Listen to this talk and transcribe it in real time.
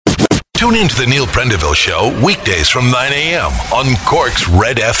Tune in to the Neil Prendeville Show weekdays from 9 a.m. on Cork's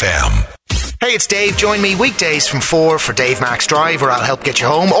Red FM. Hey, it's Dave. Join me weekdays from 4 for Dave Max Drive, where I'll help get you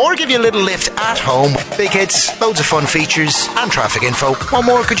home or give you a little lift at home. Big hits, loads of fun features and traffic info. What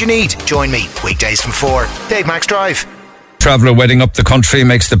more could you need? Join me weekdays from 4. Dave Max Drive. Traveller wedding up the country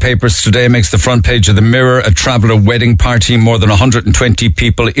makes the papers today, makes the front page of the Mirror. A traveller wedding party, more than 120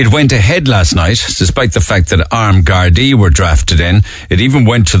 people. It went ahead last night, despite the fact that armed Gardaí were drafted in. It even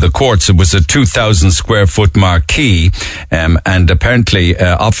went to the courts. It was a 2,000 square foot marquee, and apparently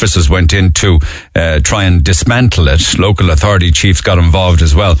officers went in to try and dismantle it. Local authority chiefs got involved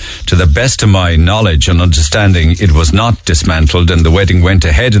as well. To the best of my knowledge and understanding, it was not dismantled, and the wedding went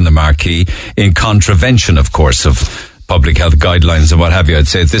ahead in the marquee in contravention, of course, of public health guidelines and what have you. I'd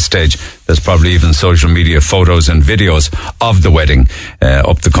say at this stage there's probably even social media photos and videos of the wedding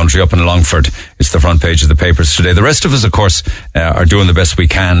up the country, up in Longford. It's the front page of the papers today. The rest of us, of course, are doing the best we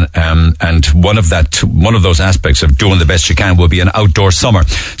can, and one of those aspects of doing the best you can will be an outdoor summer.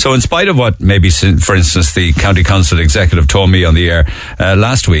 So in spite of what maybe, for instance, the County Council executive told me on the air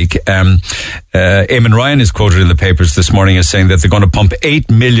last week, Eamon Ryan is quoted in the papers this morning as saying that they're going to pump €8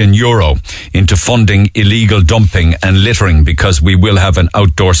 million into funding illegal dumping and littering because we will have an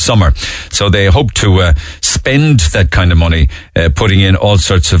outdoor summer. So they hope to spend that kind of money putting in all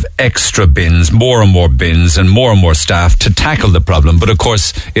sorts of extra bins, more and more bins and more staff to tackle the problem. But of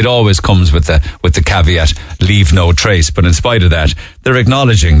course, it always comes with the caveat, leave no trace. But in spite of that, they're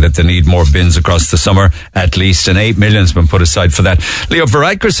acknowledging that they need more bins across the summer, at least, and 8 million has been put aside for that. Leo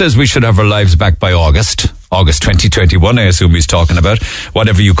Varadkar says we should have our lives back by August 2021, I assume he's talking about.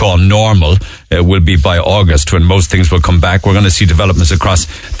 Whatever you call normal will be by August, when most things will come back. We're going to see developments across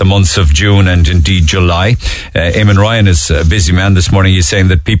the months of June and indeed July. Eamon Ryan is a busy man this morning. He's saying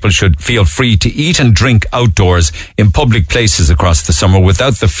that people should feel free to eat and drink outdoors in public places across the summer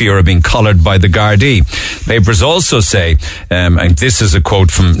without the fear of being collared by the Gardaí. Papers also say, and this is a quote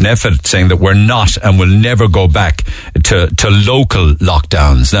from Neffet, saying that we're not and will never go back to local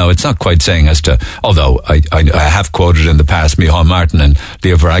lockdowns. Now, it's not quite saying as to, although I have quoted in the past Micheál Martin and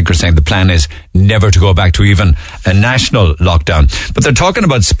Leo Varadkar saying the plan is never to go back to even a national lockdown. But they're talking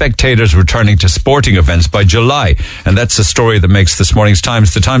about spectators returning to sporting events by July, and that's a story that makes this morning's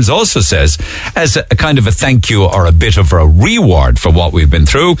Times. The Times also says, as a kind of a thank you or a bit of a reward for what we've been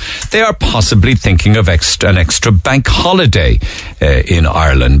through, they are possibly thinking of an extra bank holiday in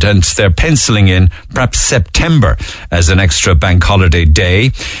Ireland, and they're penciling in perhaps September as an extra bank holiday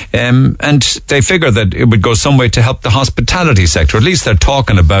day, and they figure that it would go some way to help the hospitality sector. At least they're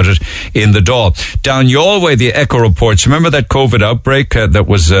talking about it in the Dáil. Down Galway, the Echo reports, remember that COVID outbreak that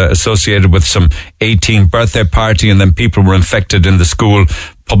was associated with some 18 birthday party, and then people were infected in the school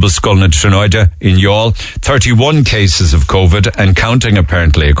Public School in Trinoida in Youghal. 31 cases of COVID and counting,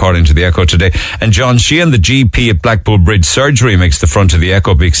 apparently, according to the Echo today. And John Sheehan, the GP at Blackpool Bridge Surgery, makes the front of the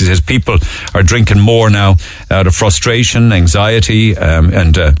Echo because he says people are drinking more now out of frustration, anxiety,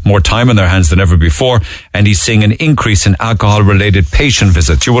 and more time on their hands than ever before. And he's seeing an increase in alcohol-related patient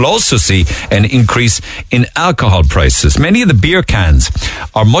visits. You will also see an increase in alcohol prices. Many of the beer cans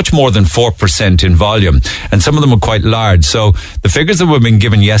are much more than 4% in volume, and some of them are quite large. So the figures that we've been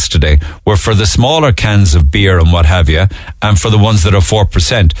given yesterday were for the smaller cans of beer and what have you, and for the ones that are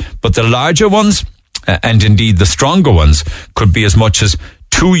 4%. But the larger ones, and indeed the stronger ones, could be as much as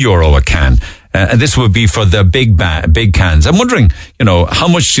 €2 a can. And this would be for the big cans. I'm wondering, how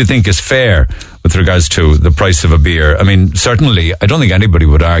much do you think is fair with regards to the price of a beer? I mean, certainly, I don't think anybody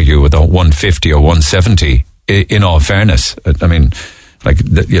would argue with a 150 or 170, in all fairness. I mean,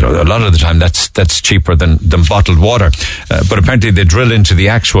 a lot of the time that's cheaper than bottled water. But apparently they drill into the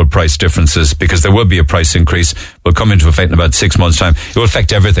actual price differences, because there will be a price increase. Will come into effect in about 6 months' time. It will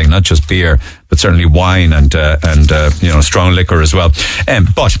affect everything, not just beer, but certainly wine and strong liquor as well.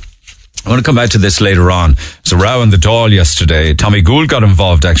 But I want to come back to this later on. There's a row in the Dáil yesterday. Tommy Gould got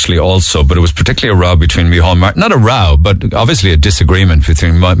involved actually also, but it was particularly a row between Micheál Martin. Not a row, but obviously a disagreement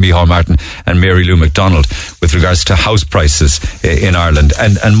between Micheál Martin and Mary Lou McDonald with regards to house prices in Ireland.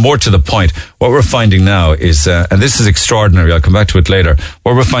 And more to the point, what we're finding now is, and this is extraordinary, I'll come back to it later,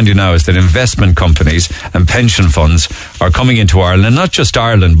 what we're finding now is that investment companies and pension funds are coming into Ireland, and not just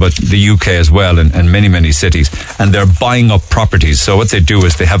Ireland, but the UK as well, and many, many cities, and they're buying up properties. So what they do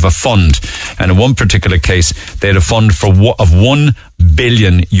is they have a fund, and in one particular case, they had a fund of €1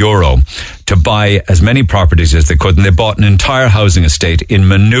 billion to buy as many properties as they could, and they bought an entire housing estate in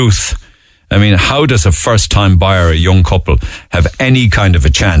Maynooth. I mean, how does a first-time buyer, a young couple, have any kind of a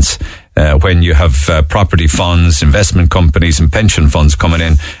chance when you have property funds, investment companies and pension funds coming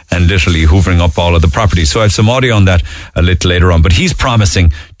in and literally hoovering up all of the property. So I have some audio on that a little later on. But he's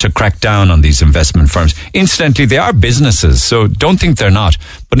promising to crack down on these investment firms. Incidentally, they are businesses, so don't think they're not.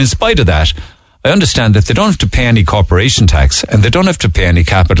 But in spite of that, I understand that they don't have to pay any corporation tax and they don't have to pay any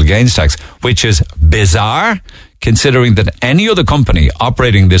capital gains tax, which is bizarre, considering that any other company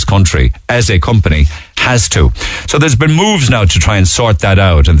operating this country as a company has to. So there's been moves now to try and sort that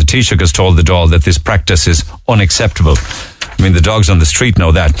out, and the Taoiseach has told the Dáil that this practice is unacceptable. I mean, the dogs on the street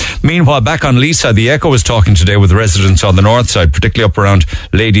know that. Meanwhile, back on Leeside, the Echo was talking today with residents on the north side, particularly up around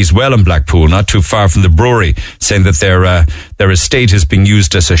Ladies Well in Blackpool, not too far from the brewery, saying that their estate is being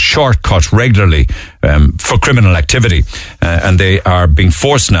used as a shortcut regularly for criminal activity. And they are being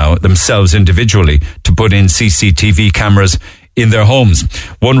forced now, themselves individually, to put in CCTV cameras in their homes.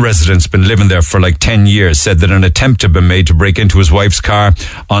 One resident's been living there for like 10 years, said that an attempt had been made to break into his wife's car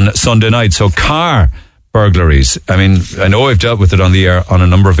on Sunday night. So car burglaries. I mean, I know I've dealt with it on the air on a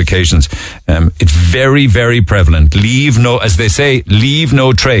number of occasions. It's very, very prevalent. As they say, leave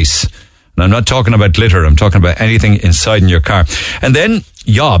no trace. And I'm not talking about glitter. I'm talking about anything inside in your car. And then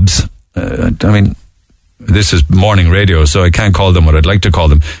yobs. This is morning radio, so I can't call them what I'd like to call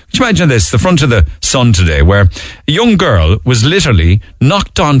them. Could you imagine this? The front of the Sun today, where a young girl was literally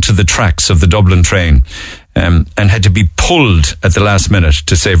knocked onto the tracks of the Dublin train and had to be pulled at the last minute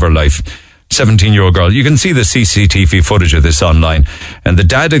to save her life. 17-year-old girl. You can see the CCTV footage of this online. And the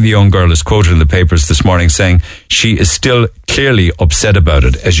dad of the young girl is quoted in the papers this morning saying she is still clearly upset about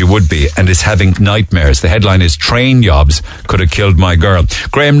it, as you would be, and is having nightmares. The headline is "Train Yobs Could Have Killed My Girl."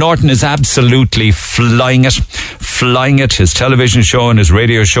 Graham Norton is absolutely flying it. His television show and his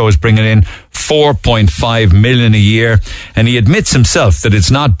radio show is bringing in 4.5 million a year, and he admits himself that it's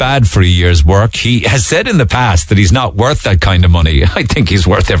not bad for a year's work. He has said in the past that he's not worth that kind of money. I think he's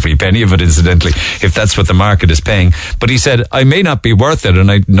worth every penny of it, incidentally, if that's what the market is paying. But he said, I may not be worth it, and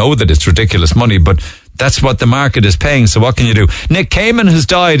I know that it's ridiculous money, but that's what the market is paying, so what can you do? Nick Cayman has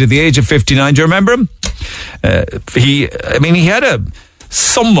died at the age of 59. Do you remember him? He had a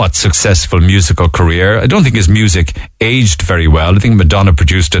somewhat successful musical career. I don't think his music aged very well. I think Madonna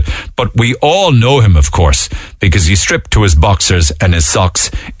produced it. But we all know him, of course, because he stripped to his boxers and his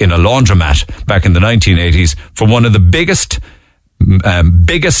socks in a laundromat back in the 1980s for one of the biggest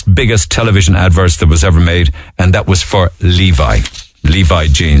television adverts that was ever made, and that was for Levi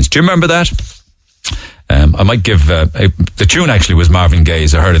jeans. Do you remember that? I might give the tune actually was Marvin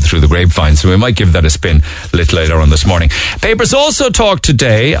Gaye's. I heard it through the grapevine, so we might give that a spin a little later on this morning. Papers also talk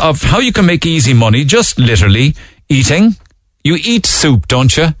today of how you can make easy money just literally eating. You eat soup,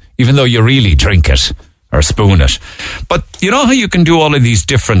 don't you? Even though you really drink it or spoon it. But you know how you can do all of these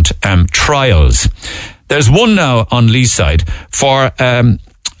different trials? There's one now on Leeside for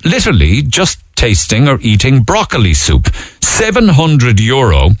literally just tasting or eating broccoli soup.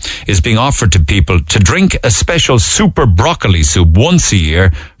 €700 is being offered to people to drink a special super broccoli soup once a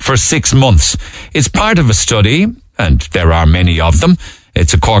year for 6 months. It's part of a study, and there are many of them.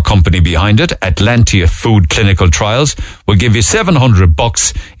 It's a Cork company behind it. Atlantia Food Clinical Trials will give you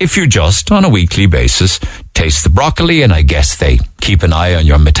 $700 if you just, on a weekly basis, taste the broccoli, and I guess they keep an eye on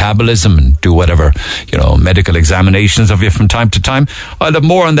your metabolism and do whatever, medical examinations of you from time to time. I'll have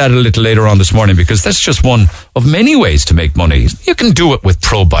more on that a little later on this morning, because that's just one of many ways to make money. You can do it with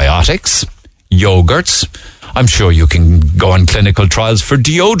probiotics, yogurts. I'm sure you can go on clinical trials for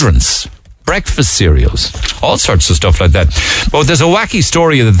deodorants, breakfast cereals, all sorts of stuff like that. But there's a wacky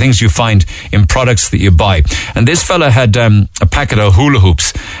story of the things you find in products that you buy. And this fella had a packet of hula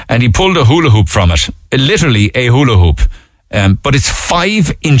hoops, and he pulled a hula hoop from it. Literally a hula hoop. But it's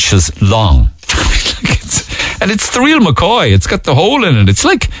 5 inches long. And it's the real McCoy. It's got the hole in it. It's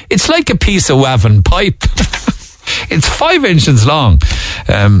like a piece of Wavin pipe. It's 5 inches long.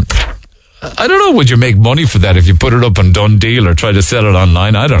 I don't know, would you make money for that if you put it up on Dundee or try to sell it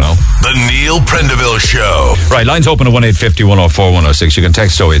online? I don't know. The Neil Prendeville Show. Right, lines open at 1850 104 106. You can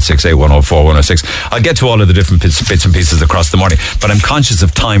text 0868 104 106. I'll get to all of the different bits and pieces across the morning, but I'm conscious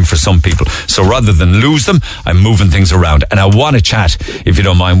of time for some people. So rather than lose them, I'm moving things around. And I want to chat, if you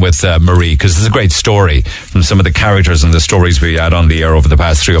don't mind, with Marie, because this is a great story from some of the characters and the stories we had on the air over the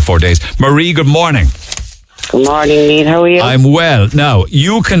past 3 or 4 days. Marie, good morning. Good morning, Neil. How are you? I'm well. Now,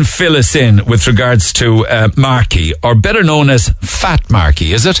 you can fill us in with regards to Marky, or better known as Fat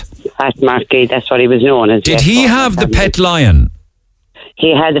Marky, is it? Fat Marky, that's what he was known as. Did he have the pet lion?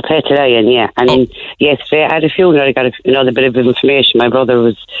 He had a pet lion, yeah. And yesterday at a funeral, I got another bit of information. My brother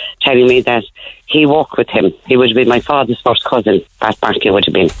was telling me that he walked with him. He would have been my father's first cousin. Fat Marky would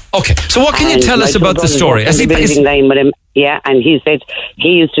have been. Okay, so what can you tell us about the story? Is he building line with him Yeah, and he said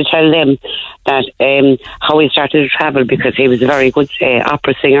he used to tell them that how he started to travel because he was a very good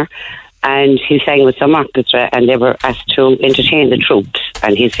opera singer, and he sang with some orchestra, and they were asked to entertain the troops.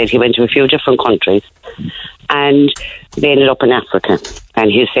 And he said he went to a few different countries, and they ended up in Africa.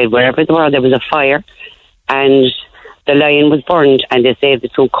 And he said wherever they were, there was a fire, and the lion was burned, and they saved the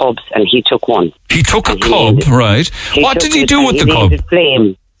 2 cubs, and he took one. He took a cub, right? What did he do with the cub?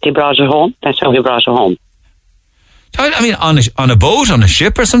 Flame. He brought it home. That's how he brought it home. I mean, on a boat, on a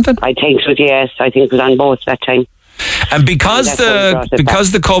ship or something? I think so, yes. I think it was on boats that time. And because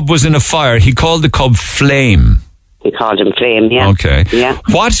the cub was in a fire, he called the cub Flame. He called him Flame, yeah. Okay. Yeah.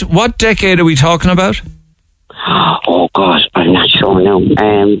 What decade are we talking about? Oh, God, I'm not sure now.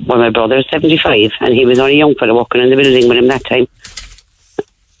 Well, my brother's 75, and he was only a young fella walking in the building with him that time.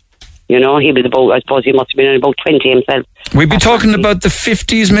 You know, he was about, I suppose he must have been about 20 himself. We'd be talking about the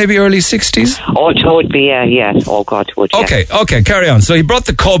 50s, maybe early 60s? Oh, it would be, yeah. Oh, God, it would, yeah. Okay, carry on. So he brought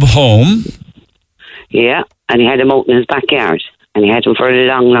the cub home. Yeah, and he had him out in his backyard. And he had him for a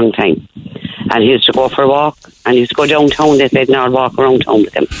long, long time. And he used to go for a walk, and he used to go downtown. They said, no, I'll walk around town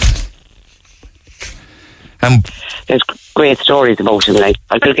with him. There's great stories about him. Like,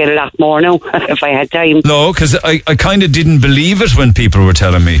 I could get a lot more now if I had time. No, because I kind of didn't believe it when people were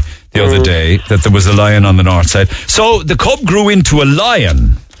telling me the other day that there was a lion on the north side. So the cub grew into a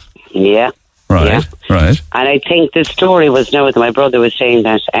lion. Yeah. Right, yeah. Right. And I think the story was now that my brother was saying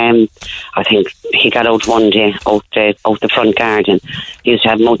that I think he got out one day out the front garden. He used to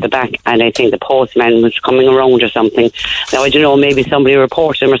have him out the back, and I think the postman was coming around or something. Now I don't know, maybe somebody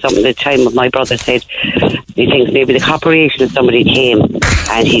reported him or something at the time. But my brother said he thinks maybe the corporation or somebody came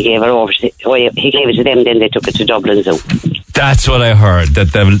and he gave it over. He gave it to them. Then they took it to Dublin Zoo. That's what I heard.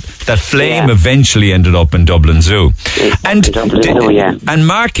 That Flame eventually ended up in Dublin Zoo, and Dublin Zoo, yeah. And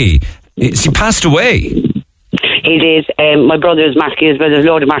Marky. He passed away. He did. My brother's Marky as well. There's a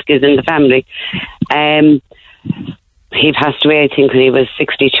load of Markys in the family. He passed away, I think, when he was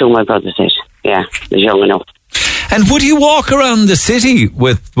 62, my brother said. Yeah, he was young enough. And would he walk around the city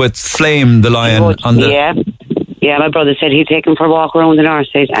with Flame, the lion, on the... Yeah, my brother said he'd take him for a walk around the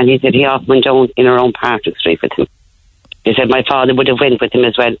Northside, and he said he often went down in our own Patrick Street with him. He said my father would have went with him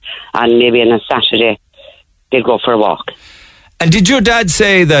as well, and maybe on a Saturday they'd go for a walk. And did your dad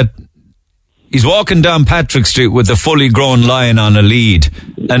say that he's walking down Patrick Street with a fully grown lion on a lead,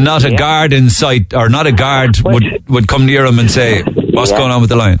 and not a guard in sight, or not a guard would come near him and say, what's going on with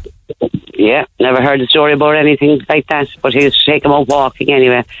the lion? Yeah, never heard a story about anything like that, but he used to take him out walking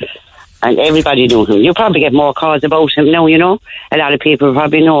anyway. And everybody knew him. You probably get more calls about him now, you know. A lot of people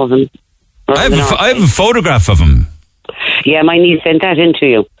probably know of him. I have a photograph of him. Yeah, my niece sent that in to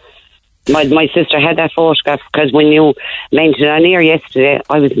you. My sister had that photograph, because when you mentioned it on air yesterday,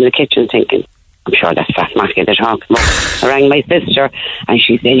 I was in the kitchen thinking, I'm sure that's Fat Marky they're talking about. I rang my sister and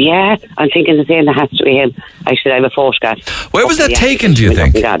she said, yeah, I'm thinking the same, that has to be him. I said, I have a photograph. Where was that taken, do you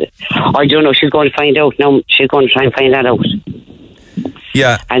think? I don't know, she's going to find out now. She's going to try and find that out.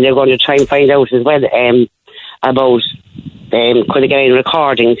 Yeah. And they're going to try and find out as well about could they get any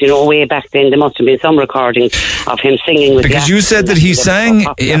recordings, you know, way back then there must have been some recordings of him singing with because you said that he sang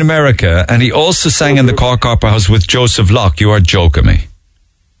in America and he also sang in the Cork Opera House with Joseph Locke. You are joking me.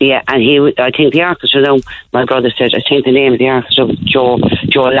 Yeah, and I think the orchestra now, my brother said, I think the name of the orchestra was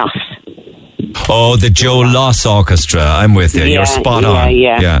Joe Loss. Oh, the Joe Loss Orchestra. I'm with you. You're spot on.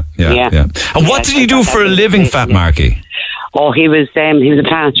 Yeah. And what did he do for a living, Fat Marky? Oh, he was a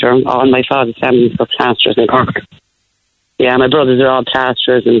plasterer. All my father's family were plasterers in Cork. Yeah, my brothers are all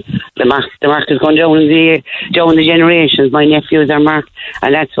plasterers, and the mark is going down in the generations. My nephews are Mark,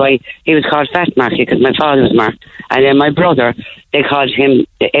 and that's why he was called Fat Marky, because my father was Mark. And then my brother, they called him,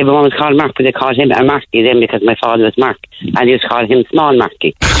 everyone was called Mark, but they called him a Marky then because my father was Mark, and they used to call him Small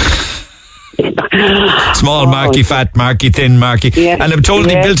Marky. Small Marky, Fat Marky, Thin Marky. Yeah, and I'm told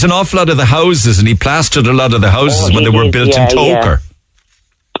he built an awful lot of the houses, and he plastered a lot of the houses when they were built in Toker. Yeah.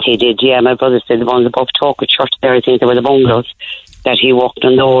 He did, yeah. My brother said the ones above Toker Church there, I think there were the bungalows, that he walked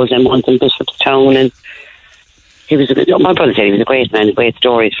on those, and ones in Bishopstown, and my brother said he was a great man, great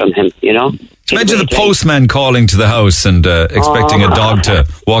stories from him, you know. Imagine the postman calling to the house and expecting a dog to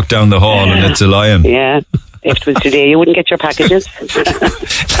walk down the hall and it's a lion. Yeah. If it was today, you wouldn't get your packages.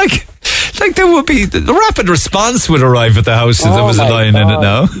 like there would be, the rapid response would arrive at the house if there was a lion in it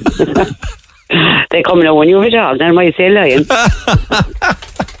now. They come now when you have a dog, then might say lion.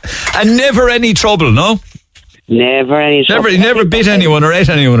 And never any trouble, no? Never any trouble. Never bit anyone or ate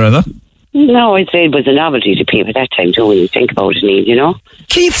anyone, or that? No, I'd say it was a novelty to people at that time too, when you think about it, Neil, you know.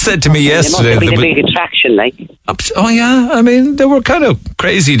 Keith said to me yesterday... It must have been a big attraction, like. Oh, yeah. I mean, there were kind of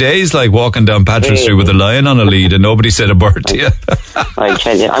crazy days, like walking down Patrick Street with a lion on a lead and nobody said a word to you. I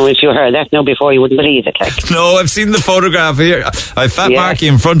tell you, I wish you heard that now before, you wouldn't believe it, like. No, I've seen the photograph here. I have Fat Marky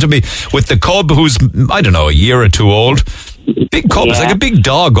in front of me with the cub who's, I don't know, a year or two old. Big cub. It's like a big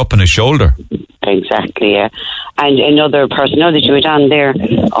dog up on his shoulder. Exactly, yeah. And another person, now that you were on there,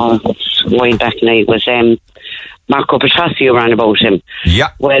 way back night, was Marco Petrossi, who ran about him. Yeah.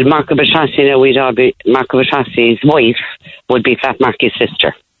 Well, Marco Petrossi, Marco Petrossi's wife would be Fat Marky's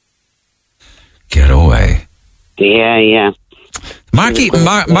sister. Get away. Yeah. Marco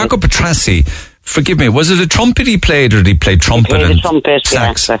Petrossi, forgive me, was it a trumpet he played, or did he play trumpet? He played the trumpet,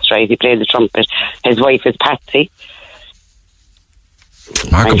 sax? Yeah, that's right. He played the trumpet. His wife is Patsy.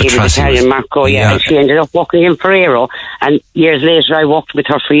 Marco and he was Italian, Marco, yeah. And she ended up working in Ferrero. And years later, I worked with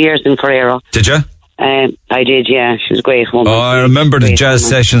her for years in Ferrero. Did you? I did, yeah. She was a great woman. Oh, I remember the jazz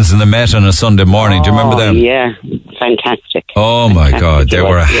sessions in the Met on a Sunday morning. Do you remember them? Yeah, fantastic. Oh, my God. They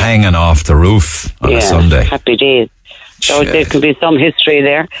were hanging off the roof on a Sunday. Happy days. So there could be some history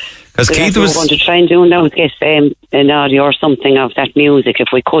there. Because Keith was... going to try and do now is get an audio or something of that music, if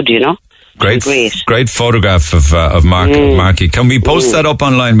we could, you know. Great photograph of Marky. Can we post that up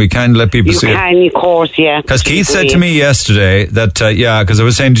online? We can let people see it. You can, of course, yeah. Because Keith said to me yesterday that, because I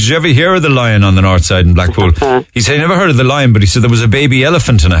was saying, did you ever hear of the lion on the north side in Blackpool? He said he never heard of the lion, but he said there was a baby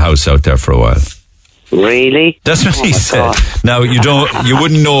elephant in a house out there for a while. Really? That's what he said. God. Now, you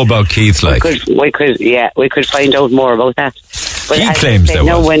wouldn't know about Keith, like. We could find out more about that. But he claims there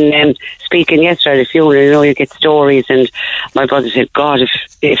was. When speaking yesterday at the funeral, you get stories, and my brother said, God,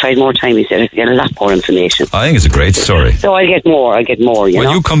 if I had more time, he said, I'd get a lot more information. I think it's a great story. So I'll get more, you know.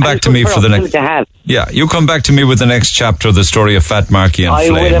 Well, you come back to me for the next... Yeah, you come back to me with the next chapter of the story of Fat Marky and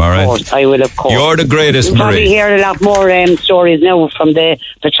Flame, all right? I will, of course. You're the greatest, Marie. You'll probably hear a lot more stories now from the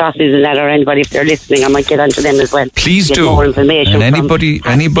Petrossis and that, or anybody, if they're listening, I might get onto them as well. Please do. More information. And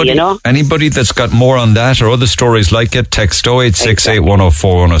anybody that's got more on that or other stories like it, text 0868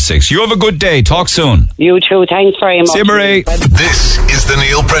 104 106. You have a good day. Talk soon. You too. Thanks very much. See you, Marie. This is the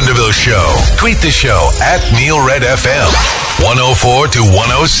Neil Prendeville Show. Tweet the show at Neil RedFM. 104 to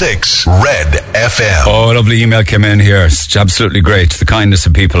 106 Red FM. Oh, a lovely email came in here. It's absolutely great. The kindness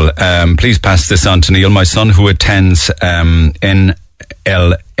of people. Please pass this on to Neil. My son, who attends NLN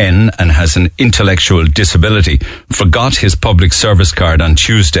and has an intellectual disability, forgot his public service card on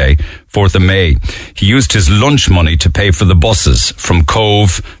Tuesday, 4th of May. He used his lunch money to pay for the buses from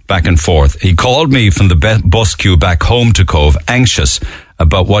Cove back and forth. He called me from the bus queue back home to Cove, anxious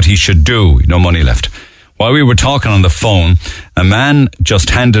about what he should do. No money left. While we were talking on the phone, a man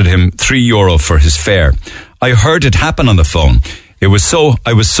just handed him €3 for his fare. I heard it happen on the phone. I was so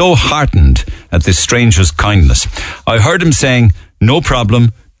heartened at this stranger's kindness. I heard him saying, "No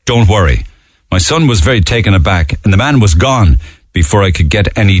problem, don't worry." My son was very taken aback, and the man was gone before I could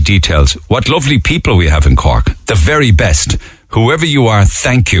get any details. What lovely people we have in Cork. The very best. Whoever you are,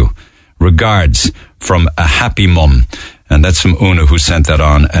 thank you. Regards from a happy mum. And that's from Una, who sent that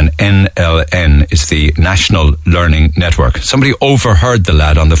on. And NLN is the National Learning Network. Somebody overheard the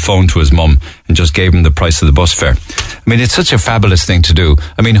lad on the phone to his mum and just gave him the price of the bus fare. I mean, it's such a fabulous thing to do.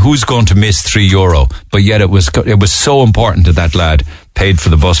 I mean, who's going to miss €3? But yet it was so important that that lad paid for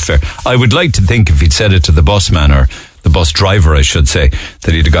the bus fare. I would like to think if he'd said it to the busman, or the bus driver, I should say,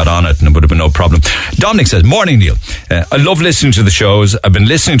 that he'd have got on it and it would have been no problem. Dominic says, "Morning, Neil. I love listening to the shows. I've been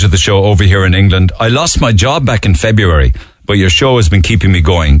listening to the show over here in England. I lost my job back in February, but your show has been keeping me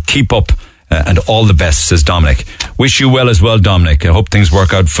going. Keep up and all the best," says Dominic. Wish you well as well, Dominic. I hope things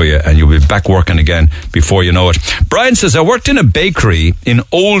work out for you and you'll be back working again before you know it. Brian says, "I worked in a bakery in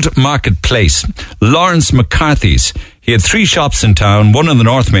Old Market Place, Lawrence McCarthy's. He had 3 shops in town, one on the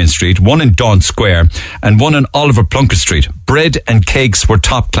North Main Street, one in Daunt Square, and one in Oliver Plunkett Street. Bread and cakes were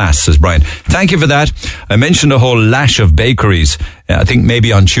top class," says Brian. Thank you for that. I mentioned a whole lash of bakeries, I think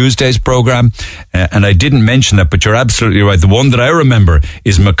maybe on Tuesday's programme, and I didn't mention that, but you're absolutely right. The one that I remember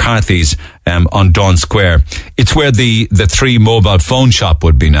is McCarthy's on Daunt Square. It's where the 3 mobile phone shop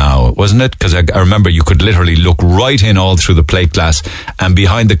would be now, wasn't it? Because I remember you could literally look right in all through the plate glass, and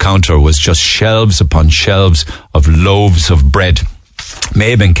behind the counter was just shelves upon shelves of loaves of bread.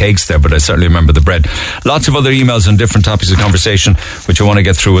 May have been cakes there, but I certainly remember the bread. Lots of other emails on different topics of conversation, which I want to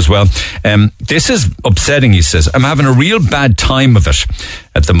get through as well. This is upsetting, he says. "I'm having a real bad time of it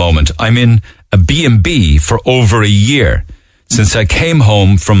at the moment. I'm in a B&B for over a year since I came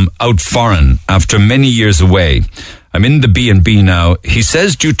home from out foreign after many years away. I'm in the B&B now," he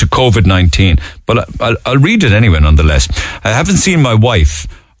says, "due to COVID-19, but I'll read it anyway nonetheless. "I haven't seen my wife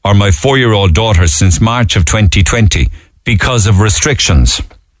or my 4-year-old daughter since March of 2020 because of restrictions.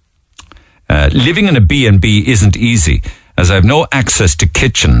 Living in a B&B isn't easy, as I have no access to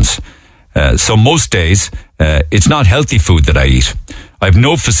kitchens. So most days, it's not healthy food that I eat. I have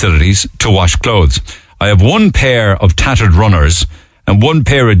no facilities to wash clothes. I have one pair of tattered runners and one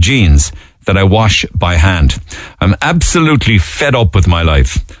pair of jeans that I wash by hand. I'm absolutely fed up with my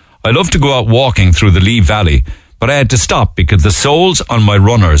life. I love to go out walking through the Lee Valley, but I had to stop because the soles on my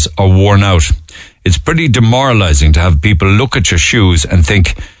runners are worn out. It's pretty demoralizing to have people look at your shoes and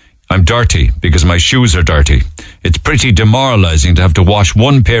think, I'm dirty because my shoes are dirty. It's pretty demoralizing to have to wash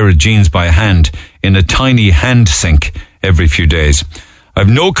one pair of jeans by hand in a tiny hand sink every few days. I have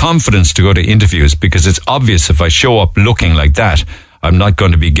no confidence to go to interviews because it's obvious if I show up looking like that, I'm not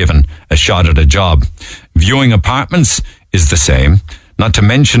going to be given a shot at a job. Viewing apartments is the same. Not to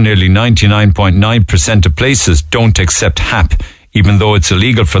mention nearly 99.9% of places don't accept HAP, even though it's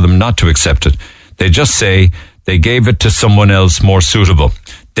illegal for them not to accept it. They just say they gave it to someone else more suitable.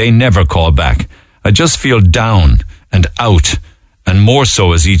 They never call back. I just feel down and out, and more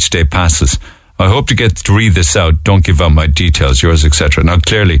so as each day passes. I hope to get to read this out. Don't give out my details, yours, etc. Now,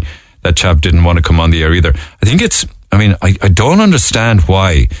 clearly, that chap didn't want to come on the air either. I don't understand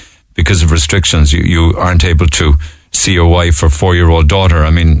why, because of restrictions, you aren't able to see your wife or 4-year-old daughter.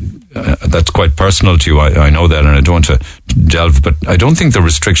 That's quite personal to you. I know that, and I don't want to delve, but I don't think the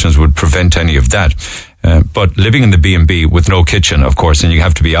restrictions would prevent any of that. But living in the B&B with no kitchen, of course, and you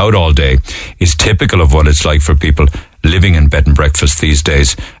have to be out all day, is typical of what it's like for people living in bed and breakfast these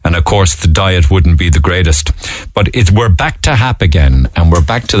days. And of course, the diet wouldn't be the greatest. But we're back to HAP again, and we're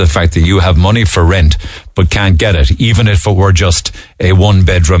back to the fact that you have money for rent, but can't get it, even if it were just a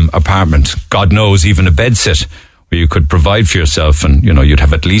 1-bedroom apartment. God knows, even a bedsit, where you could provide for yourself and, you'd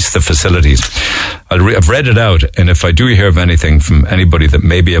have at least the facilities. I've read it out, and if I do hear of anything from anybody that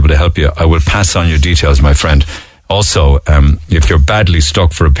may be able to help you, I will pass on your details, my friend. Also, if you're badly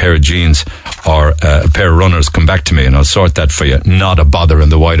stuck for a pair of jeans or a pair of runners, come back to me and I'll sort that for you. Not a bother in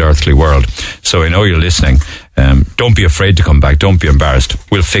the wide earthly world. So I know you're listening. Don't be afraid to come back. Don't be embarrassed.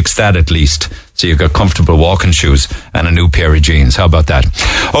 We'll fix that at least. So you've got comfortable walking shoes and a new pair of jeans. How about that?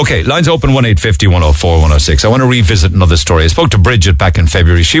 Okay, lines open 1-850-104-106. I want to revisit another story. I spoke to Bridget back in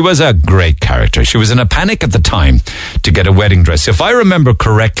February. She was a great character. She was in a panic at the time to get a wedding dress. If I remember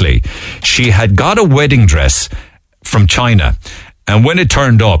correctly, she had got a wedding dress from China, and when it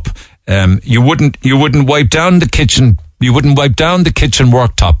turned up, you wouldn't wipe down the kitchen. You wouldn't wipe down the kitchen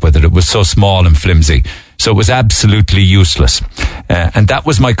worktop with it. It was so small and flimsy. So it was absolutely useless. And that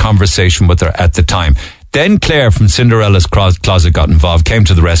was my conversation with her at the time. Then Claire from Cinderella's Closet got involved, came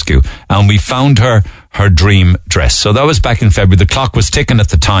to the rescue, and we found her dream dress. So that was back in February. The clock was ticking at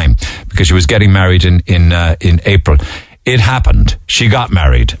the time because she was getting married in April. It happened. She got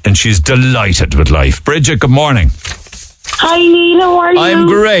married, and she's delighted with life. Bridget, good morning. Hi, Neil. How are you? I'm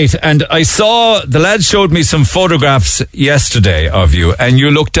great. And I saw, the lads showed me some photographs yesterday of you, and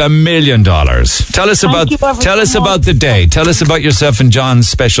you looked $1 million. Tell us about the day. Tell us about yourself and John's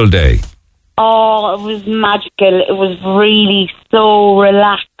special day. Oh, it was magical. It was really so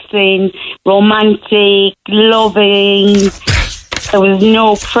relaxing, romantic, loving. There was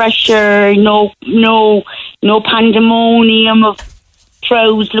no pressure, no pandemonium of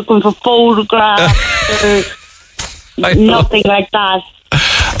crowds looking for photographs or nothing like that.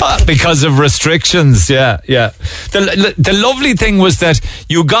 Because of restrictions, yeah. The lovely thing was that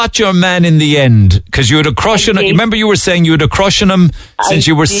you got your man in the end, because you had a crush on him. Remember you were saying you had a crush on him since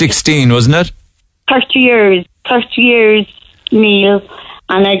you were 16, wasn't it? 30 years, Neil,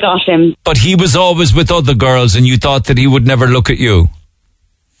 and I got him. But he was always with other girls, and you thought that he would never look at you?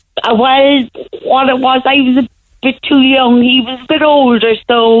 Well, what it was, I was a bit too young. He was a bit older,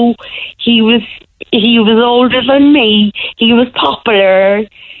 so he was older than me. He was popular.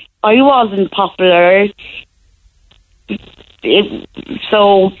 I wasn't popular. He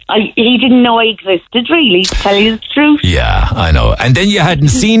didn't know I existed, really, to tell you the truth. Yeah, I know. And then you hadn't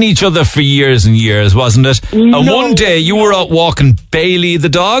seen each other for years and years, wasn't it? No, and one day you were out walking Bailey the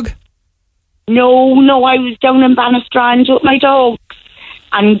dog? No, I was down in Bannistrand with my dog.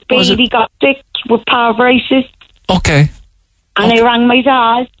 And Bailey got sick with parvoitis. Okay. And I rang my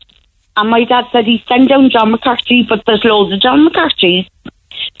dad. And my dad said he'd send down John McCarthy, but there's loads of John McCarthys.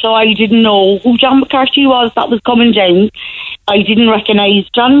 So I didn't know who John McCarthy was that was coming down. I didn't recognise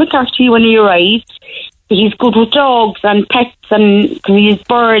John McCarthy when he arrived. He's good with dogs and pets, and he has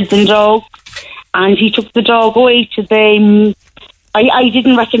birds and dogs. And he took the dog away to the... I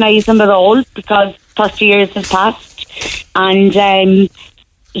didn't recognise him at all because 30 years had passed. And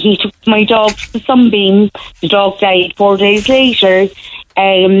he took my dog to the Sunbeam. The dog died 4 days later.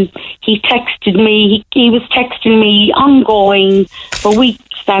 he texted me. He was texting me ongoing for weeks,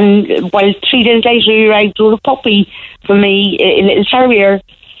 and 3 days later he arrived with a puppy for me, a little terrier,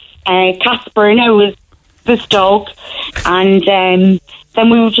 Casper. Now was this dog, and then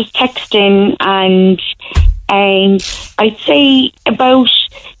we were just texting, and I'd say about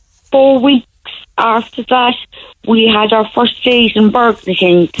 4 weeks after that, we had our first date in Burger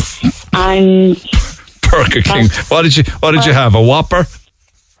King, and Burger King. What did you have? A Whopper?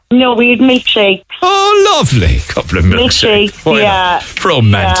 No, we had milkshakes. Oh, lovely. Couple of milkshakes. Yeah.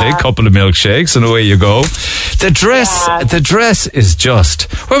 Romantic. Yeah. Couple of milkshakes and away you go. The dress is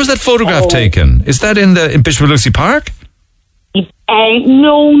just... Where was that photograph taken? Is that in Bishop Lucy Park?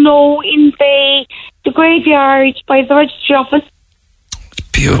 No, in the graveyard by the registry office.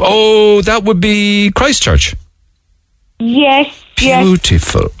 Beautiful. Oh, that would be Christchurch. Yes.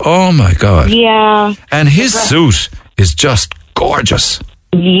 Beautiful. Oh, my God. Yeah. And his suit is just gorgeous.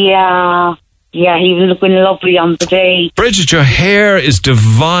 Yeah, he was looking lovely on the day. Bridget, your hair is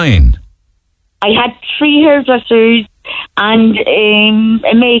divine. I had 3 hairdressers and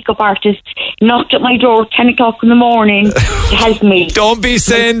a makeup artist knocked at my door at 10 o'clock in the morning to help me. Don't be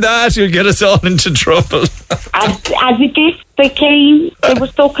saying that, you'll get us all into trouble. As a gift, they came. They were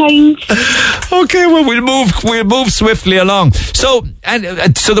so kind. Okay, well, we'll move swiftly along. So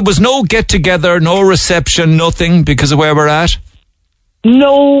there was no get together, no reception, nothing because of where we're at?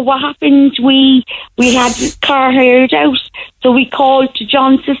 No, what happened, we had the car hired out, so we called to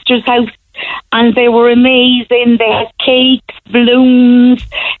John's sister's house, and they were amazing. They had cakes, balloons,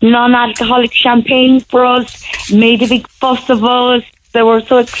 non-alcoholic champagne for us, made a big fuss of us. They were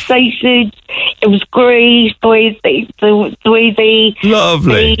so excited. It was great the way they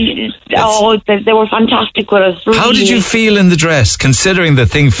lovely. They were fantastic with us. Really. How did you feel in the dress, considering the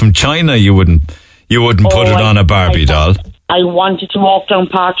thing from China? You wouldn't put it on a Barbie doll. I wanted to walk down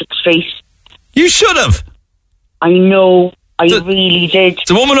Patrick Street. You should have. I know. I really did.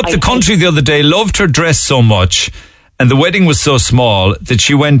 The woman up the country the other day loved her dress so much, and the wedding was so small that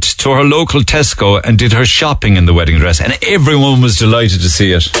she went to her local Tesco and did her shopping in the wedding dress, and everyone was delighted to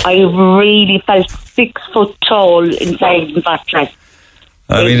see it. I really felt 6 foot tall inside that dress.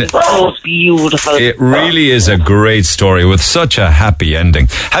 I mean, it was beautiful. It really is a great story with such a happy ending.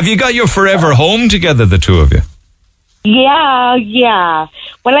 Have you got your forever home together, the two of you? Yeah.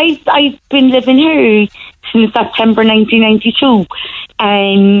 Well, I've been living here since September 1992.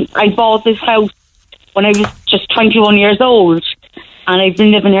 I bought this house when I was just 21 years old, and I've been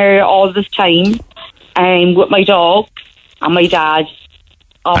living here all this time, with my dog and my dad,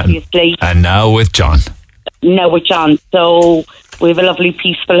 obviously. And now with John. So we have a lovely,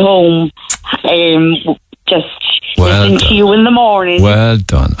 peaceful home. Just listening to you in the morning. Well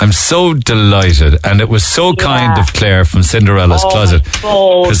done. I'm so delighted, and it was so kind of Claire from Cinderella's Closet,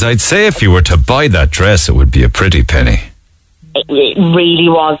 because I'd say if you were to buy that dress, it would be a pretty penny. It really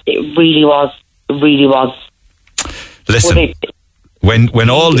was. Listen, when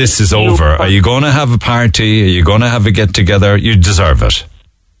all this is over, are you going to have a party? Are you going to have a get together? You deserve it.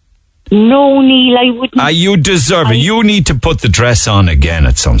 No, Neil, I wouldn't. You deserve it. You need to put the dress on again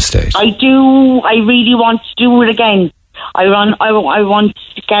at some stage. I do. I really want to do it again. I want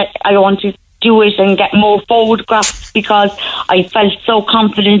to do it and get more photographs, because I felt so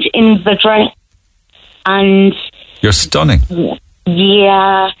confident in the dress. And you're stunning.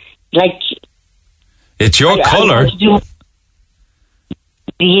 Yeah, it's your colour.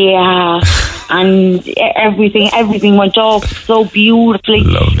 Yeah. And everything went off so beautifully.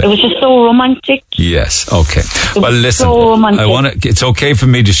 Lovely. It was just so romantic. Yes, okay. Well, listen, so romantic. it's okay for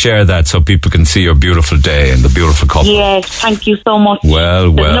me to share that so people can see your beautiful day and the beautiful couple. Yes, thank you so much.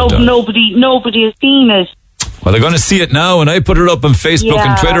 Well done. Nobody has seen it. Well, they're going to see it now, and I put it up on Facebook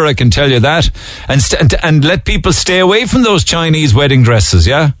and Twitter, I can tell you that. And let people stay away from those Chinese wedding dresses,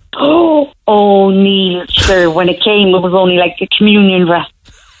 yeah? Oh, Neil, sure. When it came, it was only like a communion dress.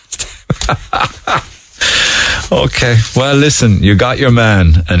 Okay, well, listen, you got your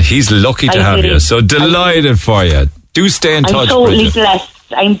man, and he's lucky to have you. So delighted for you. Do stay in touch. I'm totally Bridget.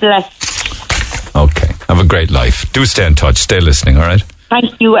 blessed. I'm blessed. Okay, have a great life. Do stay in touch. Stay listening, all right?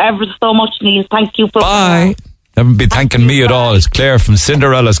 Thank you ever so much, Neil. Thank you for... Bye. Haven't been thanking me at all. It's Claire from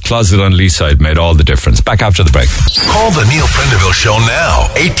Cinderella's Closet on Leaside made all the difference. Back after the break. Call the Neil Prendeville Show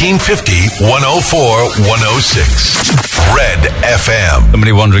now. 1850 104 106. Red FM.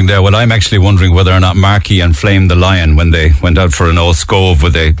 Somebody wondering there. Well, I'm actually wondering whether or not Marky and Flame the Lion, when they went out for an old scove,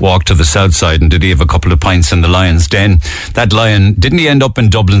 would they walk to the south side, and did he have a couple of pints in the Lion's Den? That lion, didn't he end up in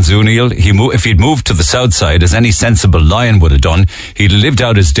Dublin Zoo, Neil? If he'd moved to the south side, as any sensible lion would have done, he'd lived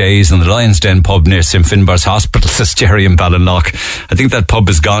out his days in the Lion's Den pub near St Finbarr's Hospital, says Jerry in Ballinlough. I think that pub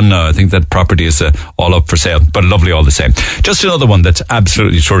is gone now. I think that property is all up for sale, but lovely all the same. Just another one that's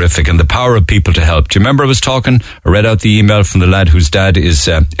absolutely terrific, and the power of people to help. Do you remember I read out the email from the lad whose dad is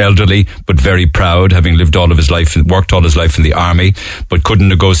elderly but very proud, having lived all of his life and worked all his life in the army, but couldn't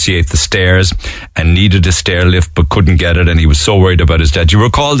negotiate the stairs and needed a stair lift but couldn't get it, and he was so worried about his dad. Do you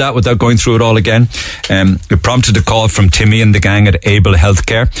recall that without going through it all again? It prompted a call from Timmy and the gang at Able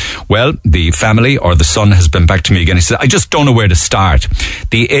Healthcare. Well, the family, or the son, has been back to me again. He said, I just don't know where to start.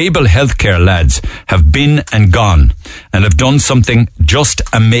 The Able Healthcare lads have been and gone and have done something just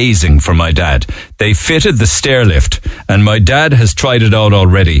amazing for my dad. They fitted the stair lift, and my dad has tried it out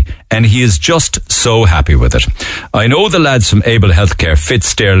already, and he is just so happy with it. I know the lads from Able Healthcare fit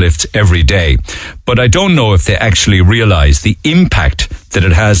stair lifts every day, but I don't know if they actually realise the impact that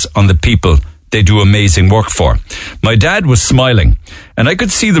it has on the people they do amazing work for. My dad was smiling, and I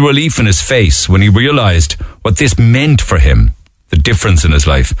could see the relief in his face when he realised what this meant for him, the difference in his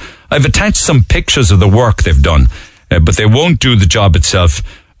life. I've attached some pictures of the work they've done, but they won't do the job itself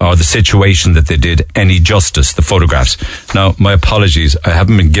or the situation that they did any justice, the photographs. Now, my apologies, I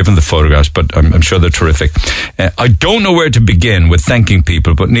haven't been given the photographs, but I'm sure they're terrific. I don't know where to begin with thanking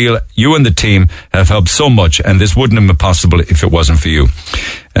people, but Neil, you and the team have helped so much, and this wouldn't have been possible if it wasn't for you.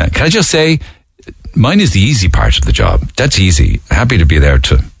 Can I just say, mine is the easy part of the job. That's easy. Happy to be there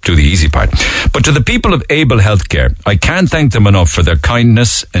to do the easy part. But to the people of Able Healthcare, I can't thank them enough for their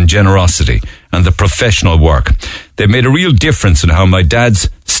kindness and generosity and the professional work. They've made a real difference in how my dad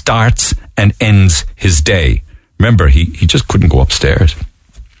starts and ends his day. Remember, he just couldn't go upstairs.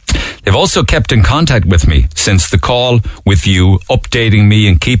 They've also kept in contact with me since the call with you, updating me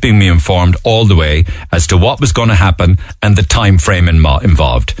and keeping me informed all the way as to what was going to happen and the time frame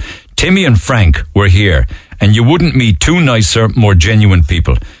involved. Timmy and Frank were here, and you wouldn't meet two nicer, more genuine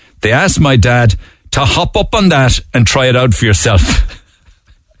people. They asked my dad to hop up on that and try it out for yourself.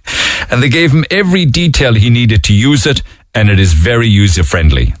 And they gave him every detail he needed to use it, and it is very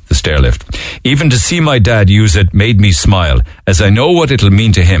user-friendly, the stair lift. Even to see my dad use it made me smile, as I know what it'll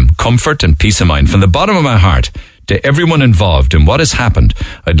mean to him, comfort and peace of mind. From the bottom of my heart, to everyone involved in what has happened,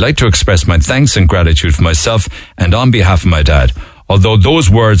 I'd like to express my thanks and gratitude for myself and on behalf of my dad. Although those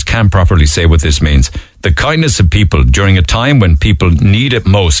words can't properly say what this means, the kindness of people during a time when people need it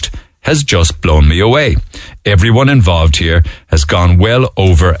most has just blown me away. Everyone involved here has gone well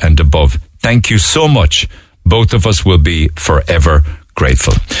over and above. Thank you so much. Both of us will be forever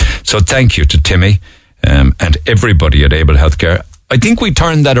grateful. So thank you to Timmy and everybody at Able Healthcare. I think we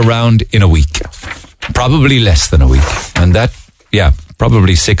turned that around in a week, probably less than a week, and that,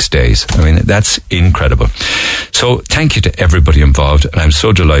 probably 6 days. I mean, that's incredible. So thank you to everybody involved, and I'm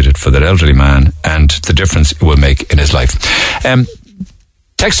so delighted for that elderly man and the difference it will make in his life.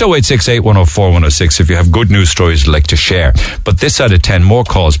 Text 0868 104 106 if you have good news stories you'd like to share. But this out of 10, more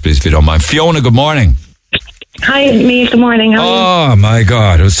calls please if you don't mind. Fiona, good morning. Hi, Neil, good morning. How are you? Oh my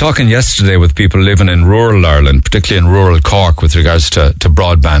God, I was talking yesterday with people living in rural Ireland, particularly in rural Cork, with regards to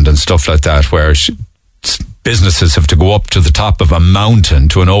broadband and stuff like that, where businesses have to go up to the top of a mountain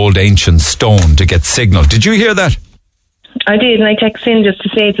to an old ancient stone to get signal. Did you hear that? I did, and I texted in just to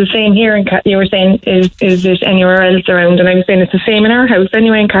say it's the same here. And you were saying, is it anywhere else around? And I was saying it's the same in our house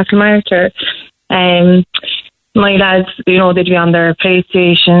anyway in Castlemartyr. My lads, they'd be on their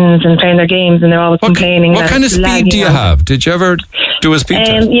PlayStations and playing their games, and they're always complaining. What kind of speed do you have? Did you ever do a speed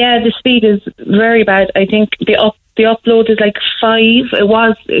test? Yeah, the speed is very bad. I think the upload is like 5.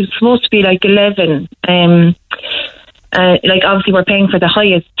 It's supposed to be like 11. Obviously we're paying for the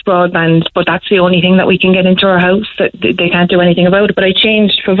highest broadband, but that's the only thing that we can get into our house. That they can't do anything about it. But I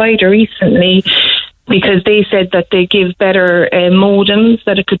changed provider recently because they said that they give better modems,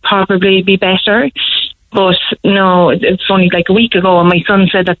 that it could probably be better. But no, it's only like a week ago, and my son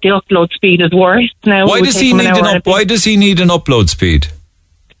said that the upload speed is worse now. Why does he need an upload speed?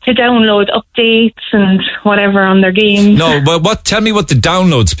 To download updates and whatever on their games. No, but tell me what the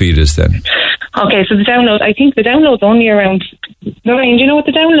download speed is then. Okay, so I think the download's only around, Lorraine, do you know what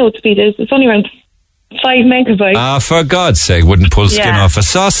the download speed is? It's only around 5 megabytes. Ah, for God's sake, wouldn't pull skin off a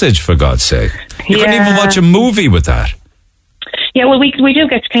sausage, for God's sake. You couldn't even watch a movie with that. Yeah, well, we do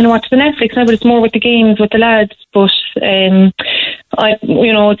get to kind of watch the Netflix now, but it's more with the games with the lads. But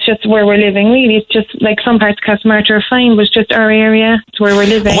it's just where we're living. Really, it's just like some parts of Castlemartyr are fine, but it's just our area. It's where we're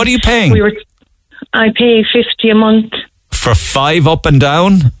living. What are you paying? I pay $50 a month. for 5 up and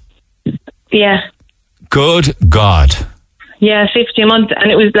down? Yeah. Good God. Yeah, 50 a month,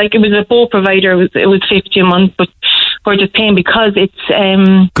 and it was a boat provider. It was 50 a month, but we're just paying because it's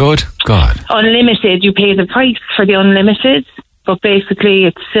Good God. unlimited. You pay the price for the unlimited, but basically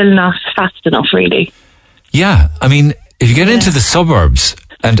it's still not fast enough, really. Yeah, I mean, if you get into the suburbs,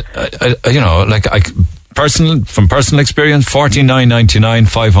 and from personal experience, $49.99,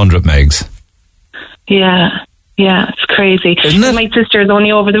 500 megs. Yeah, it's crazy. Isn't it? My sister is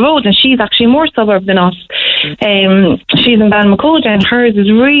only over the road, and she's actually more suburb than us. She's in Balmacoda, and hers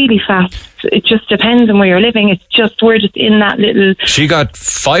is really fast. It just depends on where you're living. We're just in that little... She got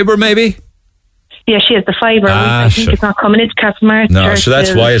fibre, maybe? Yeah, she has the fibre. I think it's not coming into Castlemartyr. No, so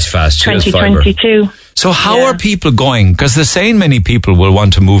that's why it's fast. She has fibre. 2022. So how are people going? Because they're saying many people will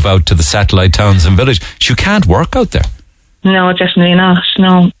want to move out to the satellite towns and villages. You can't work out there. No, definitely not.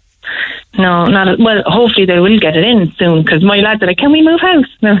 No, not. Well, hopefully they will get it in soon, because my lads are like, can we move house?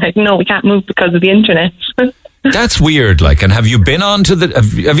 And I'm like, no, we can't move because of the internet. That's weird. And have you been on to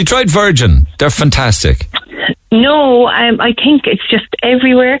have you tried Virgin? They're fantastic. No, I think it's just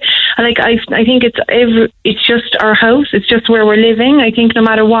everywhere. I think it's just our house. It's just where we're living. I think no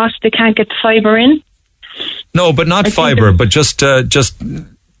matter what, they can't get the fibre in. No, but not fibre, but just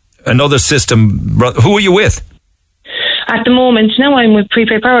another system. Who are you with? At the moment, now I'm with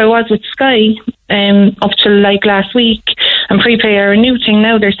Prepay Power. I was with Sky up till last week, and Prepay are a new thing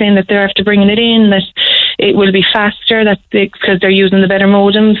now. They're saying that they're after bringing it in, that it will be faster, because they're using the better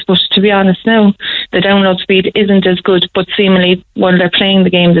modems. But to be honest now, the download speed isn't as good, but seemingly while they're playing the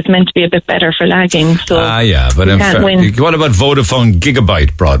games, it's meant to be a bit better for lagging. So but what about Vodafone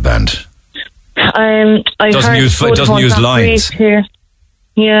Gigabyte broadband? It doesn't use lines here.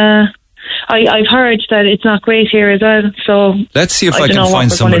 Yeah. I've heard that it's not great here as well. So let's see if I can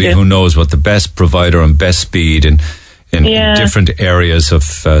find somebody who knows what the best provider and best speed in different areas of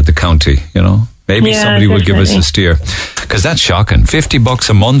the county. Maybe somebody will give us a steer, because that's shocking. $50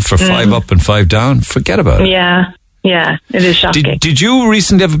 a month for 5 up and 5 down. Forget about it. Yeah, it is shocking. Did you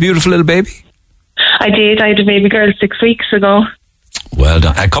recently have a beautiful little baby? I did. I had a baby girl 6 weeks ago. Well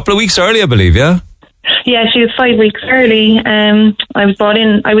done. A couple of weeks early, I believe. Yeah. Yeah, she was 5 weeks early. I was brought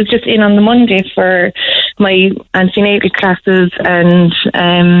in. I was just in on the Monday for my antenatal classes, and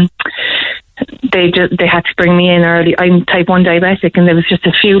they had to bring me in early. I'm type 1 diabetic, and there was just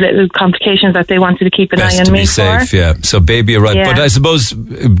a few little complications that they wanted to keep an eye on me for. Best to be safe, yeah. So baby arrived. Yeah. But I suppose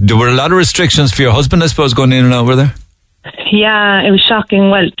there were a lot of restrictions for your husband, I suppose, going in and out, were there? Yeah, it was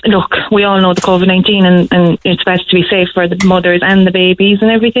shocking. Well, look, we all know the COVID-19, and it's best to be safe for the mothers and the babies and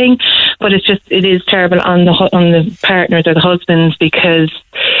everything. But it is terrible on the partners or the husbands, because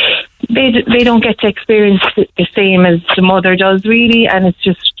they don't get to experience the same as the mother does, really. And it's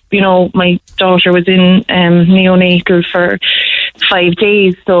just, my daughter was in neonatal for 5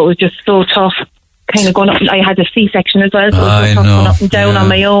 days, so it was just so tough. Kind of going up. I had a C-section as well, so it was so tough going up and down on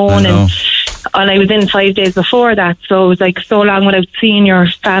my own, and I was in 5 days before that, so it was so long without seeing your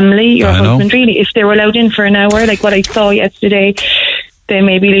family, your husband, really. If they were allowed in for an hour, like what I saw yesterday, they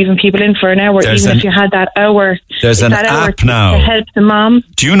may be leaving people in for an hour, if you had that hour. There's an app now to help the mom.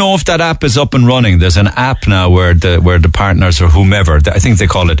 Do you know if that app is up and running? There's an app now where the partners or whomever, I think they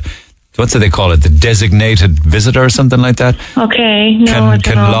call it, what do they call it? The designated visitor or something like that? Okay, no,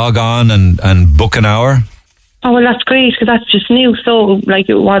 can log on and book an hour. Oh, well, that's great, because that's just new. So,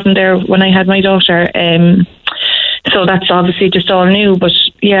 it wasn't there when I had my daughter. So that's obviously just all new. But,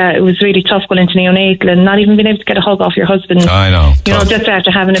 yeah, it was really tough going into neonatal and not even being able to get a hug off your husband. I know. Just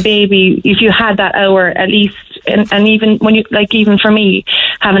after having a baby, if you had that hour at least, and even when you, even for me,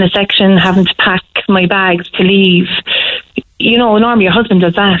 having a section, having to pack my bags to leave, normally your husband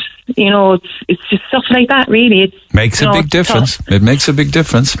does that. It's just stuff like that, really. It makes a big difference. Tough. It makes a big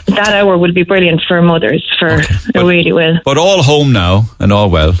difference. That hour would be brilliant for mothers. It really will. But all home now and all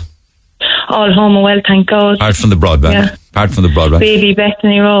well. All home and well, thank God. Apart from the broadband. Yeah. Apart from the broadband. Baby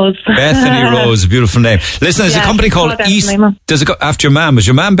Bethany Rose. Bethany Rose, a beautiful name. Listen, there's a company called East. After your mum. Is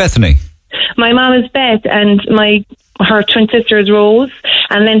your mum Bethany? My mum is Beth, and her twin sister is Rose,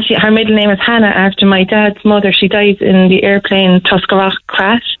 and then her middle name is Hannah, after my dad's mother. She died in the airplane Tuscarora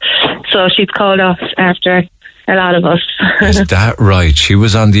crash, so she's called us after a lot of us. Is that right? She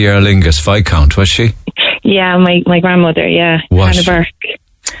was on the Aer Lingus Viscount, was she? Yeah, my grandmother, yeah. Hannah Burke.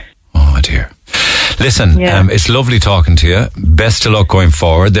 Oh dear. Listen, it's lovely talking to you. Best of luck going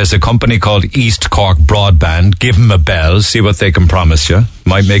forward. There's a company called East Cork Broadband. Give them a bell, see what they can promise you.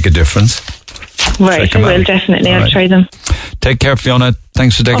 Might make a difference. Right, I will, definitely. I'll try them. Take care, Fiona.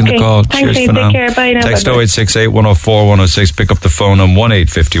 Thanks for taking the call. Thanks, cheers for now. Take care. Bye now. Text 0868 104 106. Pick up the phone on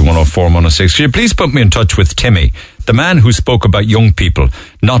 1850 104 106. Could you please put me in touch with Timmy? The man who spoke about young people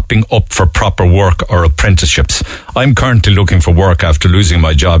not being up for proper work or apprenticeships. I'm currently looking for work after losing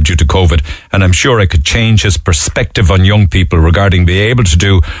my job due to COVID, and I'm sure I could change his perspective on young people regarding being able to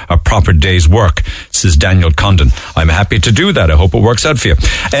do a proper day's work, says Daniel Condon. I'm happy to do that. I hope it works out for you.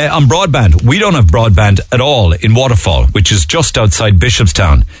 On broadband, we don't have broadband at all in Waterfall, which is just outside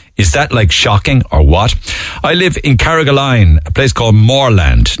Bishopstown. Is that like shocking or what? I live in Carrigaline, a place called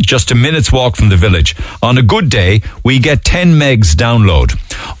Moorland, just a minute's walk from the village. On a good day, we get 10 megs download.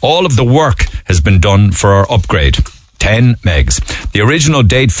 All of the work has been done for our upgrade. 10 megs. The original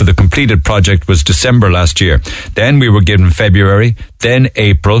date for the completed project was December last year. Then we were given February, then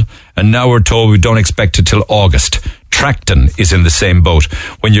April, and now we're told we don't expect it till August. Tracton is in the same boat.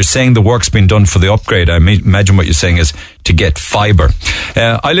 When you're saying the work's been done for the upgrade, I imagine what you're saying is to get fibre.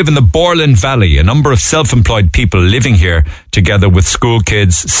 I live in the Borland Valley. A number of self-employed people living here together with school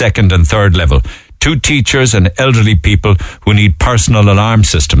kids, second and third level. 2 teachers and elderly people who need personal alarm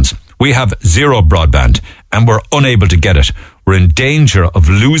systems. We have 0 broadband and we're unable to get it. We're in danger of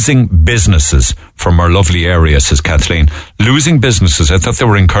losing businesses from our lovely area, says Kathleen. Losing businesses. I thought they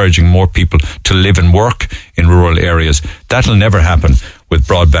were encouraging more people to live and work in rural areas. That'll never happen with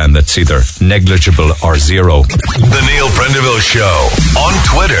broadband that's either negligible or 0. The Neil Prendeville Show on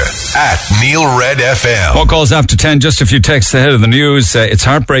Twitter @NeilRedFM. More calls after 10, just a few texts ahead of the news. It's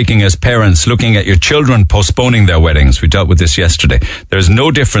heartbreaking as parents looking at your children postponing their weddings. We dealt with this yesterday. There's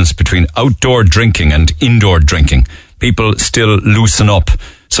no difference between outdoor drinking and indoor drinking. People still loosen up.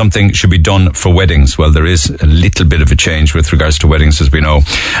 Something should be done for weddings. Well, there is a little bit of a change with regards to weddings, as we know.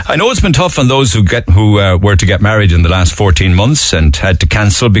 I know it's been tough on those who were to get married in the last 14 months and had to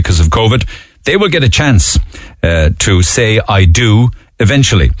cancel because of COVID. They will get a chance to say I do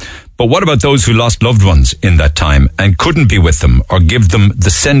eventually. But what about those who lost loved ones in that time and couldn't be with them or give them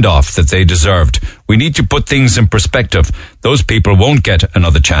the send-off that they deserved? We need to put things in perspective. Those people won't get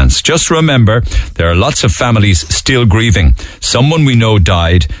another chance. Just remember, there are lots of families still grieving. Someone we know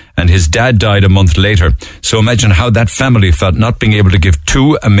died and his dad died a month later. So imagine how that family felt not being able to give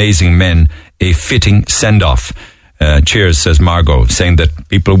 2 amazing men a fitting send-off. Cheers, says Margot, saying that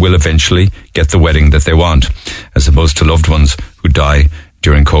people will eventually get the wedding that they want, as opposed to loved ones who die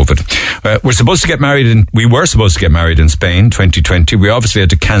during COVID. We were supposed to get married in Spain, 2020. We obviously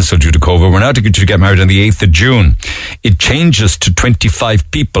had to cancel due to COVID. We're now to get married on the 8th of June. It changes to 25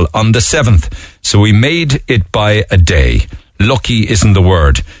 people on the 7th. So we made it by a day. Lucky isn't the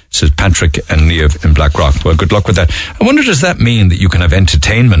word, says Patrick and Niamh in Blackrock. Well, good luck with that. I wonder, does that mean that you can have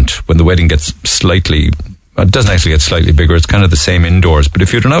entertainment when the wedding gets slightly... It doesn't actually get slightly bigger. It's kind of the same indoors. But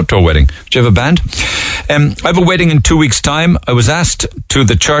if you had an outdoor wedding, do you have a band? I have a wedding in 2 weeks' time. I was asked to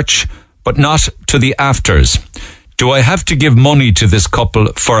the church, but not to the afters. Do I have to give money to this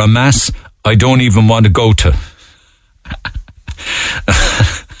couple for a mass I don't even want to go to?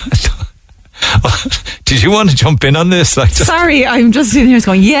 Did you want to jump in on this? Sorry, I'm just sitting here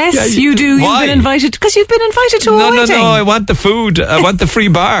going, yes, you do. Why? You've been invited. Because you've been invited to a wedding. No, I want the food. I want the free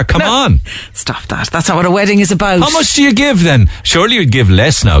bar. Come on. Stop that. That's not what a wedding is about. How much do you give then? Surely you'd give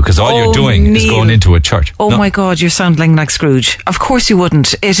less now because all you're doing is going into a church. Oh, my God, you're sounding like Scrooge. Of course you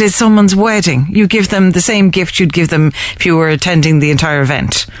wouldn't. It is someone's wedding. You give them the same gift you'd give them if you were attending the entire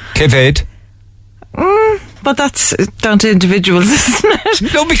event. Kevaid. But that's down to individuals, isn't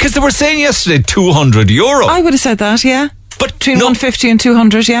it? No, because they were saying yesterday €200. I would have said that, yeah. But between 150 and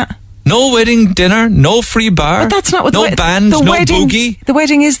 200, yeah. No wedding dinner, no free bar. But that's not what no band, no boogie. The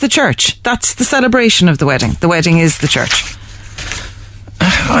wedding is the church. That's the celebration of the wedding. The wedding is the church.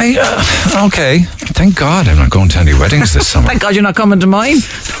 Okay. Thank God I'm not going to any weddings this summer. Thank God you're not coming to mine.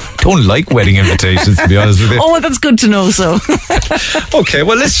 Don't like wedding invitations, to be honest with you. Oh, that's good to know, so. Okay,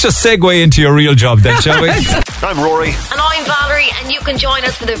 well, let's just segue into your real job then, shall we? I'm Rory. And I'm Valerie, and you can join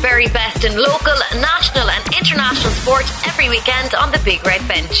us for the very best in local, national and international sport every weekend on the Big Red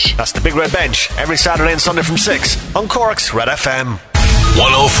Bench. That's the Big Red Bench, every Saturday and Sunday from 6 on Cork's RedFM.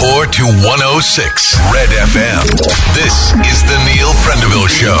 104 to 106 Red FM. This is the Neil Prendeville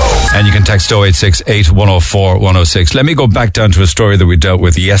Show. And you can text 0868 104 106. Let me go back down to a story that we dealt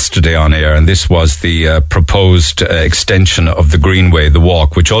with yesterday on air, and this was the proposed extension of the Greenway, the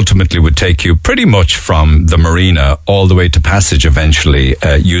walk, which ultimately would take you pretty much from the marina all the way to Passage eventually,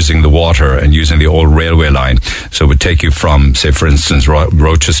 using the water and using the old railway line. So it would take you from, say, for instance,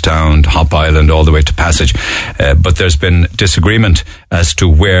 Rochestown, Hop Island, all the way to Passage. But there's been disagreement as to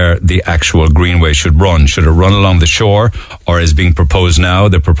where the actual Greenway should run. Should it run along the shore, or is being proposed now now.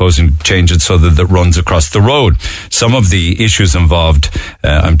 They're proposing to change it so that it runs across the road. Some of the issues involved,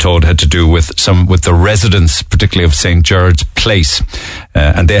 I'm told, had to do with the residents, particularly of St. George's Place.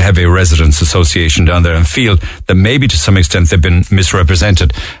 And they have a residents association down there and feel that maybe to some extent they've been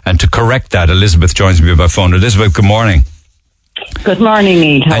misrepresented. And to correct that, Elizabeth joins me by phone. Elizabeth, good morning. Good morning,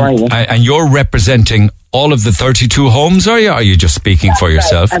 Neil. How are you? And you're representing all of the 32 homes, are you? Or are you just speaking for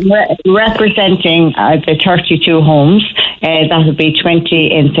yourself? I'm representing the 32 homes. That would be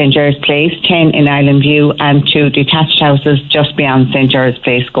 20 in St. George's Place, 10 in Island View, and 2 detached houses just beyond St. George's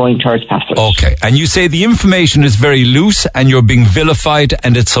Place going towards Passage. Okay. And you say the information is very loose and you're being vilified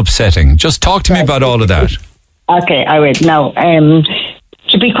and it's upsetting. Just talk to me about all of that. Okay, I will. Now,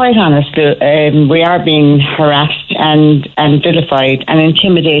 to be quite honest, we are being harassed and vilified and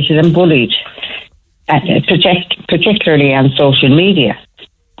intimidated and bullied, particularly on social media.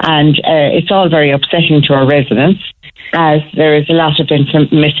 And it's all very upsetting to our residents, as there is a lot of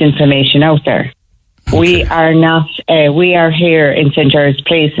misinformation out there. Okay. We are here in St. George's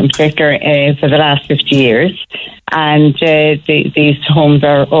Place in particular for the last 50 years. And these homes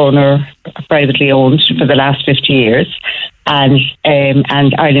are privately owned for the last 50 years. And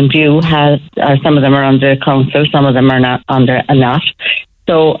Island View some of them are under council, some of them are not.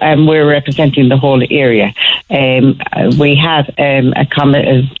 So we're representing the whole area. We have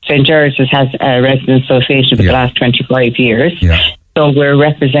St. George's has a resident association for the last 25 years. Yeah. So we're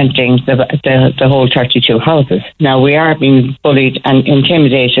representing the whole 32 houses. Now we are being bullied and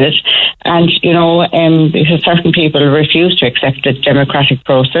intimidated, and certain people refuse to accept the democratic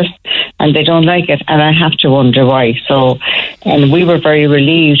process, and they don't like it, and I have to wonder why. So, and we were very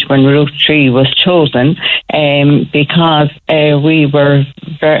relieved when Route 3 was chosen, because we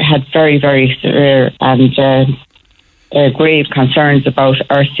had very, very severe and grave concerns about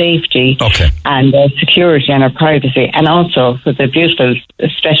our safety and security and our privacy, and also for the beautiful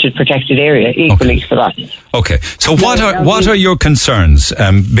special protected area equally for that. Okay, so what are your concerns?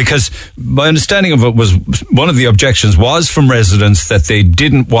 Because my understanding of it was one of the objections was from residents that they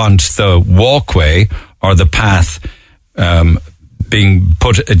didn't want the walkway or the path being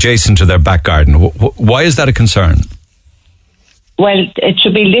put adjacent to their back garden. Why is that a concern? Well, it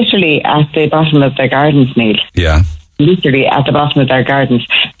should be literally at the bottom of their gardens, Neil. Yeah. Literally at the bottom of their gardens,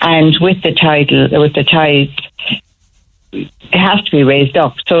 and with the tides, it has to be raised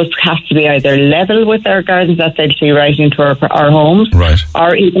up. So it has to be either level with our gardens that they'll see right into our homes, right,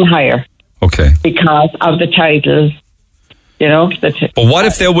 or even higher. Okay. Because of the tidal, But what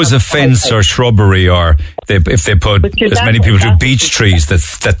if there was a fence or shrubbery, or if they put, as many people do, beech trees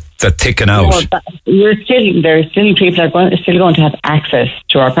that thicken out? People are still going to have access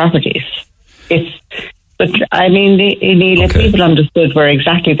to our properties. But I mean, Neil, if people understood where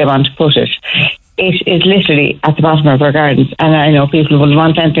exactly they want to put it, it is literally at the bottom of our gardens. And I know people will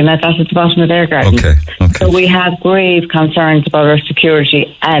want anything like that at the bottom of their gardens. Okay. So we have grave concerns about our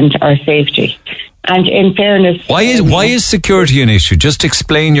security and our safety. And in fairness... Why is security an issue? Just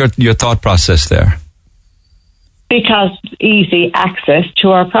explain your thought process there. Because easy access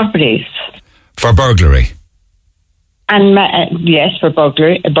to our properties. For burglary? And yes, for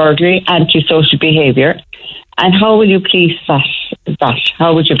burglary, antisocial behaviour. And how will you police that?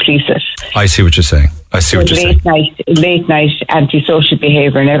 How would you police it? I see what you're saying. Late night antisocial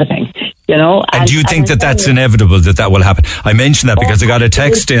behaviour and everything. And do you think that's inevitable, that will happen? I mentioned that because I got a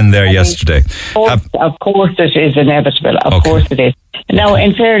text in there yesterday. Of course it is inevitable. Of course it is. Now,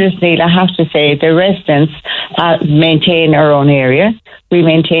 in fairness, Neil, I have to say the residents maintain our own area. We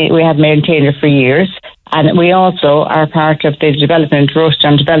have maintained it for years. And we also are part of the Roast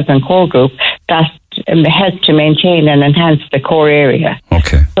Development Core Group that helps to maintain and enhance the core area.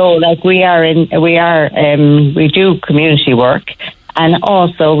 Okay. So, we do community work, and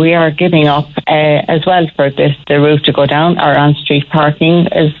also we are giving up as well for the route to go down. Our on-street parking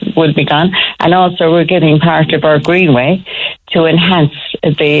will be gone, and also we're giving part of our greenway to enhance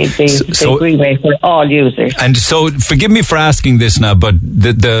the greenway for all users. And so, forgive me for asking this now, but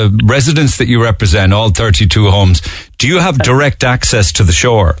the residents that you represent, all 32 homes, do you have direct access to the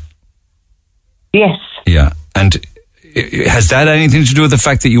shore? Yes. Yeah. And has that anything to do with the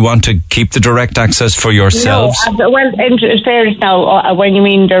fact that you want to keep the direct access for yourselves? No, well, in fairness now, when you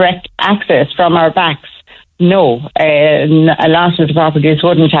mean direct access from our backs, no, a lot of the properties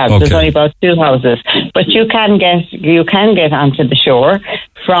wouldn't have. Okay. There's only about 2 houses, but you can get onto the shore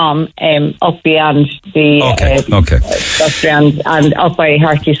from up beyond the and up by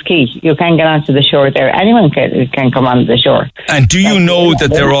Harty's Quay. You can get onto the shore there. Anyone can come onto the shore. And do you know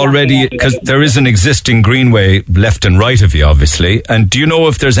that they're already, because there is an existing greenway left and right of you, obviously. And do you know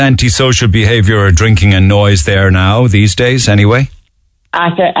if there's antisocial behaviour or drinking and noise there now these days? Anyway.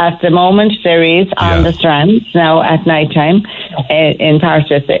 At the moment, there is on the strands now at night time. In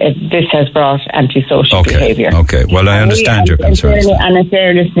part of this has brought antisocial behaviour. Okay, well, I understand your concerns. And in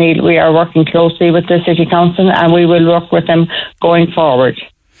fairness, Neil, we are working closely with the City Council, and we will work with them going forward.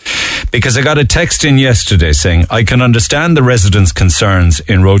 Because I got a text in yesterday saying, I can understand the residents' concerns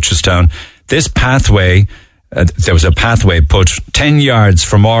in Rochestown. This pathway, there was a pathway put 10 yards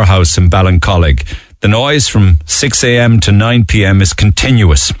from our house in Ballincollig. The noise from 6 a.m. to 9 p.m. is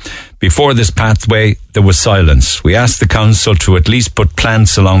continuous. Before this pathway, there was silence. We asked the council to at least put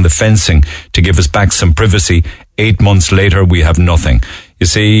plants along the fencing to give us back some privacy. 8 months later, we have nothing. You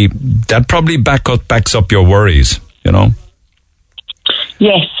see, that probably backs up your worries, you know?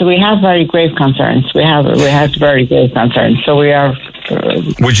 Yes, we have very grave concerns. We have very grave concerns. So we are...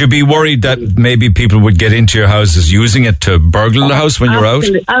 Would you be worried that maybe people would get into your houses using it to burgle the house when you're out?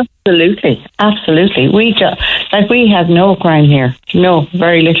 Absolutely. We have no crime here. No,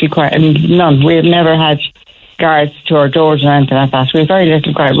 very little crime. None. We've never had guards to our doors or anything like that. We have very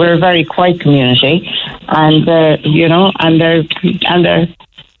little crime. We're a very quiet community, and they're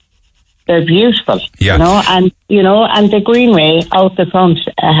beautiful. Yeah. And the greenway out the front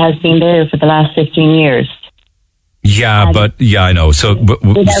has been there for the last 15 years. Yeah, I know. So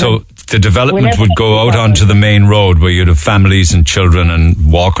the development would go out onto the main road where you'd have families and children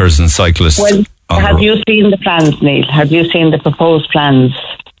and walkers and cyclists. Well, have you seen the plans, Neil? Have you seen the proposed plans?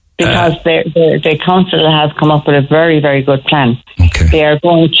 Because the council have come up with a very, very good plan. Okay. They are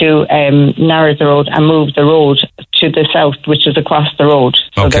going to narrow the road and move the road to the south, which is across the road.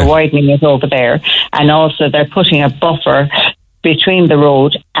 So they're widening it over there. And also they're putting a buffer between the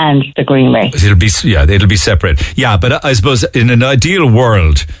road and the greenway. It'll be separate. Yeah, but I suppose in an ideal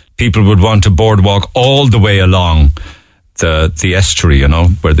world, people would want a boardwalk all the way along the estuary,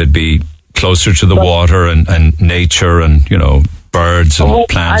 where they'd be closer to the water and nature and, birds and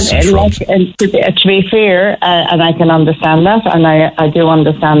plants and shrubs. And to be fair, and I can understand that, and I do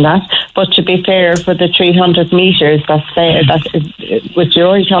understand that, but to be fair, for the 300 metres, which you're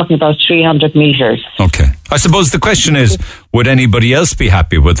only talking about 300 metres. Okay. I suppose the question is, would anybody else be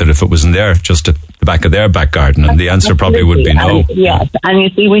happy with it if it wasn't there, just at the back of their back garden? And the answer probably would be no. Yes, and you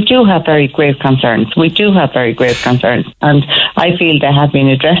see, we do have very grave concerns. And I feel they have been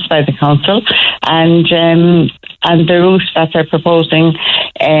addressed by the council, and the route that they're proposing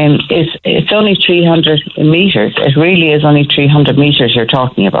it's only 300 metres. It really is only 300 metres you're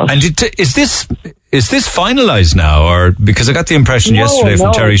talking about. And is this finalised now, or because I got the impression yesterday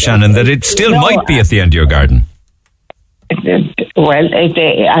from Terry Shannon that it still might be at the end of your garden? Well,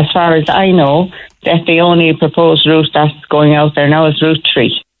 as far as I know, that the only proposed route that's going out there now is Route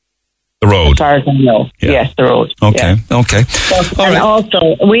 3. The road. As far as I know. Yeah. Yes, the road. Okay, yeah. Okay.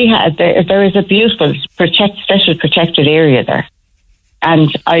 Also, there is a beautiful special protected area there.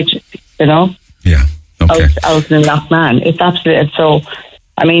 And Yeah, okay. Out in Lochman. It's absolutely, so,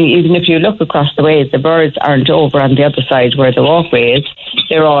 I mean, even if you look across the way, the birds aren't over on the other side where the walkway is.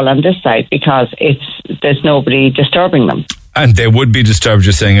 They're all on this side because there's nobody disturbing them. And they would be disturbed,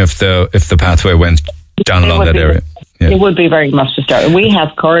 you're saying, if the pathway went down along that area? Yeah. It would be very much disturbed. We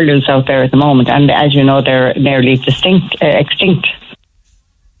have curlews out there at the moment, and as you know, they're nearly extinct.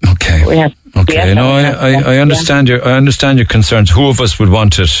 Okay. I understand your concerns. Who of us would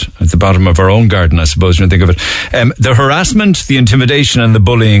want it at the bottom of our own garden, I suppose, when you think of it? The harassment, the intimidation and the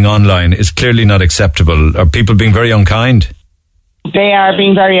bullying online is clearly not acceptable. Are people being very unkind? They are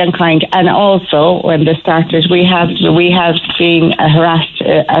being very unkind, and also when they started, we have been harassed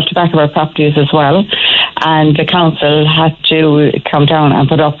at the back of our properties as well, and the council had to come down and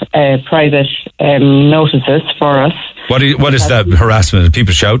put up private notices for us. What is that harassment? Are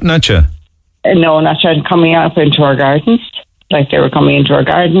people shouting at you? No, not shouting. Coming up into our gardens, like they were coming into our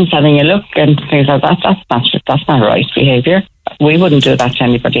gardens, having a look and things like that. That's not right behaviour. We wouldn't do that to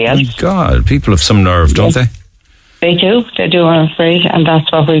anybody else. My God, people have some nerve, don't they? They do, I'm afraid, and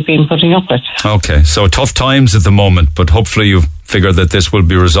that's what we've been putting up with. Okay, so tough times at the moment, but hopefully you figure that this will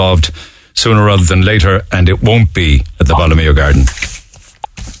be resolved sooner rather than later, and it won't be at the bottom of your garden.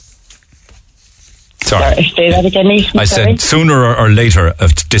 Sorry. Say that again, Ethan. I said sooner or later a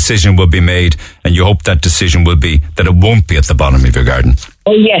decision will be made, and you hope that decision will be that it won't be at the bottom of your garden.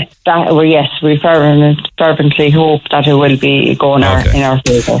 Oh yes, we fervently hope that it will be going in our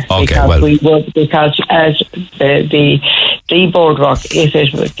favour. Because as the boardwalk, if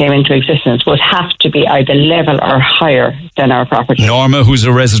it came into existence, would have to be either level or higher than our property. Norma, who's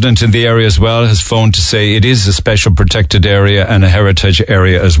a resident in the area as well, has phoned to say it is a special protected area and a heritage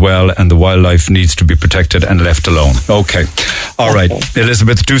area as well, and the wildlife needs to be protected and left alone. Okay. All right.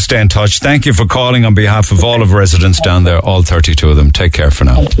 Elizabeth, do stay in touch. Thank you for calling on behalf of all of residents down there, all 32 of them. Take care for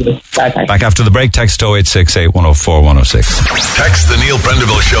now. Bye. Back after the break, text 0868 104 106. Text the Neil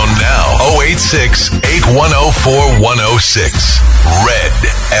Prendeville Show now. 086 8104 106. Red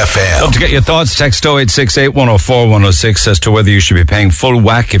FM. Love to get your thoughts. Text 0868 104 106 as to whether you should be paying full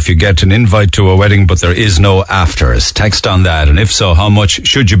whack if you get an invite to a wedding but there is no afters. Text on that, and if so, how much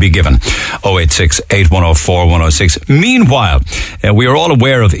should you be given? 0868 104 106. Meanwhile, we are all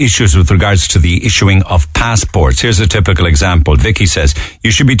aware of issues with regards to the issuing of passports. Here's a typical example. Vicky says,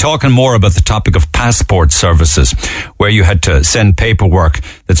 you should be talking more about the topic of passport services, where you had to send paperwork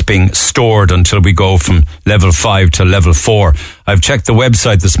that's being stored until we go from level 5 to level 4. I've checked the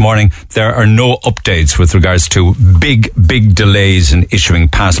website this morning. There are no updates with regards to big delays in issuing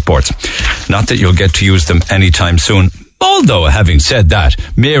passports. Not that you'll get to use them anytime soon. Although, having said that,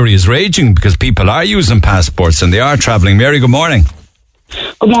 Mary is raging because people are using passports and they are travelling. Mary, good morning.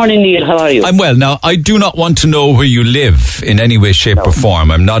 Good morning, Neil. How are you? I'm well. Now, I do not want to know where you live in any way, shape or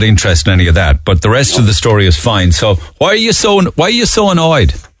form. I'm not interested in any of that. But the rest of the story is fine. So why are you so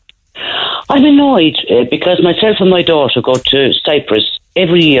annoyed? I'm annoyed because myself and my daughter go to Cyprus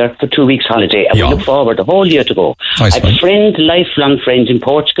every year for 2 weeks holiday, and we look forward the whole year to go. I have a friend, lifelong friend in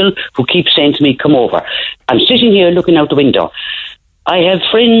Portugal, who keeps saying to me, come over. I'm sitting here looking out the window. I have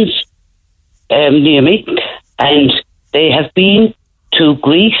friends near me, and they have been to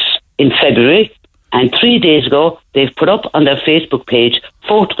Greece in February, and 3 days ago they've put up on their Facebook page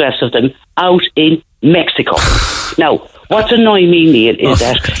photographs of them out in Mexico. Now, what's annoying me, Neil, is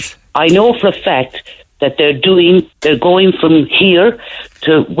that I know for a fact that they're going from here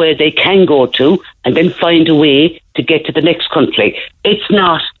to where they can go to and then find a way to get to the next country. It's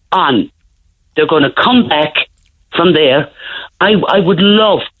not on. They're going to come back from there. I would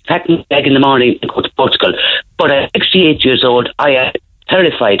love to pack my bag in the morning and go to Portugal, but I'm 68 years old. I am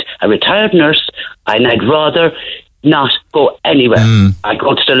terrified. A retired nurse, and I'd rather not go anywhere. I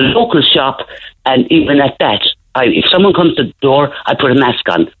go to the local shop, and even at that, if someone comes to the door, I put a mask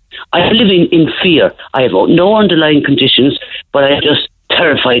on. I'm living in fear. I have no underlying conditions, but I'm just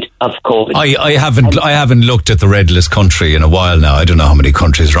terrified of COVID. I haven't looked at the red list country in a while now. I don't know how many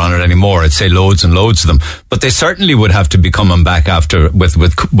countries are on it anymore. I'd say loads and loads of them. But they certainly would have to be coming back after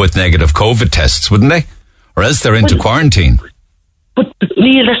with negative COVID tests, wouldn't they? Or else they're into quarantine. But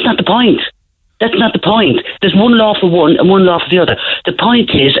Neil, that's not the point. That's not the point. There's one law for one and one law for the other. The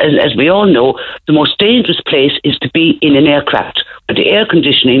point is, as we all know, the most dangerous place is to be in an aircraft where the air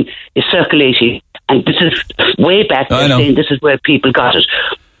conditioning is circulating. And this is way back then saying this is where people got it.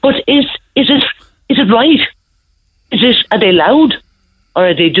 But is it right? Are they loud? Or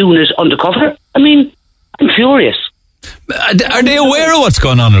are they doing it undercover? I mean, I'm furious. Are they aware of what's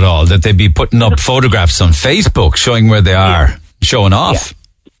going on at all? That they'd be putting up photographs on Facebook showing where they are, showing off? Yeah.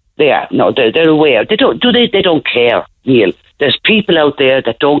 They are. No, they're aware. They don't care, Neil. There's people out there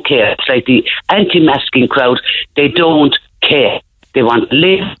that don't care. It's like the anti-masking crowd. They don't care. They want to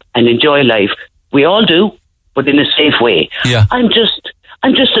live and enjoy life. We all do, but in a safe way. Yeah. I'm just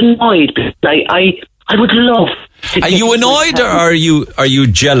annoyed because I would love to. Are you annoyed or are you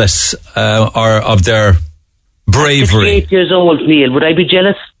jealous or of their bravery? I'm 8 years old, Neil. Would I be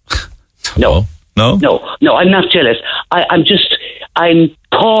jealous? No, I'm not jealous. I'm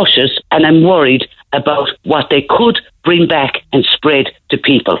cautious and I'm worried about what they could bring back and spread to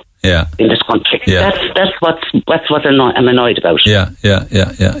people in this country. Yeah. That's what I'm annoyed about. Yeah.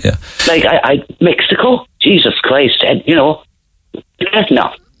 Like Mexico, Jesus Christ, and no.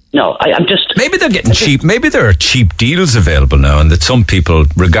 I'm just maybe they're getting cheap. Maybe there are cheap deals available now, and that some people,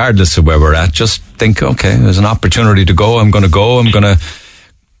 regardless of where we're at, just think, okay, there's an opportunity to go. I'm going to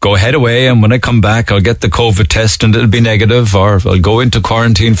go head away, and when I come back, I'll get the COVID test and it'll be negative, or I'll go into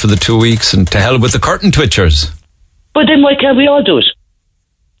quarantine for the 2 weeks, and to hell with the curtain twitchers. But then why can't we all do it?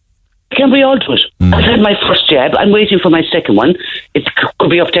 I've had my first jab. I'm waiting for my second one. It could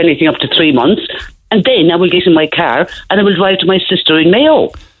be up to anything up to 3 months. And then I will get in my car and I will drive to my sister in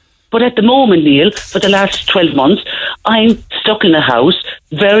Mayo. But at the moment, Neil, for the last 12 months, I'm stuck in the house,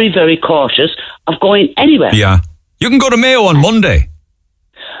 very, very cautious of going anywhere. Yeah. You can go to Mayo on Monday.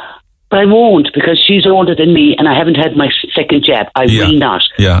 But I won't, because she's older than me and I haven't had my second jab. I will not.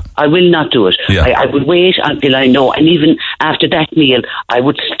 Yeah. I will not do it. Yeah. I would wait until I know. And even after that, Neil, I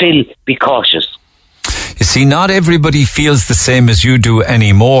would still be cautious. You see, not everybody feels the same as you do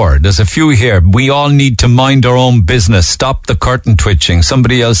anymore. There's a few here. We all need to mind our own business. Stop the curtain twitching.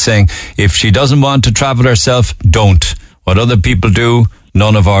 Somebody else saying, if she doesn't want to travel herself, don't. What other people do,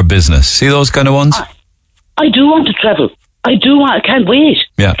 none of our business. See those kind of ones? I do want to travel. I can't wait.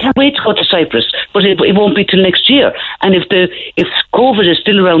 Yeah. I can't wait to go to Cyprus, but it won't be till next year. And if COVID is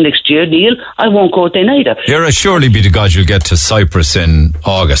still around next year, Neil, I won't go then either. You're surely be to God you'll get to Cyprus in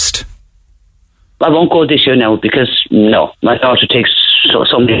August. I won't go this year now because, no, my daughter takes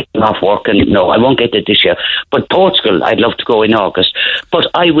some days off work and no, I won't get it this year. But Portugal, I'd love to go in August. But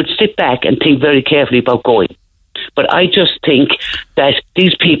I would sit back and think very carefully about going. But I just think that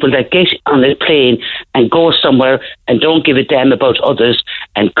these people that get on a plane and go somewhere and don't give a damn about others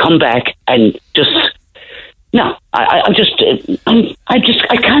and come back and just... No, I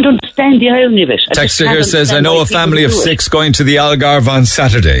can't understand the irony of it. Texter here says, I know a family of 6 going to the Algarve on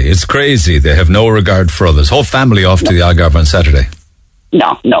Saturday. It's crazy. They have no regard for others. Whole family off to the Algarve on Saturday.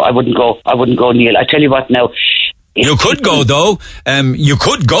 No, I wouldn't go. Neil. I tell you what now. You could go, though. You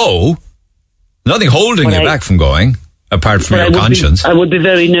could go. Nothing holding you back from going, apart from your conscience. I would be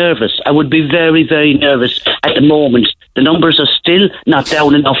very nervous. I would be very, very nervous at the moment. The numbers are still not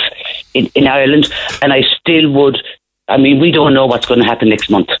down enough in Ireland, and I still would. I mean, we don't know what's going to happen next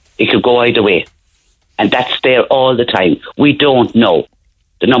month. It could go either way, and that's there all the time. We don't know.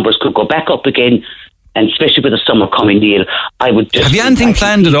 The numbers could go back up again, and especially with the summer coming, Neil, I would just... Have you anything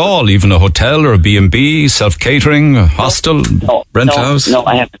planned at all? Even a hotel or a B&B, self-catering, a hostel, rent house? No,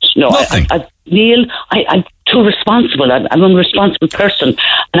 I haven't. No, nothing. Neil, I'm too responsible. I'm an irresponsible person.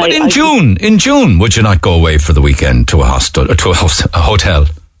 But in June, would you not go away for the weekend to a hostel or to a hotel?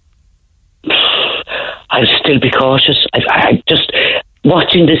 I'll still be cautious. I just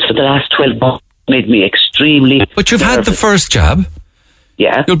watching this for the last 12 months made me extremely. But you've had the first jab.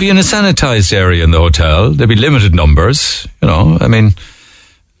 Yeah. You'll be in a sanitised area in the hotel. There'll be limited numbers. I mean,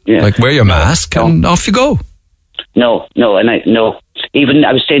 like wear your mask and off you go. No. Even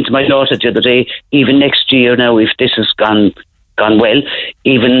I was saying to my daughter the other day, even next year now, if this has gone well,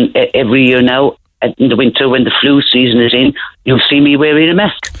 even every year now in the winter when the flu season is in, you'll see me wearing a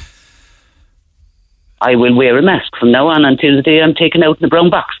mask. I will wear a mask from now on until the day I'm taken out in the brown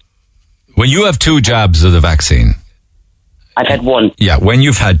box. When you have 2 jabs of the vaccine. I've had 1. Yeah, when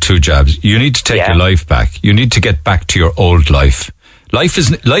you've had 2 jabs, you need to take your life back. You need to get back to your old life.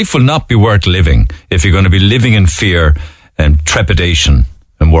 Life will not be worth living if you're going to be living in fear and trepidation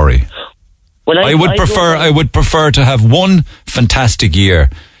and worry. Well, I would prefer to have 1 fantastic year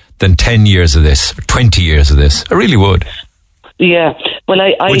than 10 years of this, or 20 years of this. I really would. Yeah. Well,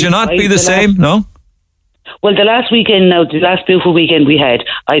 would you not be the same? No? Well, the last beautiful weekend we had,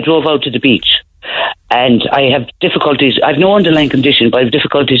 I drove out to the beach. And I have difficulties. I have no underlying condition, but I have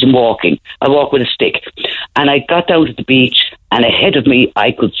difficulties in walking. I walk with a stick. And I got down to the beach, and ahead of me,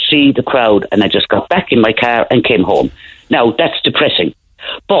 I could see the crowd, and I just got back in my car and came home. Now, that's depressing.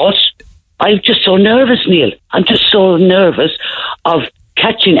 But I'm just so nervous, Neil. I'm just so nervous of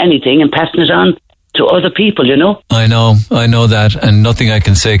catching anything and passing it on to other people, I know that, and nothing I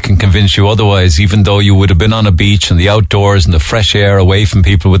can say can convince you otherwise, even though you would have been on a beach in the outdoors in the fresh air away from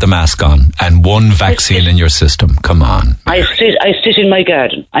people with a mask on and 1 vaccine in your system. Come on. I sit in my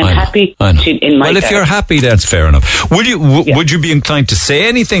garden. I'm happy sitting in my garden. Well, if you're happy, that's fair enough. Would you be inclined to say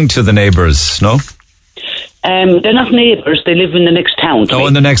anything to the neighbours, no? They're not neighbours. They live in the next town. Oh,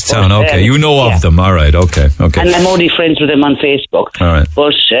 in the next town. Okay, you know of them. All right. Okay. And I'm only friends with them on Facebook. All right.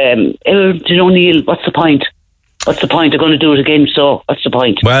 But Neil, what's the point? What's the point? They're going to do it again. So what's the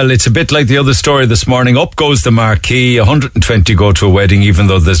point? Well, it's a bit like the other story this morning. Up goes the marquee. 120 go to a wedding, even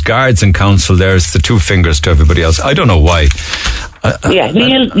though there's guards and council there. It's the 2 fingers to everybody else. I don't know why.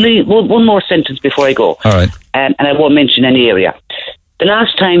 Neil, one more sentence before I go. All right. And I won't mention any area. The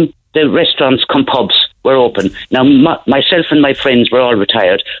last time the restaurants come pubs were open. Now, myself and my friends were all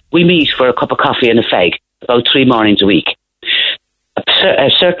retired. We meet for a cup of coffee and a fag about 3 mornings a week. A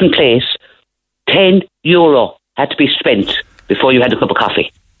certain place, €10 had to be spent before you had a cup of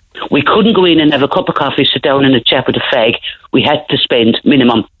coffee. We couldn't go in and have a cup of coffee, sit down in a chat with a fag. We had to spend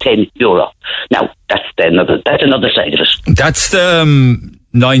minimum €10. Now, that's another side of it. That's the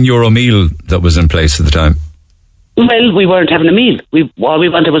 €9 meal that was in place at the time. Well, we weren't having a meal. All we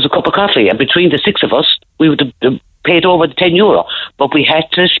wanted was a cup of coffee, and between the 6 of us, we would have paid over the €10. But we had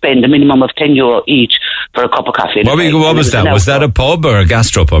to spend a minimum of €10 each for a cup of coffee. What was that? Was that a pub or a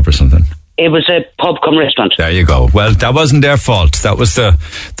gastropub or something? It was a pub cum restaurant. There you go. Well, that wasn't their fault. That was the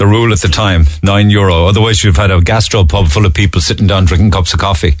rule at the time, €9. Otherwise, you'd have had a gastro pub full of people sitting down drinking cups of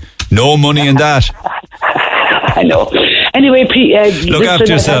coffee. No money in that. I know. Anyway, look after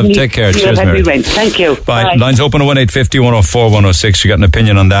yourself. Take care. Cheers, Mary. Thank you. Bye. Lines open at 1850 104 106. You got an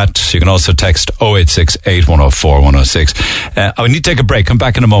opinion on that? You can also text 086 8104 106. I need to take a break. Come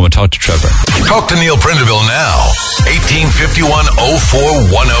back in a moment. Talk to Trevor. Talk to Neil Prendeville now. 1851 04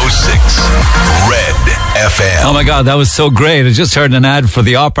 106. Red FM. Oh my God, that was so great. I just heard an ad for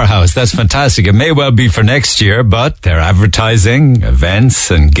the Opera House. That's fantastic. It may well be for next year, but they're advertising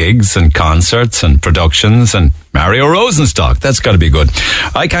events and gigs and concerts and productions and Mario Rosenstock. That's got to be good.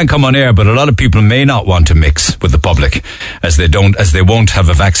 I can't come on air, but a lot of people may not want to mix with the public as they won't have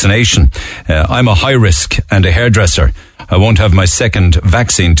a vaccination. I'm a high risk and a hairdresser. I won't have my second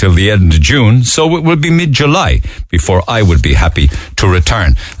vaccine till the end of June, so it will be mid-July before I would be happy to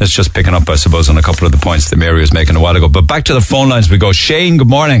return. That's just picking up, I suppose, on a couple of the points that Mary was making a while ago. But back to the phone lines we go. Shane, good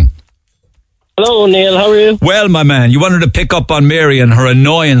morning. Hello, Neil. How are you? Well, my man, you wanted to pick up on Mary and her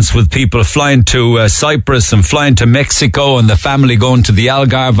annoyance with people flying to Cyprus and flying to Mexico and the family going to the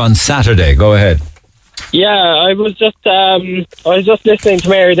Algarve on Saturday. Go ahead. Yeah, I was just listening to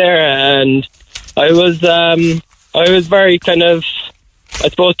Mary there, and I was very kind of, I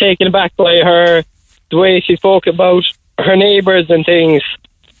suppose, taken aback by the way she spoke about her neighbours and things,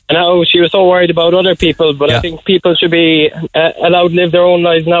 and how she was so worried about other people. But I think people should be allowed to live their own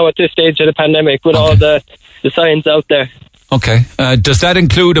lives now at this stage of the pandemic with all the science out there. Okay. Does that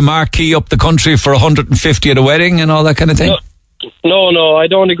include a marquee up the country for 150 at a wedding and all that kind of thing? No, I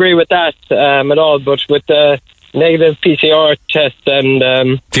don't agree with that at all. But with the negative PCR test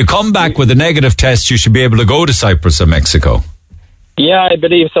and... if you come back with a negative test, you should be able to go to Cyprus or Mexico. Yeah, I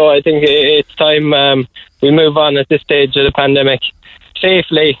believe so. I think it's time we move on at this stage of the pandemic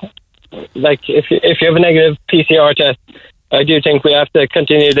safely. Like, if you have a negative PCR test, I do think we have to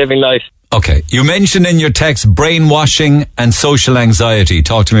continue living life. Okay. You mentioned in your text brainwashing and social anxiety.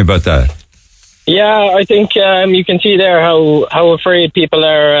 Talk to me about that. Yeah, I think you can see there how afraid people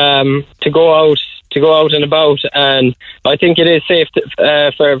are to go out and about, and I think it is safe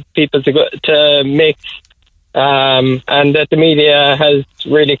for people to mix, and that the media has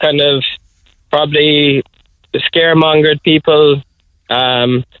really kind of probably scaremongered people.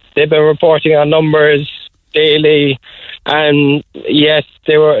 They've been reporting on numbers daily, and yes,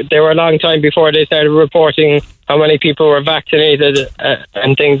 they were a long time before they started reporting how many people were vaccinated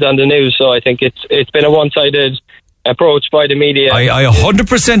and things on the news. So I think it's been a one-sided approach by the media. I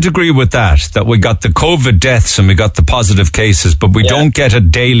 100% agree with that we got the COVID deaths and we got the positive cases, but we don't get a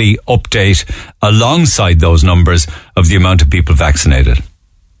daily update alongside those numbers of the amount of people vaccinated.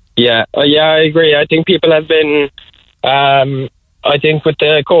 Yeah, I agree. I think people have been... I think with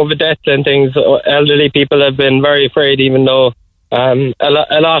the COVID deaths and things, elderly people have been very afraid, even though a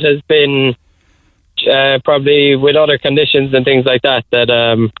lot has been probably with other conditions and things like that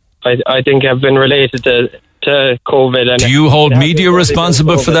I think have been related to COVID. And do you hold media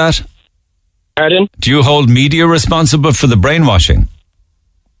responsible for that? Pardon? Do you hold media responsible for the brainwashing?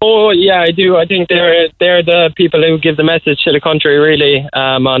 Oh yeah, I do. I think they're the people who give the message to the country, really,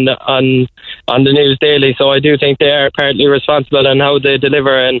 on the news daily. So I do think they are partly responsible in how they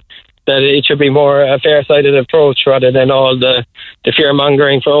deliver, and that it should be more a fair-sided approach rather than all the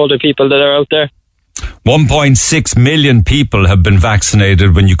fear-mongering for older people that are out there. 1.6 million people have been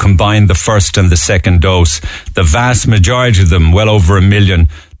vaccinated when you combine the first and the second dose. The vast majority of them, well over 1 million,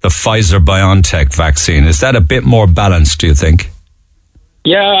 the Pfizer-BioNTech vaccine. Is that a bit more balanced, do you think?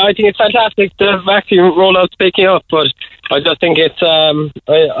 Yeah, I think it's fantastic. The vaccine rollout's picking up, but I just think it's,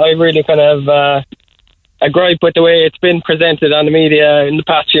 I really kind of a gripe with the way it's been presented on the media in the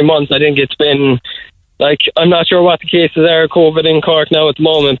past few months. I think it's been, like, I'm not sure what the cases are of COVID in Cork now at the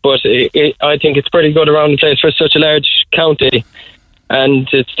moment, but I think it's pretty good around the place for such a large county. And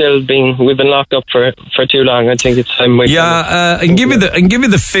it's still we've been locked up for too long. I think it's time. I can give you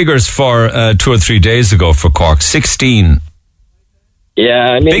the figures for 2 or 3 days ago for Cork. 16. Yeah,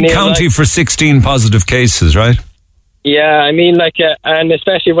 I mean, big county for 16 positive cases, right? Yeah, I mean, and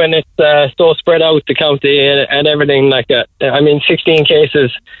especially when it's so spread out the county and everything like that. I mean, 16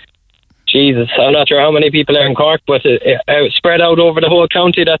 cases. Jesus, I'm not sure how many people are in Cork, but spread out over the whole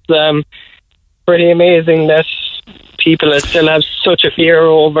county. That's pretty amazing that people still have such a fear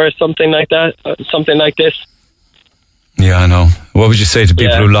over something like that, something like this. Yeah, I know. What would you say to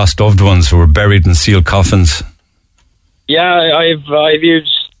people who lost loved ones who were buried in sealed coffins? Yeah, I've huge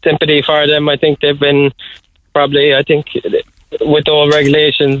sympathy for them. I think they've been probably, with all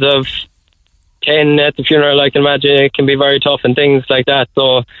regulations of 10 at the funeral, I can imagine it can be very tough and things like that.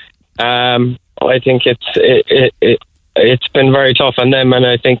 So I think it's been very tough on them, and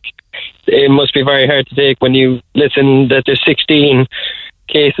I think it must be very hard to take when you listen that there's 16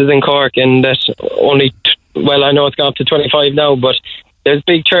 cases in Cork, and that only, I know it's gone up to 25 now, but there's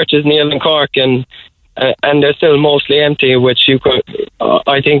big churches, Neil, in Cork, and they're still mostly empty, which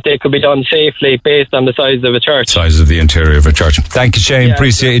I think they could be done safely based on the size of a church. Size of the interior of a church. Thank you, Shane.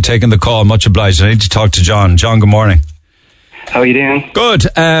 Appreciate you taking the call. Much obliged. I need to talk to John. John, good morning. How are you doing? Good.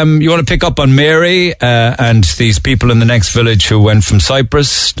 You want to pick up on Mary and these people in the next village who went from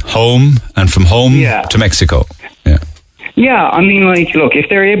Cyprus home and from home to Mexico? Yeah, I mean, look, if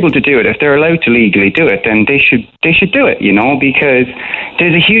they're able to do it, if they're allowed to legally do it, then they should do it, because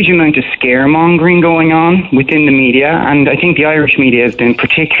there's a huge amount of scaremongering going on within the media, and I think the Irish media has been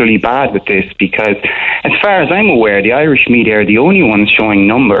particularly bad with this because, as far as I'm aware, the Irish media are the only ones showing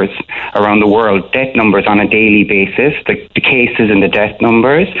numbers around the world, death numbers on a daily basis, the cases and the death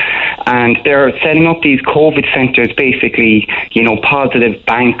numbers, and they're setting up these COVID centres, basically, positive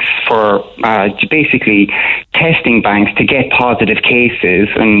banks for basically testing banks to get positive cases,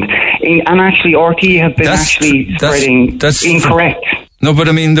 and actually RT have been spreading incorrect. No, but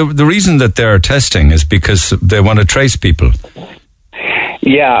I mean the reason that they're testing is because they want to trace people.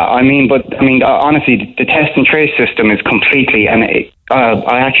 Yeah, honestly, the test and trace system is completely, and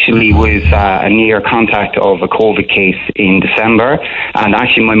I actually was a near contact of a COVID case in December, and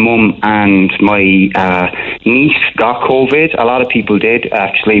actually my mum and my niece got COVID. A lot of people did,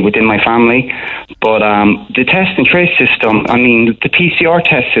 actually, within my family. But the test and trace system, the PCR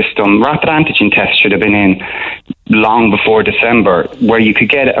test system, rapid antigen test should have been in long before December, where you could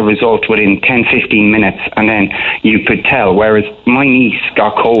get a result within 10-15 minutes, and then you could tell. Whereas my niece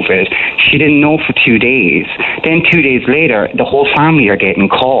got COVID, she didn't know for 2 days. Then 2 days later, the whole family are getting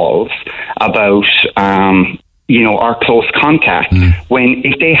calls about our close contact, when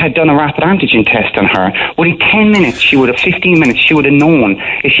if they had done a rapid antigen test on her, within 10 minutes, 15 minutes, she would have known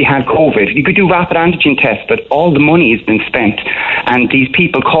if she had COVID. You could do rapid antigen tests, but all the money has been spent, and these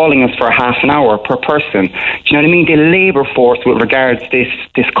people calling us for half an hour per person. Do you know what I mean? The labour force with regards to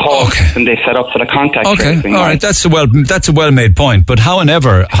this call system they set up for the contact tracing. All right, that's a well-made point, but how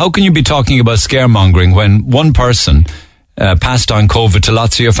can you be talking about scaremongering when one person passed on COVID to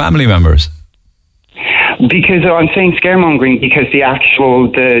lots of your family members? Because I'm saying scaremongering because the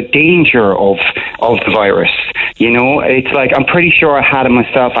danger of the virus, it's like, I'm pretty sure I had it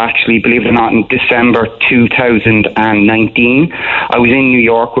myself, actually, believe it or not, in December 2019. I was in New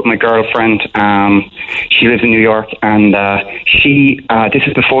York with my girlfriend. She lives in New York, and this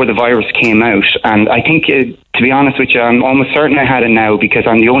is before the virus came out, and I think to be honest with you, I'm almost certain I had it now because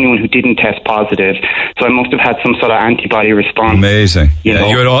I'm the only one who didn't test positive, so I must have had some sort of antibody response. Amazing. You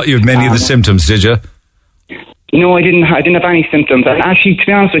had many of the symptoms, did you? No, I didn't have any symptoms. And actually, to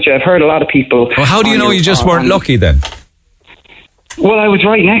be honest with you, I've heard a lot of people... Well, how do you know you just weren't lucky then? Well, I was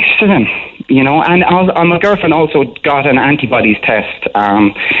right next to them, and my girlfriend also got an antibodies test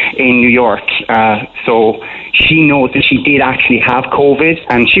in New York, so she knows that she did actually have COVID,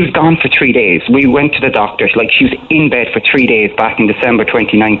 and she was gone for 3 days. We went to the doctor, she was in bed for 3 days back in December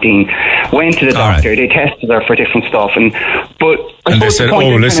 2019. Went to the doctor, they tested her for different stuff, and they said,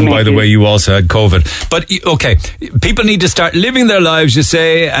 listen, by the way, you also had COVID. But, okay, people need to start living their lives, you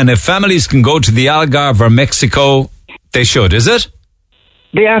say, and if families can go to the Algarve or Mexico, they should, is it?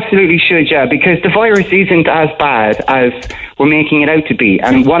 They absolutely should, yeah, because the virus isn't as bad as we're making it out to be.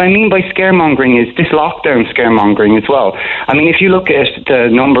 And what I mean by scaremongering is this lockdown scaremongering as well. If you look at the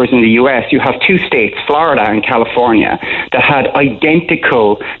numbers in the US, you have two states, Florida and California, that have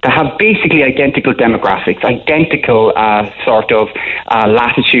basically identical demographics, identical sort of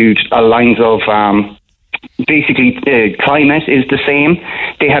latitude, lines of... Basically, the climate is the same.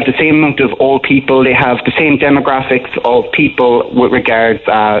 They have the same amount of old people. They have the same demographics of people with regards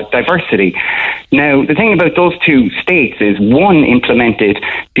diversity. Now, the thing about those two states is one implemented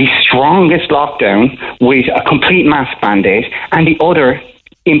the strongest lockdown with a complete mask mandate, and the other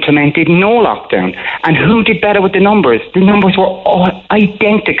implemented no lockdown. And who did better with the numbers? The numbers were all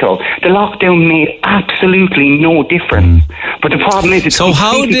identical. The lockdown made absolutely no difference. But the problem is, so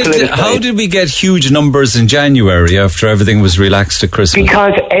how did we get huge numbers in January after everything was relaxed at Christmas?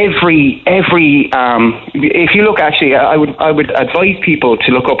 Because every if you look, actually, I would advise people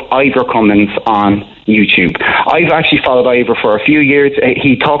to look up Ivor Cummins on YouTube. I've actually followed Ivor for a few years.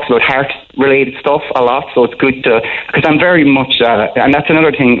 He talks about heart-related stuff a lot, so it's good because I'm very much, and that's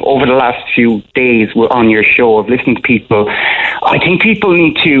another thing, over the last few days on your show, I've listened to people. I think people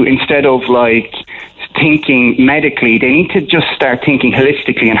need to, instead of thinking medically. They need to just start thinking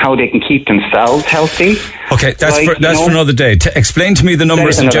holistically on how they can keep themselves healthy. Okay, that's for another day. Explain to me the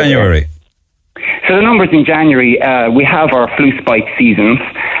numbers in January. So the numbers in January, we have our flu spike seasons,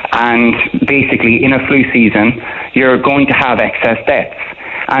 and basically in a flu season, you're going to have excess deaths.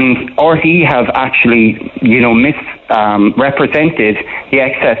 And RTE have actually, misrepresented the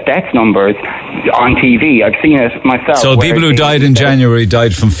excess death numbers on TV. I've seen it myself. So people who died in January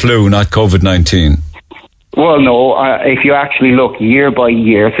died from flu, not COVID-19. Well, no, if you actually look year by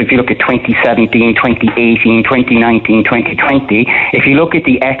year, so if you look at 2017, 2018, 2019, 2020, if you look at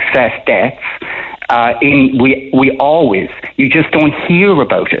the excess deaths, you just don't hear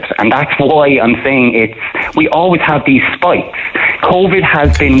about it. And that's why I'm saying we always have these spikes. COVID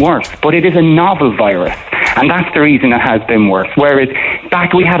has been worse, but it is a novel virus. And that's the reason it has been worse. Whereas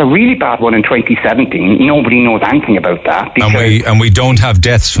back, we had a really bad one in 2017. Nobody knows anything about that. And we don't have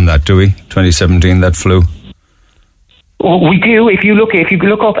deaths from that, do we? 2017, that flu? We do. If you look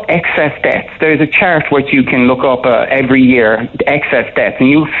up excess deaths, there's a chart where you can look up every year excess deaths, and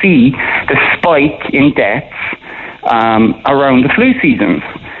you'll see the spike in deaths around the flu seasons.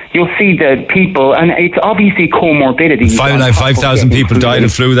 You'll see the people, and it's obviously comorbidity. 5,000 people died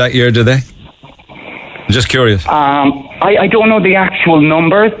of flu that year, did they? I'm just curious. I don't know the actual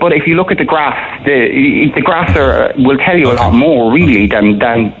numbers, but if you look at the graphs, the graphs will tell you a lot more really than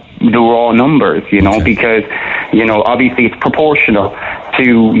the raw numbers, because, obviously it's proportional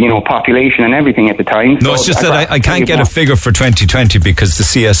to, population and everything at the time. No, it's just that I can't get a figure for 2020 because the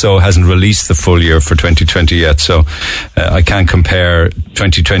CSO hasn't released the full year for 2020 yet, so I can't compare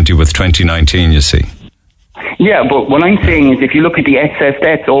 2020 with 2019, you see. Yeah, but what I'm saying is if you look at the excess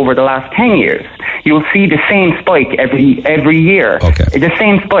deaths over the last 10 years, you'll see the same spike every year. Okay. The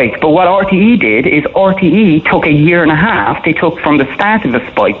same spike. But what RTE did is RTE took a year and a half. They took from the start of the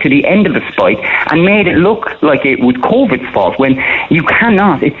spike to the end of the spike and made it look like it was COVID's fault when you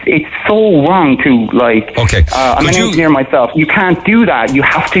cannot. It's so wrong to I'm an engineer myself. You can't do that. You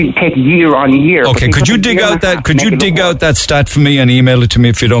have to take year on year. Okay, could you dig out that stat for me and email it to me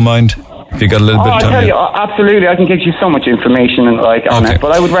if you don't mind? If you got a little bit of time. I'll tell you, absolutely. I can give you so much information on it.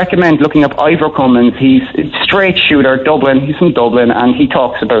 But I would recommend looking up Ivor Cummins. He's a straight shooter, Dublin. He's from Dublin, and he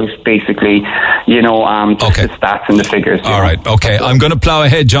talks about basically, the stats and the figures. All right. Okay. I'm going to plough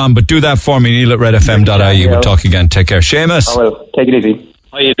ahead, John, but do that for me. Neil at redfm.ie. We'll talk again. Take care. Seamus. I will. Take it easy.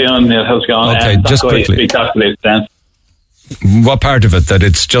 How you doing, Neil? How's it going? Okay, just quickly. What part of it? That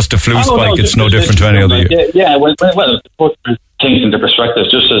it's just a flu spike? It's no different to any other year? Yeah. Well, put things into perspective,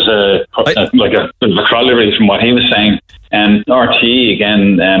 just as a bit of a corollary from what he was saying. RTE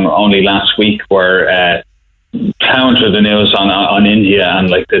again only last week were counter the news on India and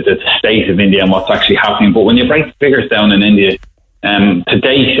the state of India and what's actually happening. But when you break the figures down in India, to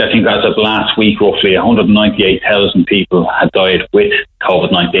date, I think as of last week, roughly 198,000 people had died with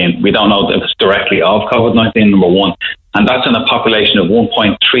COVID-19. We don't know if it's directly of COVID-19, number one. And that's in a population of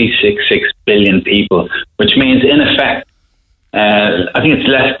 1.366 billion people, which means, in effect, I think it's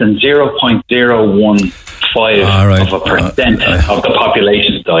less than 0.015% of the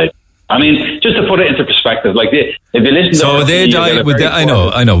population died. I mean, just to put it into perspective, if you listen to... So they died, I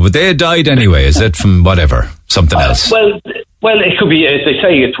know, but they died anyway, is it from whatever, something else? Well, it could be, they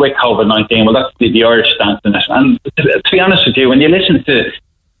say it's with COVID-19, well, that's the Irish stance in it. And to be honest with you, when you listen to...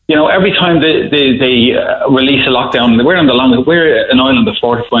 every time they release a lockdown, we're an island of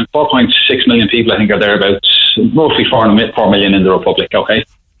 4.6 million people, I think, are thereabouts, roughly 4 million in the Republic, okay?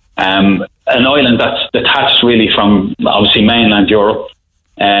 An island that's detached really from, obviously, mainland Europe.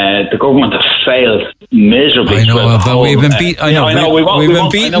 The government has failed miserably. I know, we've been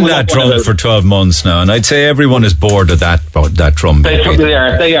beating that drum for 12 months now, and I'd say everyone is bored of that drum. They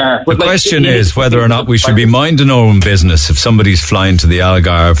are. The question is whether or not we should be minding our own business if somebody's flying to the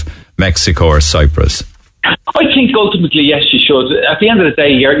Algarve, Mexico or Cyprus. I think ultimately, yes, you should. At the end of the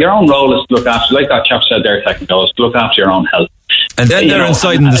day, your own role is to look after, like that chap said there a second ago, is to look after your own health. And then they're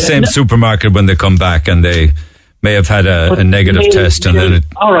inside in the same supermarket when they come back and they may have had a negative test and then it...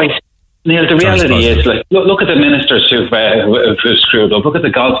 All right, Neil, the reality is, look at the ministers who've screwed up. Look at the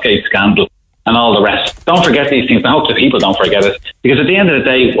Goldsgate scandal and all the rest. Don't forget these things. I hope the people don't forget it. Because at the end of the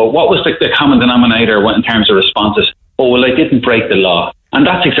day, what was the common denominator in terms of responses? Oh, well, they didn't break the law. And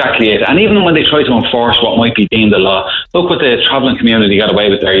that's exactly it. And even when they try to enforce what might be deemed the law, look what the travelling community got away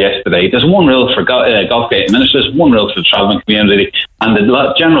with there yesterday. There's one rule for Golfgate ministers, one rule for the travelling community, and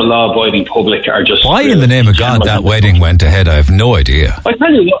the general law-abiding public are just... Why in the name of God that wedding went ahead, I have no idea. I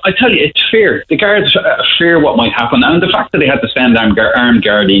tell you, it's fear. The guards fear what might happen, and the fact that they had to send armed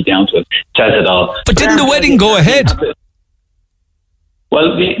Gardaí down to it says it all. But didn't the wedding go ahead? The wedding go ahead.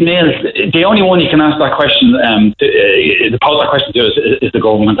 Well, Neil, the only one you can ask that question, pose that question to is the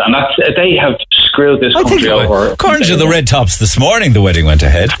government, and they have screwed this country over. According to the Red Tops this morning, the wedding went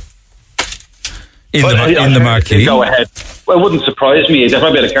ahead. In the marquee. Go ahead. Well, it wouldn't surprise me. They've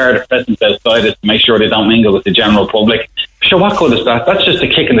probably had a guard of presence outside it to make sure they don't mingle with the general public. Sure, what good is that? That's just a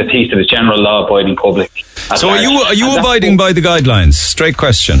kick in the teeth to the general law-abiding public. So are you abiding by the guidelines? Straight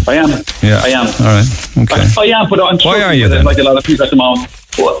question. I am. Yeah. I am. All right. Okay. I am, but I'm Why are you then? Like a lot of people at the moment.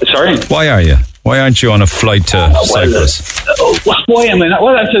 Sorry? Why are you? Why aren't you on a flight to Cyprus? Why am I not?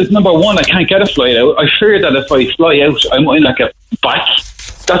 Well, that's number one. I can't get a flight out. I fear that if I fly out, I might not get back.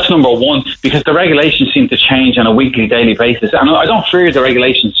 That's number one, because the regulations seem to change on a weekly, daily basis. And I don't fear the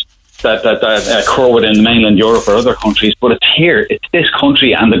regulations that occur within mainland Europe or other countries, but it's here. It's this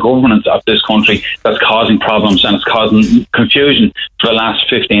country and the governance of this country that's causing problems, and it's causing confusion for the last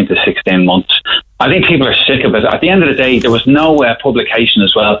 15 to 16 months. I think people are sick of it. At the end of the day, there was no publication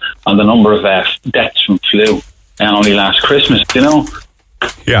as well on the number of deaths from flu only last Christmas, you know?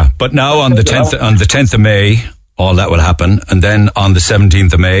 Yeah, but now on the 10th of May, all that will happen, and then on the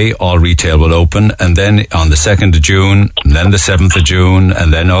 17th of May, all retail will open, and then on the 2nd of June, and then the 7th of June,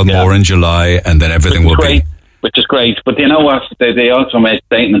 and then more in July, and then everything will be... Which is great, but you know what? They also made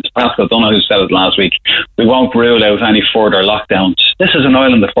statements. Pascal Donaghy said it last week. We won't rule out any further lockdowns. This is an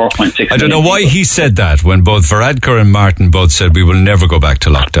island of 4.6 I don't know why he said that when both Varadkar and Martin both said we will never go back to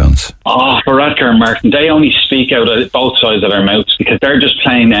lockdowns. Oh, Varadkar and Martin, they only speak out of both sides of their mouths because they're just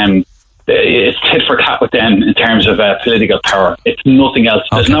playing it's tit for tat with them in terms of political power. It's nothing else.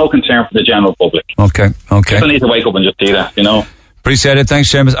 There's no concern for the general public. Okay. People need to wake up and just do that, you know. Appreciate it. Thanks,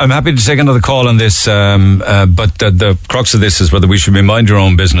 James. I'm happy to take another call on this, but the crux of this is whether we should be mind your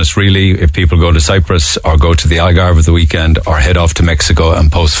own business, really, if people go to Cyprus or go to the Algarve at the weekend or head off to Mexico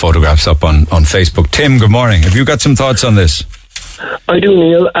and post photographs up on Facebook. Tim, good morning. Have you got some thoughts on this? I do,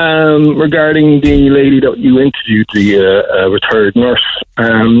 Neil. Regarding the lady that you interviewed, the retired nurse,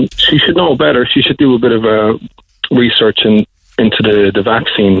 she should know better. She should do a bit of research into the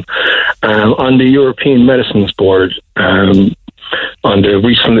vaccine. On the European Medicines Board, on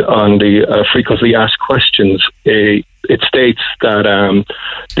the frequently asked questions, it states that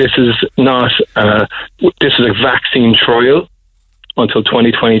this is a vaccine trial until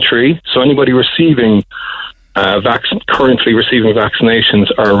 2023. So anybody receiving currently receiving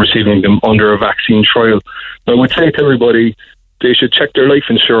vaccinations are receiving them under a vaccine trial. I would say to everybody they should check their life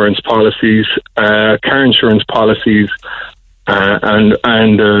insurance policies, car insurance policies, and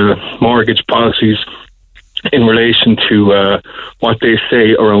mortgage policies in relation to what they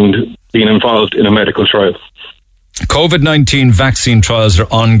say around being involved in a medical trial. COVID-19 vaccine trials are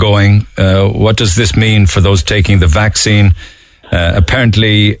ongoing. What does this mean for those taking the vaccine?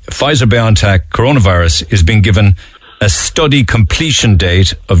 Apparently, Pfizer-BioNTech coronavirus is being given a study completion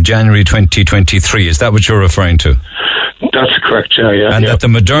date of January 2023. Is that what you're referring to? That's correct, yeah. And that the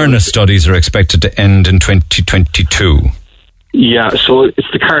Moderna studies are expected to end in 2022. Yeah, so it's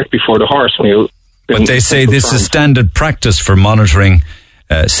the cart before the horse, Neil. But they say this is standard practice for monitoring,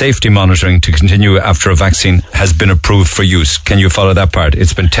 safety monitoring to continue after a vaccine has been approved for use. Can you follow that part?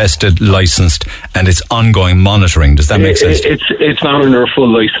 It's been tested, licensed, and it's ongoing monitoring. Does that make sense? It's not under a full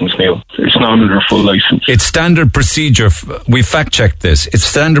license, Neil. It's not under a full license. It's standard procedure. We fact-checked this. It's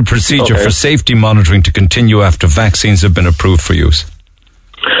standard procedure for safety monitoring to continue after vaccines have been approved for use.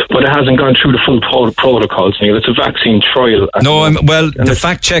 But it hasn't gone through the full protocols, Neil. It's a vaccine trial. The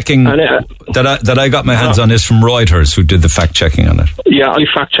fact-checking that I got my hands on is from Reuters, who did the fact-checking on it. Yeah, I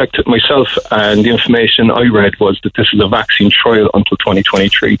fact-checked it myself, and the information I read was that this is a vaccine trial until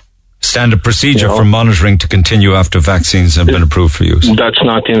 2023. Standard procedure for monitoring to continue after vaccines have been approved for use. That's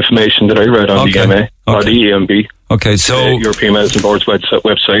not the information that I read on the EMA or the EMB. Okay, so... the European Medicine Board's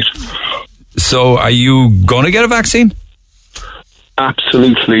website. So are you going to get a vaccine?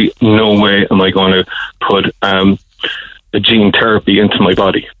 Absolutely no way am I going to put a gene therapy into my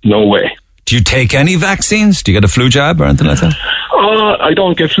body. No way. Do you take any vaccines? Do you get a flu jab or anything like that? I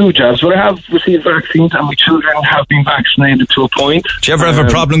don't get flu jabs, but I have received vaccines and my children have been vaccinated to a point. Do you ever have a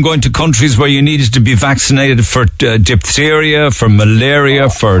problem going to countries where you needed to be vaccinated for diphtheria, for malaria,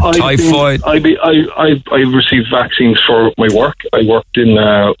 for typhoid? I've received vaccines for my work. I worked in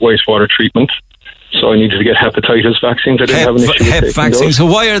wastewater treatment. So I needed to get hepatitis vaccines. I didn't have an issue with taking vaccines. those. So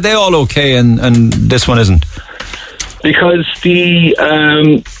why are they all okay and this one isn't? Because the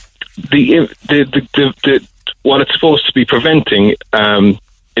what it's supposed to be preventing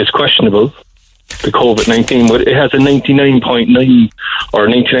is questionable. The COVID-19, but it has a 99.9 or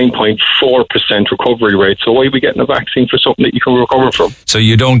 99.4% recovery rate. So why are we getting a vaccine for something that you can recover from? So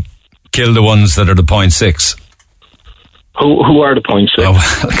you don't kill the ones that are the 0.6? Who are the points? Oh, well,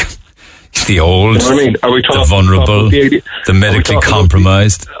 the old, you know what I mean? Are we the vulnerable, the medically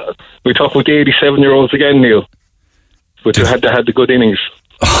compromised. We talk about the 87-year-olds again, Neil. But they had the good innings.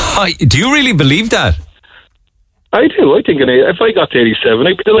 Do you really believe that? I do. I think if I got to 87,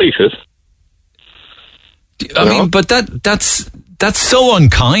 I'd be delighted. I mean, but that's so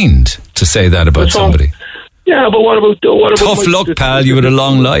unkind to say that about somebody. Yeah, but what about tough luck, pal? You had a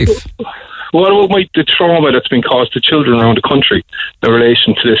long life. What about the trauma that's been caused to children around the country in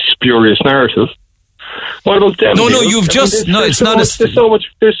relation to this spurious narrative? What about them? No, you've just it's not.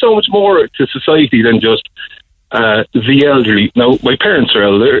 There's so much more to society than just the elderly. Now, my parents are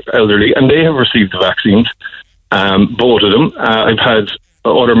elderly, and they have received the vaccines. Both of them. I've had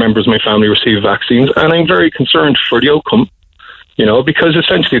other members of my family receive vaccines, and I'm very concerned for the outcome. You know, because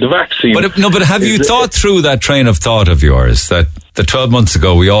essentially the vaccine... But have you thought through that train of thought of yours, that 12 months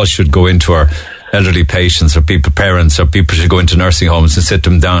ago we all should go into our elderly patients or parents or people should go into nursing homes and sit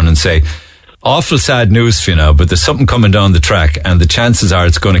them down and say, awful sad news for you now, but there's something coming down the track and the chances are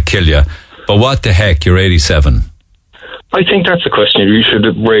it's going to kill you. But what the heck, you're 87. I think that's a question you should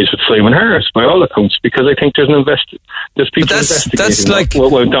raise with Simon Harris, by all accounts, because I think there's people investigating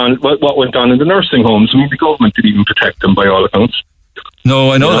what went on in the nursing homes. I mean, the government didn't even protect them, by all accounts.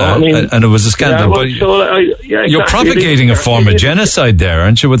 No, I know that, I mean, and it was a scandal. Exactly. You're propagating a form of genocide there,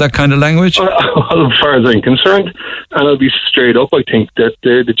 aren't you, with that kind of language? Well, as far as I'm concerned, and I'll be straight up, I think that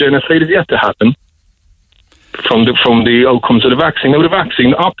the genocide is yet to happen from the outcomes of the vaccine. Now, the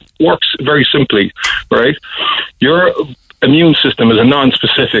vaccine works very simply, right? Your immune system is a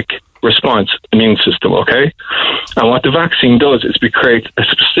non-specific response immune system, okay? And what the vaccine does is create a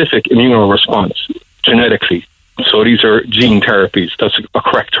specific immune response genetically. So these are gene therapies. That's a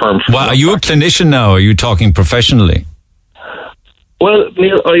correct term for Well, are you a clinician now? Are you talking professionally? Well,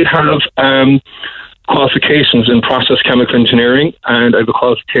 Neil, I have qualifications in process chemical engineering, and I have a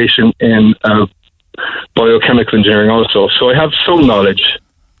qualification in biochemical engineering also. So I have some knowledge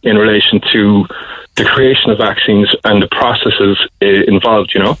in relation to the creation of vaccines and the processes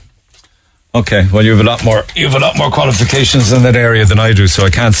involved, you know. Okay, well, you have a lot more qualifications in that area than I do, so I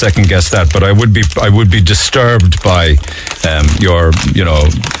can't second guess that. But I would be disturbed by your,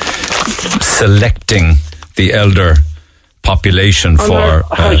 selecting the elder population for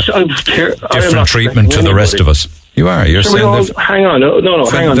different treatment to the rest of us. You are. You're saying hang on. No,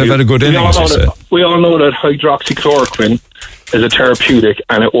 hang on. They've had a good innings, you said. We all know that hydroxychloroquine is a therapeutic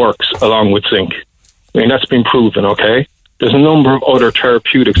and it works along with zinc. I mean, that's been proven, okay? There's a number of other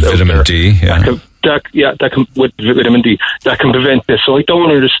therapeutics out there. Vitamin D, yeah. That can with vitamin D, that can prevent this. So I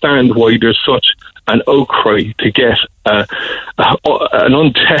don't understand why there's such an outcry to get an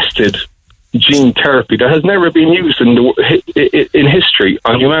untested gene therapy that has never been used in history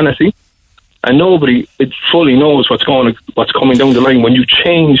on humanity. And nobody fully knows what's coming down the line when you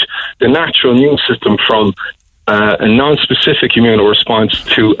change the natural immune system from a non-specific immune response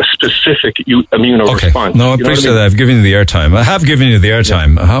to a specific immune response. No, I appreciate that. I've given you the airtime. I have given you the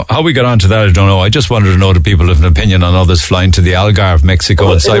airtime. Yeah. How we got onto that, I don't know. I just wanted to know if people have an opinion on others flying to the Algarve,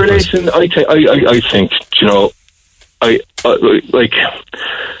 Mexico, and Cyprus. I think,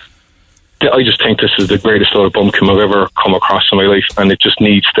 I just think this is the greatest load of bumpkin I've ever come across in my life, and it just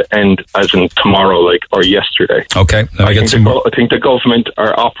needs to end as in tomorrow, or yesterday. Okay. I think the government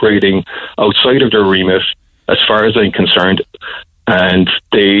are operating outside of their remit, as far as I'm concerned, and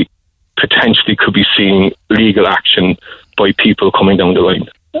they potentially could be seeing legal action by people coming down the line,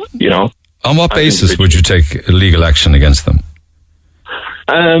 On what basis would you take legal action against them?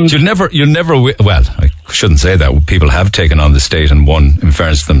 You'll never. Well, I shouldn't say that. People have taken on the state and won, in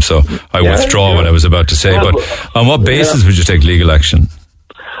fairness to them. So I withdraw what I was about to say. But on what basis would you take legal action?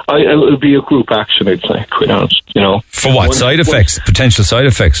 It would be a group action, I'd say, quite honest. For what side effects? Potential side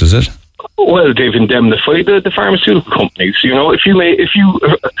effects, is it? Well, they've indemnified the pharmaceutical companies. They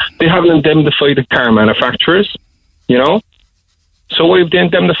haven't indemnified the car manufacturers. So why have they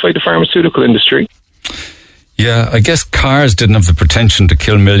indemnified the pharmaceutical industry? Yeah, I guess cars didn't have the pretension to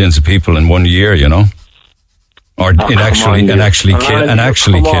kill millions of people in 1 year, or actually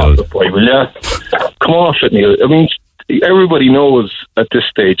killed. Come off it, Neil. I mean, everybody knows at this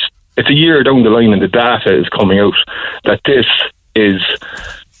stage, it's a year down the line and the data is coming out, that this is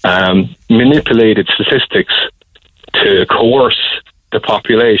manipulated statistics to coerce the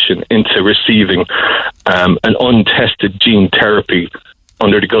population into receiving an untested gene therapy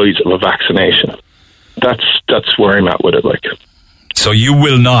under the guise of a vaccination. That's where I'm at with it. So you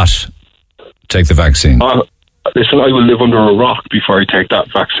will not take the vaccine? Listen, I will live under a rock before I take that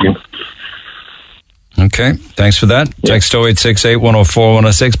vaccine. Okay, thanks for that. Text 0868 104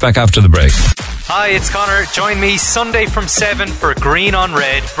 106. Back after the break. Hi, it's Connor. Join me Sunday from 7 for Green on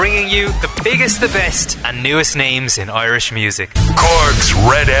Red, bringing you the biggest, the best, and newest names in Irish music. Cork's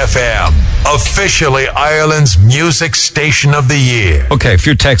Red FM, officially Ireland's music station of the year. Okay, a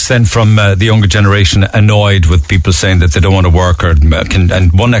few texts then from the younger generation annoyed with people saying that they don't want to work,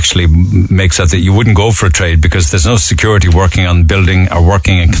 and one actually makes out that you wouldn't go for a trade because there's no security working on building or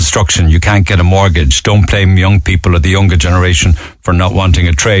working in construction. You can't get a mortgage. Don't blame young people or the younger generation for not wanting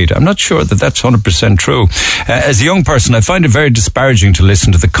a trade. I'm not sure that that's 100% true. As a young person, I find it very disparaging to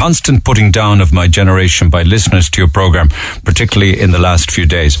listen to the constant putting down of my generation by listeners to your program, particularly in the last few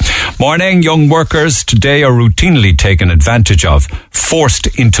days. Morning, young workers today are routinely taken advantage of, forced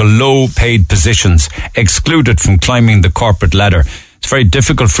into low-paid positions, excluded from climbing the corporate ladder. It's very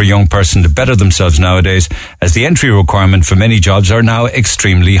difficult for a young person to better themselves nowadays, as the entry requirement for many jobs are now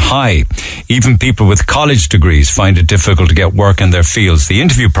extremely high. Even people with college degrees find it difficult to get work in their fields. The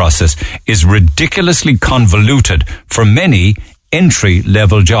interview process is ridiculously convoluted for many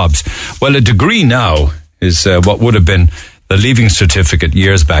entry-level jobs. Well, a degree now is what would have been the leaving certificate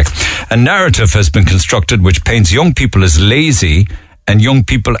years back. A narrative has been constructed which paints young people as lazy and young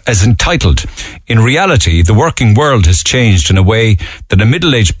people as entitled. In reality, the working world has changed in a way that a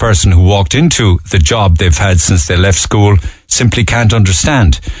middle-aged person who walked into the job they've had since they left school simply can't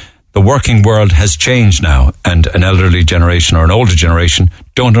understand. The working world has changed now, and an elderly generation or an older generation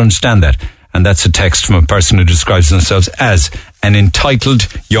don't understand that. And that's a text from a person who describes themselves as an entitled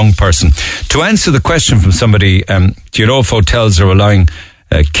young person. To answer the question from somebody, do you know if hotels are allowing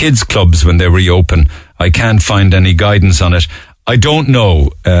kids clubs when they reopen? I can't find any guidance on it. I don't know.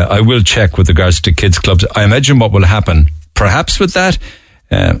 I will check with regards to kids clubs. I imagine what will happen, perhaps with that,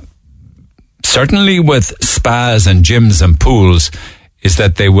 certainly with spas and gyms and pools, is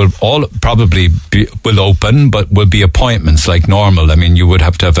that they will all probably will open, but will be appointments like normal. I mean, you would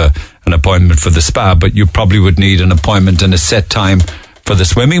have to have an appointment for the spa, but you probably would need an appointment and a set time for the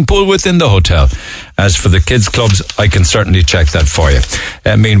swimming pool within the hotel. As for the kids clubs, I can certainly check that for you.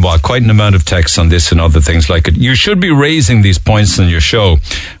 Meanwhile, quite an amount of texts on this and other things like it. You should be raising these points on your show.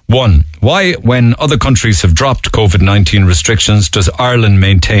 1, why, when other countries have dropped COVID-19 restrictions, does Ireland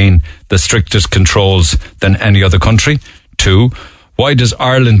maintain the strictest controls than any other country? 2, why does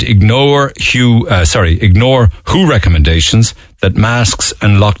Ireland ignore WHO recommendations that masks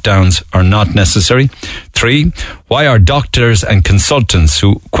and lockdowns are not necessary? 3, why are doctors and consultants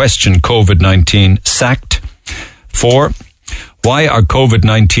who question COVID-19 sacked? 4, why are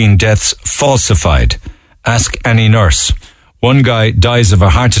COVID-19 deaths falsified? Ask any nurse. One guy dies of a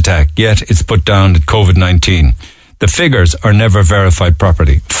heart attack, yet it's put down at COVID-19. The figures are never verified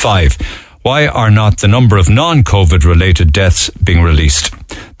properly. 5, why are not the number of non-COVID related deaths being released?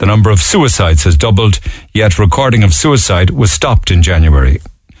 The number of suicides has doubled, yet recording of suicide was stopped in January.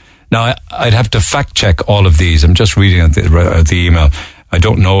 Now, I'd have to fact check all of these. I'm just reading the email. I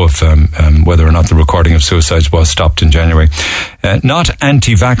don't know if whether or not the recording of suicides was stopped in January. Not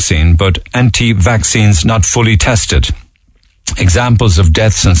anti-vaccine, but anti-vaccines not fully tested. Examples of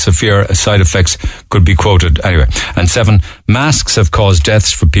deaths and severe side effects could be quoted anyway. And 7, masks have caused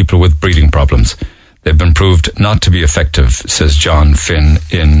deaths for people with breathing problems. They've been proved not to be effective, says John Finn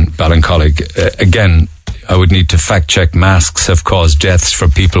in Ballincollig. Again, I would need to fact check masks have caused deaths for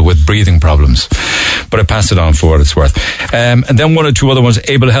people with breathing problems. But I pass it on for what it's worth. And then 1 or 2 other ones.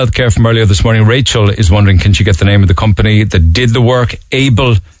 Able Healthcare from earlier this morning. Rachel is wondering, can she get the name of the company that did the work?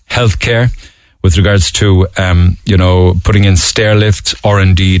 Able Healthcare, with regards to, putting in stair lifts or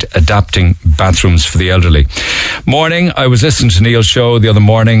indeed adapting bathrooms for the elderly. Morning, I was listening to Neil's show the other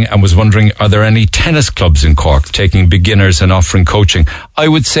morning and was wondering, are there any tennis clubs in Cork taking beginners and offering coaching? I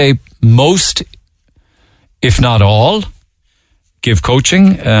would say most, if not all, give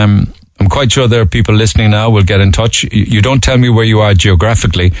coaching. I'm quite sure there are people listening now will get in touch. You don't tell me where you are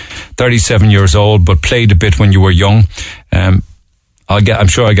geographically. 37 years old, but played a bit when you were young. I'm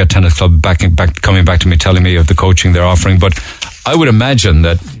sure I get tennis club coming back to me, telling me of the coaching they're offering. But I would imagine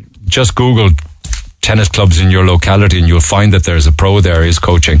that just Google tennis clubs in your locality and you'll find that there's a pro there is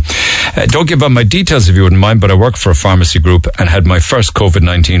coaching. Don't give up my details if you wouldn't mind, but I work for a pharmacy group and had my first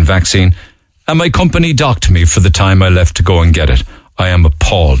COVID-19 vaccine, and my company docked me for the time I left to go and get it. I am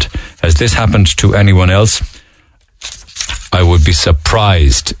appalled. Has this happened to anyone else? I would be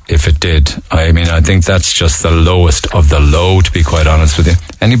surprised if it did. I mean, I think that's just the lowest of the low, to be quite honest with you.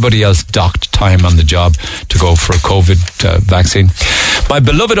 Anybody else docked time on the job to go for a COVID vaccine? My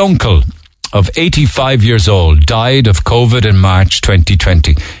beloved uncle of 85 years old died of COVID in March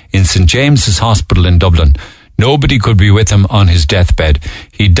 2020 in St. James's Hospital in Dublin. Nobody could be with him on his deathbed.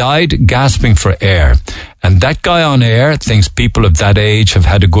 He died gasping for air. And that guy on air thinks people of that age have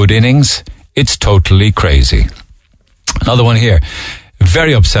had a good innings. It's totally crazy. Another one here.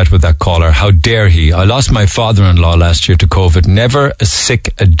 Very upset with that caller. How dare he? I lost my father-in-law last year to COVID. Never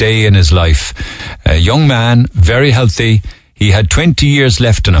sick a day in his life. A young man, very healthy. He had 20 years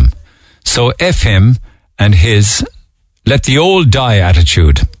left in him. So F him and his let the old die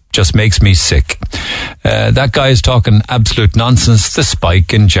attitude. Just makes me sick. That guy is talking absolute nonsense. The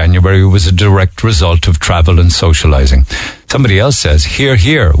spike in January was a direct result of travel and socialising. Somebody else says, hear,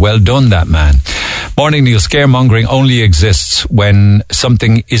 hear. Well done, that man. Morning, Neil. Scaremongering only exists when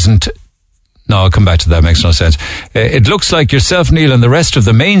something isn't... No, I'll come back to that. Makes no sense. It looks like yourself, Neil, and the rest of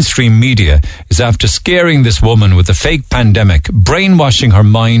the mainstream media is after scaring this woman with a fake pandemic, brainwashing her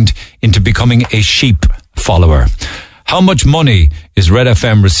mind into becoming a sheep follower. How much money is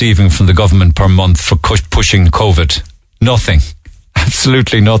RedFM receiving from the government per month for pushing COVID? Nothing.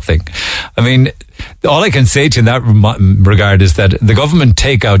 Absolutely nothing. I mean, all I can say to you in that regard is that the government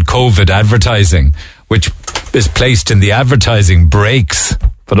take out COVID advertising, which is placed in the advertising breaks.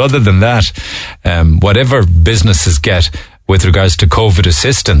 But other than that, whatever businesses get with regards to COVID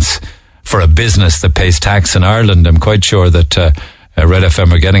assistance for a business that pays tax in Ireland, I'm quite sure that Red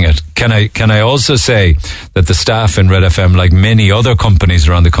FM are getting it. Can I also say that the staff in Red FM, like many other companies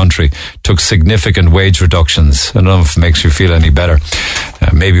around the country, took significant wage reductions? I don't know if it makes you feel any better.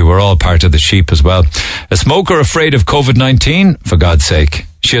 Maybe we're all part of the sheep as well. A smoker afraid of COVID-19? For God's sake.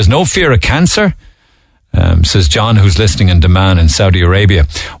 She has no fear of cancer? Says John, who's listening in Daman in Saudi Arabia.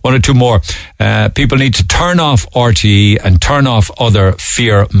 One or two more. People need to turn off RTE and turn off other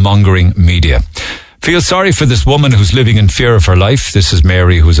fear-mongering media. Feel sorry for this woman who's living in fear of her life. This is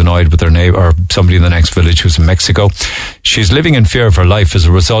Mary, who's annoyed with her neighbor, or somebody in the next village who's in Mexico. She's living in fear of her life as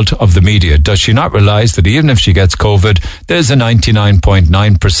a result of the media. Does she not realize that even if she gets COVID, there's a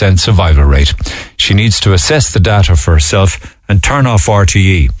 99.9% survival rate? She needs to assess the data for herself and turn off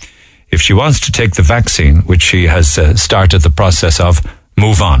RTE. If she wants to take the vaccine, which she has started the process of,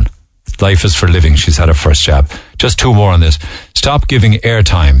 move on. Life is for living. She's had her first jab. Just two more on this. Stop giving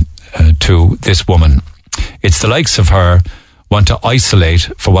airtime to this woman. It's the likes of her want to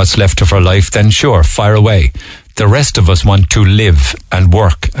isolate for what's left of her life, then sure, fire away. The rest of us want to live and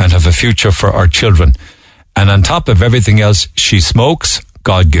work and have a future for our children. And on top of everything else, she smokes.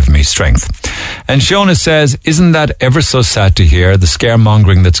 God give me strength. And Shona says, isn't that ever so sad to hear, the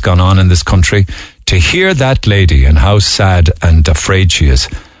scaremongering that's gone on in this country? To hear that lady and how sad and afraid she is.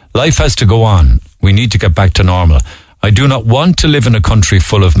 Life has to go on. We need to get back to normal. I do not want to live in a country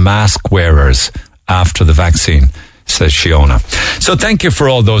full of mask wearers after the vaccine, says Shiona. So thank you for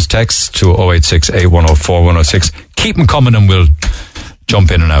all those texts to 086 8104 106. Keep them coming and we'll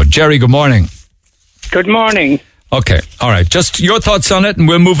jump in and out. Jerry, good morning. Good morning. Okay, all right. Just your thoughts on it and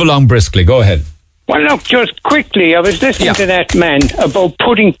we'll move along briskly. Go ahead. Well, look, just quickly, I was listening to that man about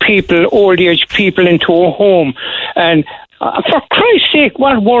putting old age people into a home. And for Christ's sake,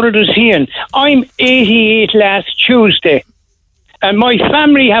 what world is he in? I'm 88 last Tuesday. And my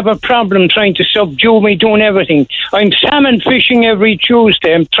family have a problem trying to subdue me doing everything. I'm salmon fishing every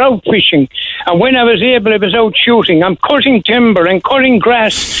Tuesday. I'm trout fishing. And when I was able, I was out shooting. I'm cutting timber and cutting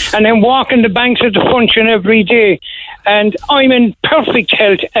grass and then walking the banks of the Function every day. And I'm in perfect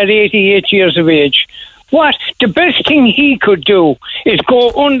health at 88 years of age. What? The best thing he could do is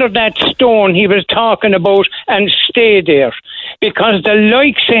go under that stone he was talking about and stay there. Because the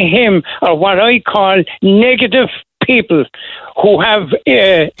likes of him are what I call negative people who have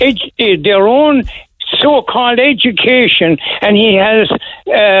their own so-called education, and he has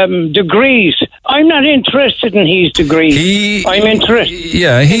degrees. I'm not interested in his degrees. I'm interested.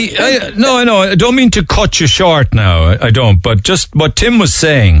 Yeah, I know. I don't mean to cut you short now. I don't. But just what Tim was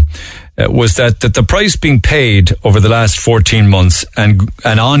saying was that the price being paid over the last 14 months and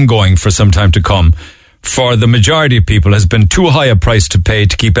ongoing for some time to come for the majority of people has been too high a price to pay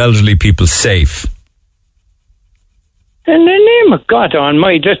to keep elderly people safe. In the name of God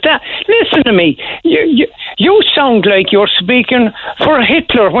Almighty, listen to me. You sound like you're speaking for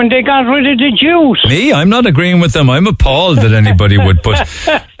Hitler when they got rid of the Jews. Me? I'm not agreeing with them. I'm appalled that anybody would put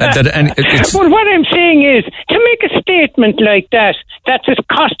Well, what I'm saying is, to make a statement like that it's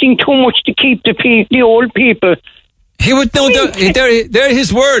costing too much to keep the old people. He would know. They're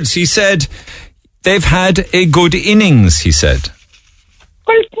his words. He said they've had a good innings. He said.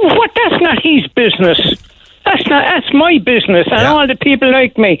 Well, that's not his business. That's my business and all the people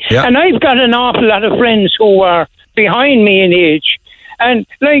like me. Yeah. And I've got an awful lot of friends who are behind me in age. And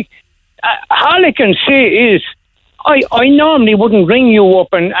all I can say is I normally wouldn't ring you up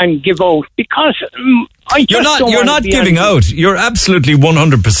and give out because I just You're not giving out. You're absolutely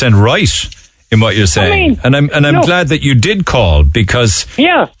 100% right in what you're saying. And I'm glad that you did call, because...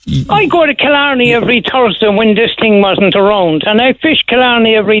 Yeah. I go to Killarney every Thursday when this thing wasn't around. And I fish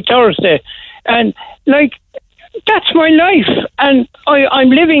Killarney every Thursday. And, like, that's my life. And I'm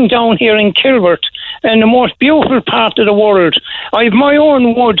living down here in Kilbert, in the most beautiful part of the world. I have my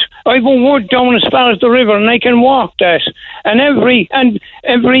own wood. I have a wood down as far as the river, and I can walk that. And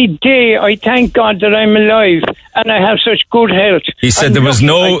every day I thank God that I'm alive and I have such good health. He said there was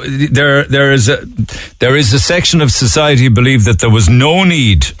no... There is a section of society who believed that there was no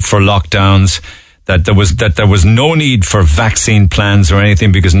need for lockdowns, that there was no need for vaccine plans or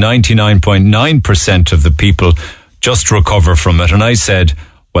anything, because 99.9% of the people just recover from it. And I said,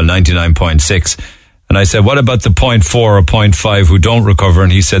 well, 99.6. And I said, what about the 0.4 or 0.5 who don't recover?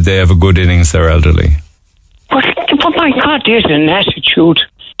 And he said they have a good innings, they're elderly. But my God, there's an attitude.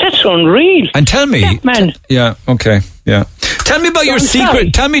 That's unreal. And tell me... man. Yeah, okay, yeah. Tell me about your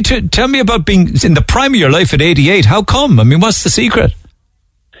secret. Tell me about being in the prime of your life at 88. How come? I mean, what's the secret?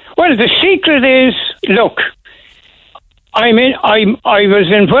 Well, the secret is, look, I was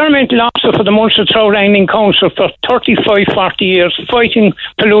environmental officer for the Munster Trout Angling Council for 35, 40 years, fighting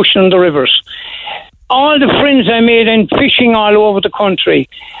pollution in the rivers. All the friends I made in fishing all over the country.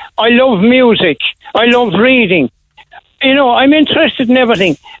 I love music. I love reading. You know, I'm interested in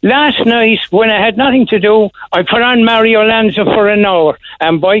everything. Last night, when I had nothing to do, I put on Mario Lanza for an hour,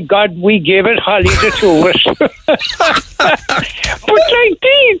 and by God, we gave it Holly the tourist. But like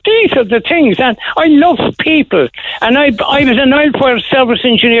these are the things, and I love people. And I was an oil fire service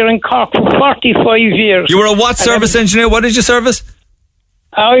engineer in Cork for 45 years. You were a what service engineer? What did you service?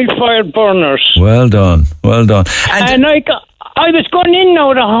 Oil fire burners. Well done, well done. And I was going in and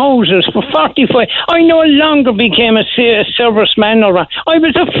out of houses for 45. I no longer became a serviceman I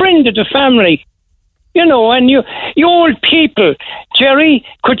was a friend of the family. You know, and you old people. Jerry,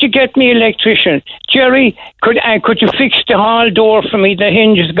 could you get me an electrician? Jerry, could you fix the hall door for me? The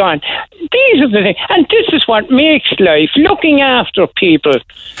hinge is gone. These are the things. And this is what makes life, looking after people.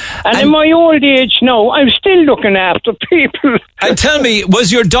 And in my old age now, I'm still looking after people. And tell me,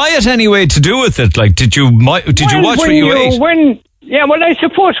 was your diet anyway to do with it? Like, did you watch what you ate? Yeah, well, I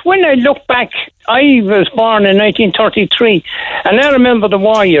suppose when I look back, I was born in 1933, and I remember the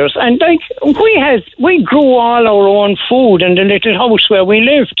war years. And like we grew all our own food in the little house where we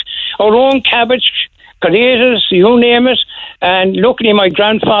lived, our own cabbage, potatoes, you name it. And luckily, my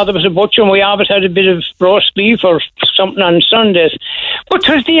grandfather was a butcher, and we always had a bit of roast beef or something on Sundays. But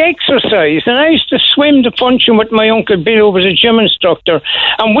it was the exercise, and I used to swim the function with my Uncle Bill, who was a gym instructor,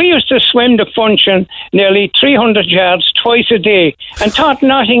 and we used to swim the function nearly 300 yards twice a day, and thought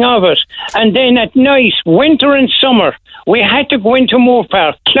nothing of it. And then at night, winter and summer, we had to go into Moore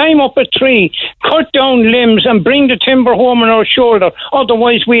Park, climb up a tree, cut down limbs, and bring the timber home on our shoulder.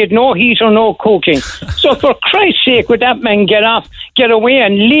 Otherwise, we had no heat or no cooking. So for Christ's sake, would that man get away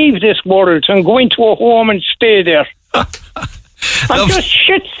and leave this world and go into a home and stay there? I'm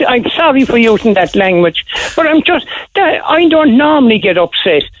sorry for using that language, but I don't normally get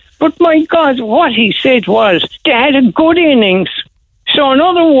upset. But my God, what he said was they had a good innings. So in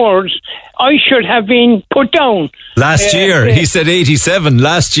other words, I should have been put down. Last year, he said 87.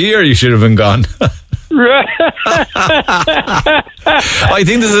 Last year, you should have been gone. I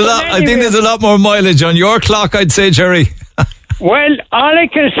think there's a lot more mileage on your clock, I'd say, Jerry. Well, all I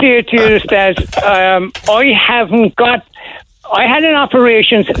can say to you is that I had an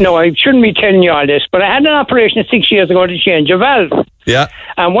operation. No, I shouldn't be telling you all this, but I had an operation 6 years ago to change a valve. Yeah.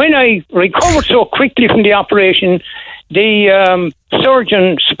 And when I recovered so quickly from the operation, the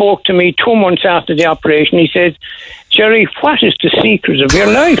surgeon spoke to me 2 months after the operation. He said, Jerry, what is the secret of your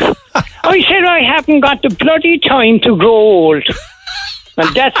life? I said, I haven't got the bloody time to grow old.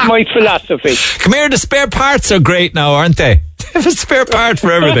 And that's my philosophy. Come here, the spare parts are great now, aren't they? They have a spare part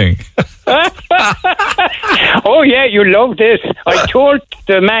for everything. Oh, yeah, you love this. I told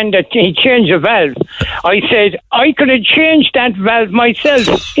the man that he changed a valve. I said, I could have changed that valve myself.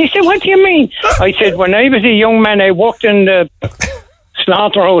 He said, what do you mean? I said, when I was a young man, I worked in the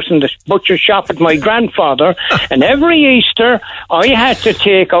slaughterhouse and the butcher shop with my grandfather, and every Easter I had to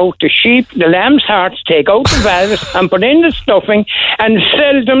take out the sheep, the lamb's hearts, take out the valves and put in the stuffing and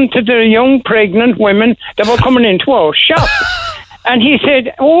sell them to the young pregnant women that were coming into our shop. And he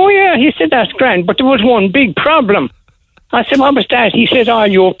said, oh yeah, he said, that's grand, but there was one big problem. I said, what was that? He said, all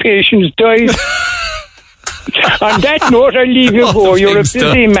your patients died. On that note, I'll leave you go. You're a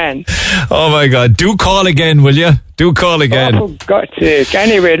busy man. Oh my God. Do call again, will you? Do call again. Oh, for God's sake.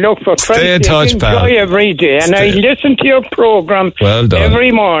 Anyway, look, for Stay in touch, enjoy pal. every day. And I listen to your programme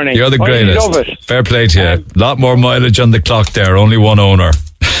every morning. You're the greatest. I love it. Fair play to you. Lot more mileage on the clock there. Only one owner.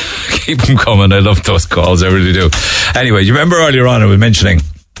 Keep them coming. I love those calls. I really do. Anyway, you remember earlier on I was mentioning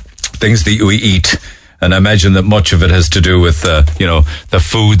things that we eat. And I imagine that much of it has to do with, the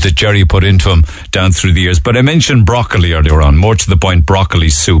food that Jerry put into him down through the years. But I mentioned broccoli earlier on, more to the point, broccoli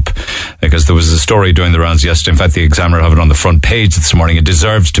soup, because there was a story doing the rounds yesterday. In fact, the Examiner have it on the front page this morning. It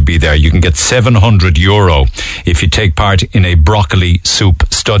deserves to be there. You can get €700 if you take part in a broccoli soup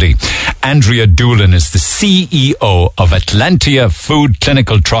study. Andrea Doolan is the CEO of Atlantia Food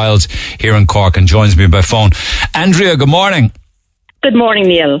Clinical Trials here in Cork and joins me by phone. Andrea, good morning. Good morning,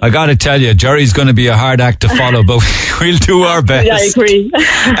 Neil. I got to tell you, Jerry's going to be a hard act to follow, but we'll do our best. Yeah, I agree.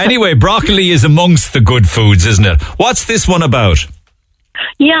 Anyway, broccoli is amongst the good foods, isn't it? What's this one about?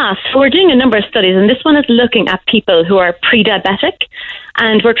 Yeah, so we're doing a number of studies, and this one is looking at people who are pre-diabetic,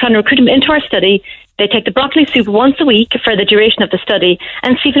 and we're trying to recruit them into our study. They take the broccoli soup once a week for the duration of the study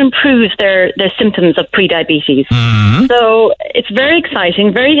and see if it improves their symptoms of pre-diabetes. Mm-hmm. So it's very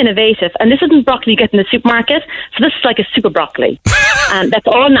exciting, very innovative. And this isn't broccoli you get in the supermarket. So this is like a super broccoli. And that's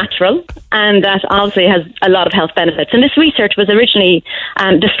all natural. And that obviously has a lot of health benefits. And this research was originally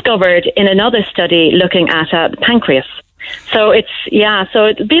discovered in another study looking at the pancreas. So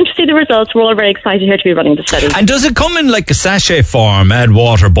it'll be interesting to see the results. We're all very excited here to be running the study. And does it come in like a sachet form, add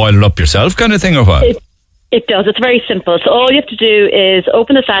water, boil it up yourself kind of thing, or what? It does. It's very simple. So all you have to do is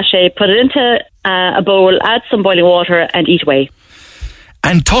open the sachet, put it into a bowl, add some boiling water and eat away.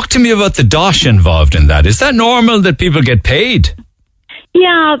 And talk to me about the dosh involved in that. Is that normal that people get paid?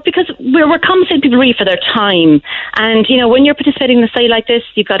 Yeah, because we're compensating people really for their time. And, when you're participating in a study like this,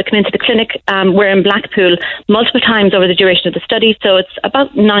 you've got to come into the clinic. We're in Blackpool multiple times over the duration of the study, so it's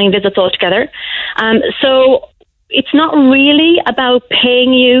about 9 visits altogether. So it's not really about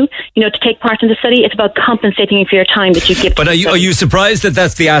paying you, to take part in the study. It's about compensating you for your time that you give. But are you surprised that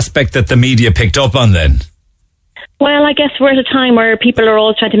that's the aspect that the media picked up on then? Well, I guess we're at a time where people are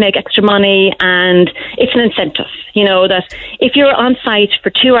all trying to make extra money, and it's an incentive, that if you're on site for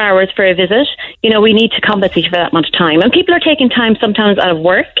 2 hours for a visit, we need to compensate for that amount of time. And people are taking time sometimes out of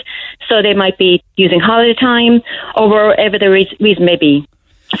work, so they might be using holiday time or wherever the reason may be.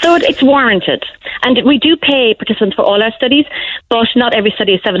 So it's warranted. And we do pay participants for all our studies, but not every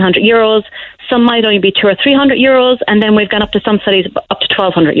study is €700. Some might only be €200 or €300, and then we've gone up to some studies up to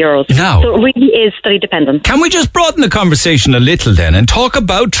 €1,200. Now, so it really is study dependent. Can we just broaden the conversation a little then and talk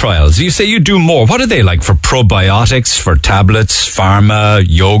about trials? You say you do more. What are they like for probiotics, for tablets, pharma,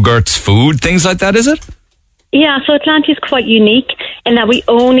 yogurts, food, things like that, is it? Yeah, so Atlantia is quite unique in that we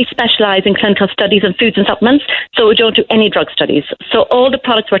only specialise in clinical studies in foods and supplements, so we don't do any drug studies. So all the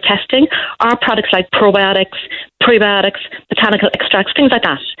products we're testing are products like probiotics, prebiotics, botanical extracts, things like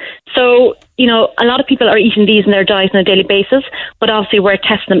that. So, a lot of people are eating these in their diet on a daily basis, but obviously we're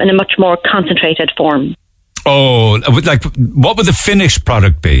testing them in a much more concentrated form. Oh, like what would the finished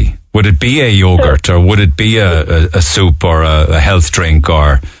product be? Would it be a yogurt, or would it be a soup, or a health drink,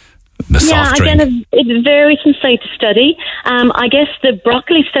 or the soft drink? Again, it varies from study to study. I guess the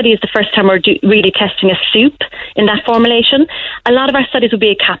broccoli study is the first time we're really testing a soup in that formulation. A lot of our studies would be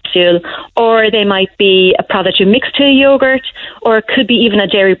a capsule, or they might be a product you mix to a yogurt, or it could be even a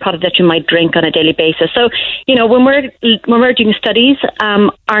dairy product that you might drink on a daily basis. So, when we're doing studies,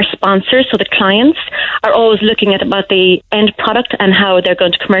 our sponsors, so the clients, are always looking at about the end product and how they're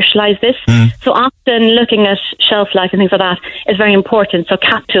going to commercialise this. So often looking at shelf life and things like that is very important. So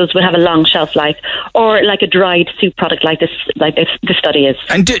capsules would have a long shelf life, or like a dried soup product like this study is.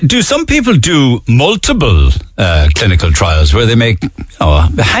 And do some people do multiple clinical trials where they make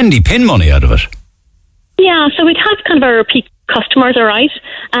a handy pin money out of it? Yeah, so we'd have kind of our repeat customers, all right.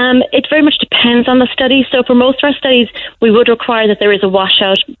 It very much depends on the study. So for most of our studies, we would require that there is a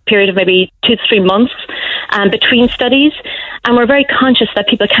washout period of maybe 2 to 3 months between studies. And we're very conscious that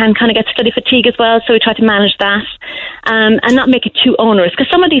people can kind of get study fatigue as well. So we try to manage that and not make it too onerous. Because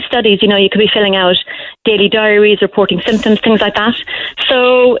some of these studies, you could be filling out daily diaries, reporting symptoms, things like that.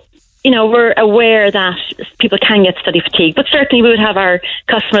 So we're aware that people can get study fatigue, but certainly we would have our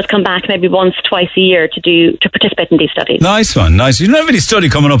customers come back maybe once, twice a year to participate in these studies. Nice one, nice. You don't have any study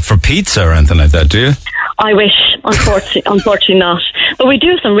coming up for pizza or anything like that, do you? I wish, unfortunately not. But we do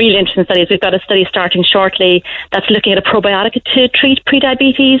have some really interesting studies. We've got a study starting shortly that's looking at a probiotic to treat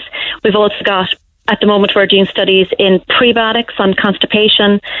prediabetes. We've also got, at the moment, we're doing studies in prebiotics on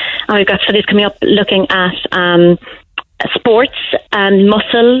constipation, and we've got studies coming up looking at sports and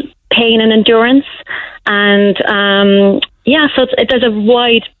muscle pain and endurance. And so there's a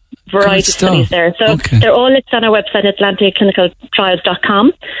wide variety of studies there. So they're all listed on our website at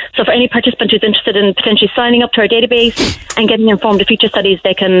atlanticaclinicaltrials.com. So for any participant who's interested in potentially signing up to our database and getting informed of future studies,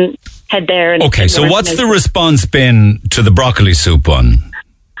 they can head there. And so what's the response been to the broccoli soup one?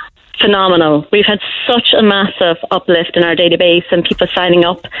 Phenomenal. We've had such a massive uplift in our database and people signing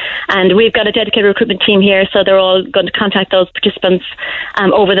up, and we've got a dedicated recruitment team here, so they're all going to contact those participants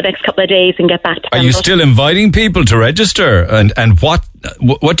over the next couple of days and get back to them. Are you still inviting people to register, and what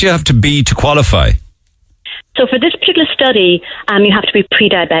do you have to be to qualify? So for this particular study, you have to be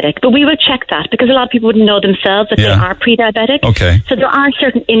pre-diabetic, but we will check that because a lot of people wouldn't know themselves that they are pre-diabetic. Okay. So there are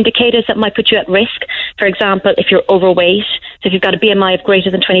certain indicators that might put you at risk. For example, if you're overweight, so if you've got a BMI of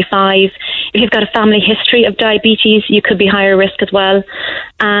greater than 25, if you've got a family history of diabetes, you could be higher risk as well.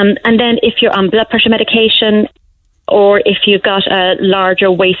 And then if you're on blood pressure medication, or if you've got a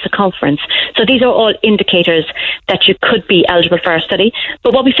larger waist circumference. So these are all indicators that you could be eligible for our study.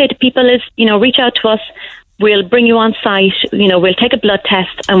 But what we say to people is, reach out to us. We'll bring you on site, we'll take a blood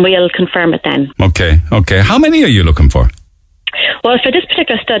test and we'll confirm it then. Okay. How many are you looking for? Well, for this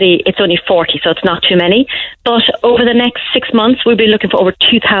particular study, it's only 40, so it's not too many. But over the next 6 months, we'll be looking for over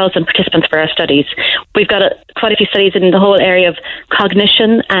 2,000 participants for our studies. We've got quite a few studies in the whole area of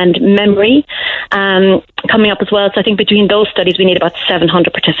cognition and memory coming up as well. So I think between those studies, we need about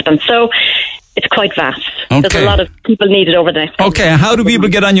 700 participants. So it's quite vast. Okay. There's a lot of people needed over the next. Okay, how do people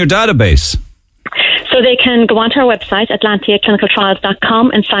get on your database? So they can go onto our website,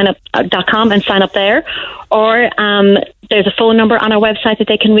 atlanticaclinicaltrials.com and sign up there. Or there's a phone number on our website that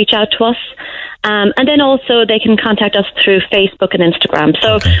they can reach out to us. And then also they can contact us through Facebook and Instagram.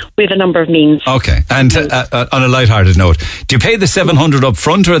 So we have a number of means. Okay. And on a lighthearted note, do you pay the 700 up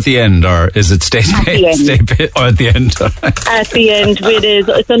front or at the end, or is it state paid? Or at the end? At the end,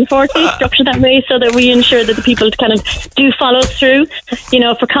 it's unfortunately structured that way so that we ensure that the people kind of do follow through.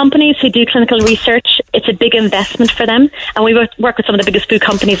 For companies who do clinical research, it's a big investment for them. And we work with some of the biggest food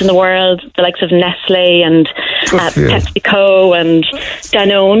companies in the world, the likes of Nestle and PepsiCo and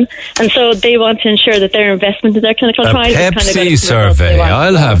Danone. And so they want to ensure that their investment in their clinical trials is Pepsi survey.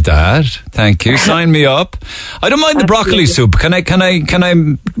 I'll have that. Thank you. Sign me up. I don't mind the broccoli soup. Can I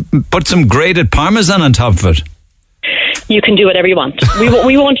put some grated Parmesan on top of it? You can do whatever you want.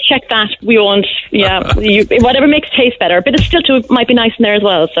 We won't check that. We won't. Yeah, whatever makes it taste better. A bit of Stilton might be nice in there as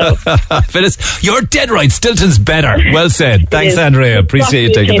well. So, you're dead right. Stilton's better. Well said. Thanks, Andrea. Appreciate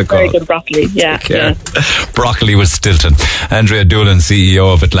you taking the call. Very good broccoli. Yeah. Broccoli with Stilton. Andrea Doolan,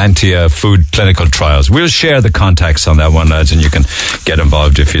 CEO of Atlantia Food Clinical Trials. We'll share the contacts on that one, lads, and you can get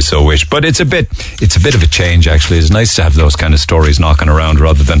involved if you so wish. But it's a bit of a change. Actually, it's nice to have those kind of stories knocking around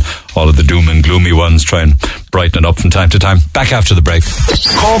rather than all of the doom and gloomy ones. Try and brighten it up from time to time. Back after the break.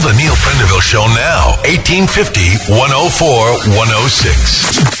 Call the Neil Prendeville Show now.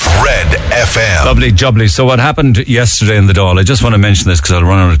 1850-104-106. Red FM. Lovely jubbly. So what happened yesterday in the Dáil, I just want to mention this because I'll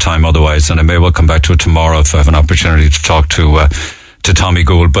run out of time otherwise, and I may well come back to it tomorrow if I have an opportunity to talk to Tommy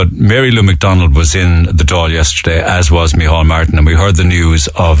Gould. But Mary Lou McDonald was in the Dáil yesterday, as was Micheál Martin, and we heard the news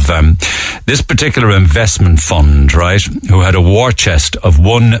of this particular investment fund, right, who had a war chest of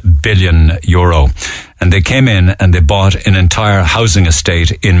 €1 billion. And they came in and they bought an entire housing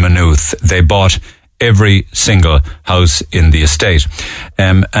estate in Maynooth. They bought every single house in the estate.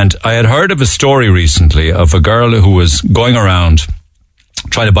 And I had heard of a story recently of a girl who was going around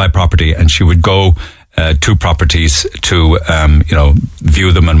trying to buy property, and she would go to properties to,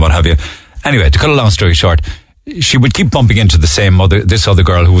 view them and what have you. Anyway, to cut a long story short, she would keep bumping into this other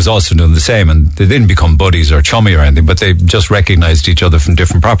girl who was also doing the same, and they didn't become buddies or chummy or anything, but they just recognized each other from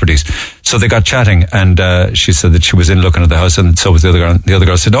different properties. So they got chatting, and she said that she was in looking at the house, and so was the other girl. The other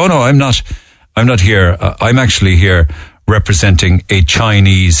girl said, "Oh no, I'm not here. I'm actually here representing a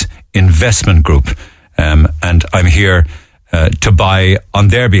Chinese investment group, and I'm here to buy on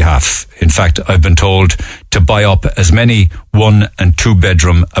their behalf. In fact, I've been told to buy up as many 1 and 2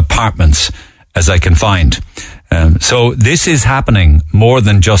 bedroom apartments as I can find." So this is happening more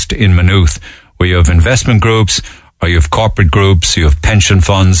than just in Maynooth, where you have investment groups, or you have corporate groups, you have pension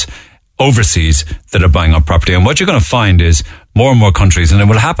funds overseas that are buying up property. And what you're going to find is more and more countries, and it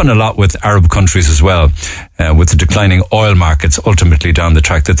will happen a lot with Arab countries as well, with the declining oil markets ultimately down the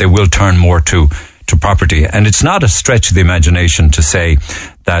track, that they will turn more to property. And it's not a stretch of the imagination to say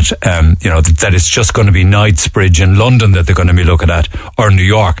that, that it's just going to be Knightsbridge in London that they're going to be looking at, or New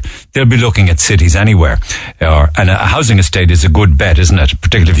York. They'll be looking at cities anywhere. And a housing estate is a good bet, isn't it?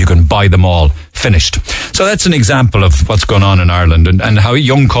 Particularly if you can buy them all finished. So that's an example of what's going on in Ireland, and how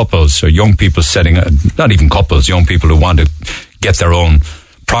young couples, or young people young people who want to get their own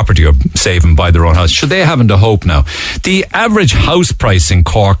property or save and buy their own house. Should they haven't a hope now? The average house price in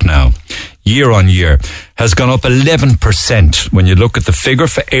Cork now, year on year, has gone up 11% when you look at the figure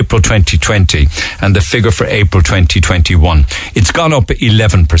for April 2020 and the figure for April 2021. It's gone up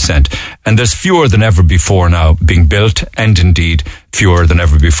 11%, and there's fewer than ever before now being built, and indeed fewer than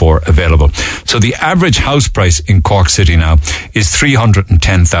ever before available. So the average house price in Cork City now is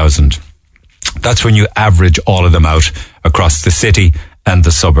 310,000. That's when you average all of them out across the city and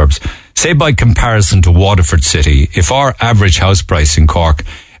the suburbs. Say by comparison to Waterford City, if our average house price in Cork,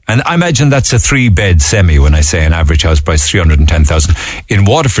 and I imagine that's a 3-bed semi when I say an average house price 310,000, in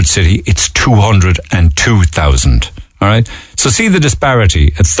Waterford City it's 202,000. All right, so see the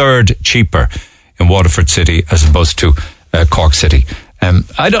disparity, a third cheaper in Waterford City as opposed to Cork City.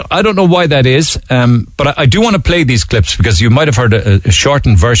 I don't know why that is, but I do want to play these clips because you might have heard a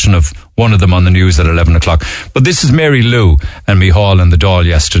shortened version of one of them on the news at 11 o'clock. But this is Mary Lou and Micheál in the Dáil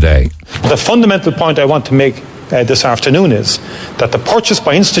yesterday. The fundamental point I want to make this afternoon is that the purchase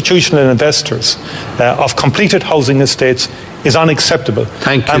by institutional investors of completed housing estates is unacceptable.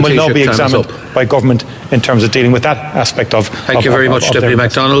 Thank you, and will now be examined by government in terms of dealing with that aspect of. Thank you very much, Deputy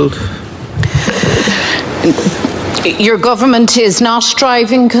MacDonald. Your government is not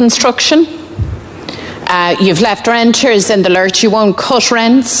driving construction. You've left renters in the lurch. You won't cut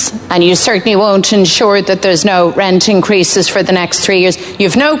rents, and you certainly won't ensure that there's no rent increases for the next 3 years.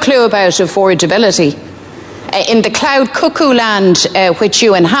 You've no clue about affordability. In the cloud cuckoo land which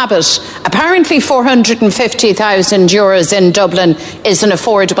you inhabit, apparently €450,000 in Dublin is an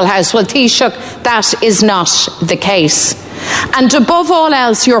affordable house. Well, Taoiseach, that is not the case. And above all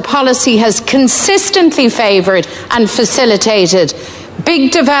else, your policy has consistently favoured and facilitated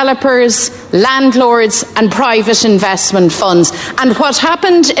big developers, landlords and private investment funds. And what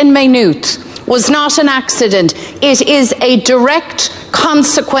happened in Maynooth was not an accident. It is a direct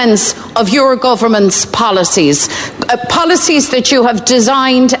consequence of your government's policies, policies that you have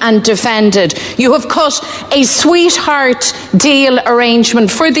designed and defended. You have cut a sweetheart deal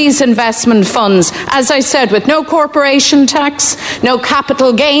arrangement for these investment funds, as I said, with no corporation tax, no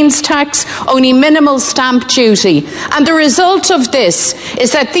capital gains tax, only minimal stamp duty. And the result of this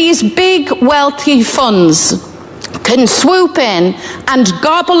is that these big wealthy funds can swoop in and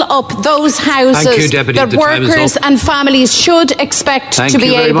gobble up those houses that workers and families should expect to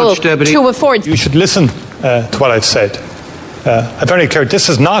be able to afford. You should listen to what I've said. I'm very clear, this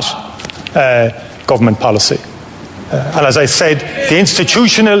is not government policy. And as I said, the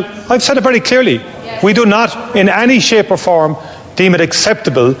institutional, I've said it very clearly, we do not in any shape or form deem it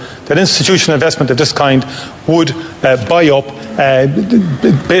acceptable that institutional investment of this kind would buy up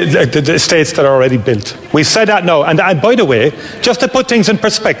the estates that are already built. We've said that now. And by the way, just to put things in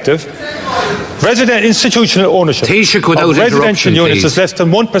perspective, institutional ownership of residential units is less than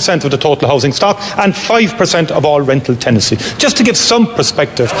 1% of the total housing stock and 5% of all rental tenancy. Just to give some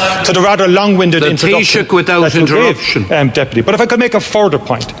perspective to the rather long-winded introduction that you gave, Deputy. But if I could make a further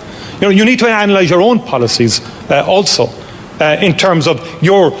point, you need to analyse your own policies also. In terms of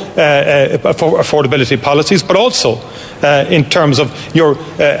your affordability policies, but also in terms of your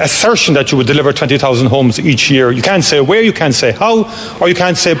assertion that you would deliver 20,000 homes each year. You can't say where, you can't say how, or you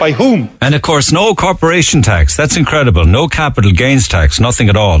can't say by whom. And of course, no corporation tax. That's incredible. No capital gains tax, nothing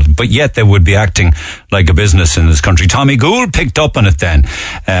at all. But yet they would be acting like a business in this country. Tommy Gould picked up on it then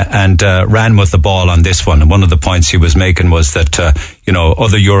and ran with the ball on this one. And one of the points he was making was that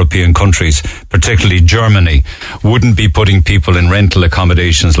other European countries, particularly Germany, wouldn't be putting people in rental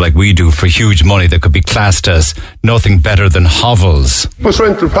accommodations like we do for huge money that could be classed as nothing better than hovels. Most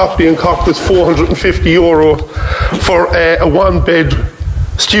rental property in Cork was €450 for a one-bed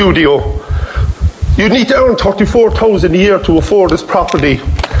studio. You need to earn 34,000 a year to afford this property.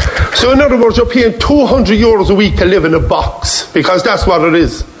 So in other words, you're paying €200 a week to live in a box, because that's what it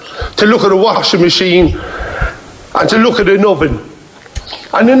is. To look at a washing machine and to look at an oven.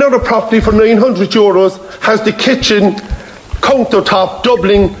 And another property for €900 has the kitchen countertop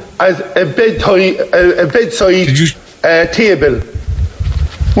doubling as a bedside table.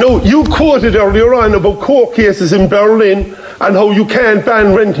 Now, you quoted earlier on about court cases in Berlin and how you can't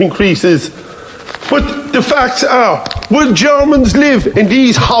ban rent increases. But the facts are, will Germans live in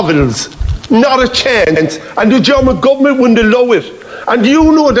these hovels? Not a chance. And the German government wouldn't allow it. And do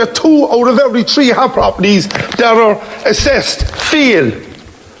you know that 2 out of every 3 have properties that are assessed fail?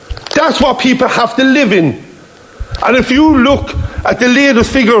 That's what people have to live in. And if you look at the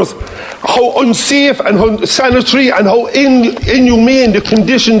latest figures, how unsafe and unsanitary and how inhumane the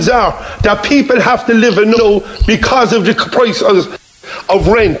conditions are that people have to live in now because of the price of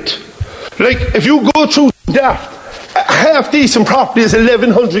rent. Like, if you go through that, half decent property is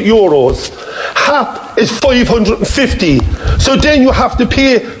 €1,100. Half is 550. So then you have to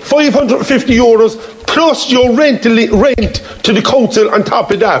pay €550 plus your rent to the council on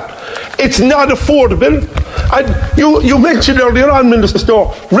top of that. It's not affordable. And you mentioned earlier on, Minister,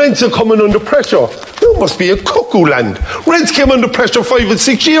 rents are coming under pressure. There must be a cuckoo land. Rents came under pressure 5 and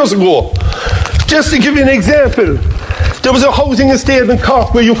 6 years ago. Just to give you an example, there was a housing estate in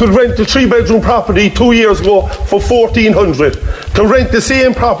Cork where you could rent a 3-bedroom property 2 years ago for €1,400. To rent the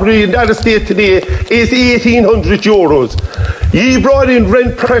same property in that estate today is €1,800. Ye brought in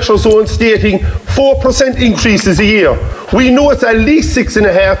rent pressure zones stating 4% increases a year. We know it's at least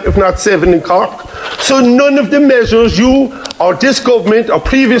 6.5%, if not 7% in Cork. So none of the measures you or this government or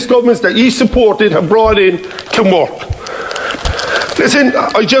previous governments that you supported have brought in can work. Listen,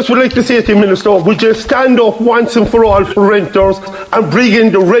 I just would like to say to you, Minister, would you stand up once and for all for renters and bring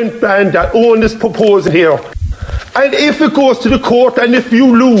in the rent ban that Owen is proposing here? And if it goes to the court and if you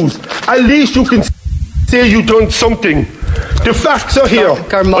lose, at least you can say you've done something. The facts are here.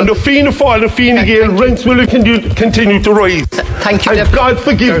 On the Fianna Fáil and Fine Gael, rents will continue to rise. Thank you, and God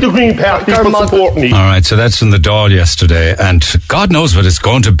forgive the Green Party for supporting me. All right, so that's from the Dáil yesterday, and God knows what it's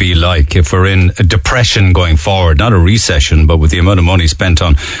going to be like if we're in a depression going forward, not a recession, but with the amount of money spent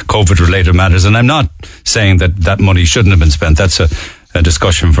on COVID-related matters. And I'm not saying that money shouldn't have been spent. That's a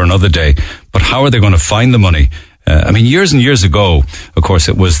discussion for another day. But how are they going to find the money? Years and years ago, of course,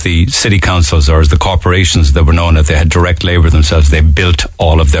 it was the city councils or the corporations that were known that they had direct labour themselves. They built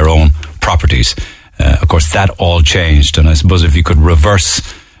all of their own properties. Of course, that all changed. And I suppose if you could reverse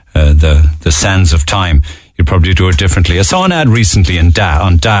the sands of time, you'd probably do it differently. I saw an ad recently on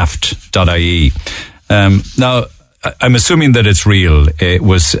daft.ie. Now, I'm assuming that it's real. It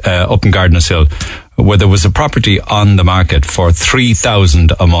was up in Gardeners Hill, where there was a property on the market for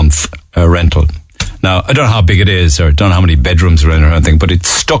 $3,000 a month rental. Now, I don't know how big it is or don't know how many bedrooms are in or anything, but it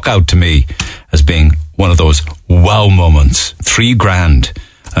stuck out to me as being one of those wow moments. $3,000.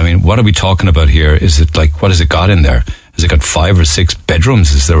 I mean, what are we talking about here? Is it like, what has it got in there? Has it got 5 or 6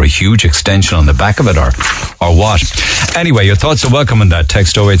 bedrooms? Is there a huge extension on the back of it or what? Anyway, your thoughts are welcome on that.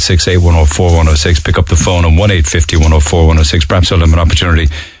 Text 0868 104 106. Pick up the phone on 1850 104 106. Perhaps I'll have an opportunity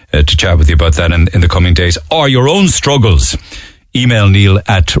to chat with you about that in the coming days. Or your own struggles. Email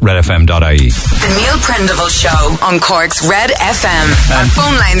neil@redfm.ie. The Neil Prendeville Show on Cork's Red FM. Our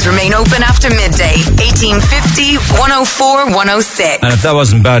phone lines remain open after midday. 1850 104 106. And if that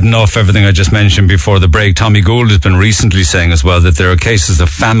wasn't bad enough, everything I just mentioned before the break, Tommy Gould has been recently saying as well that there are cases of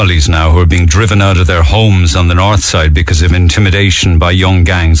families now who are being driven out of their homes on the Northside because of intimidation by young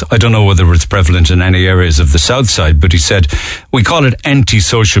gangs. I don't know whether it's prevalent in any areas of the South Side, but he said we call it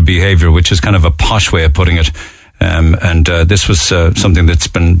antisocial behaviour, which is kind of a posh way of putting it. This was something that's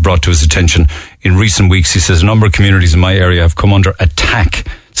been brought to his attention in recent weeks. He says a number of communities in my area have come under attack.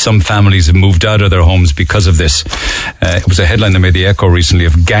 Some families have moved out of their homes because of this. It was a headline that made the echo recently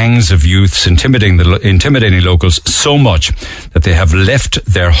of gangs of youths intimidating locals so much that they have left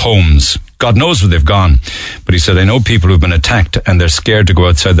their homes. God knows where they've gone. But he said, I know people who've been attacked and they're scared to go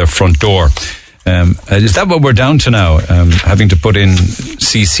outside their front door. Is that what we're down to now? Having to put in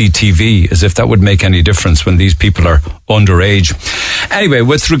CCTV, as if that would make any difference when these people are underage. Anyway,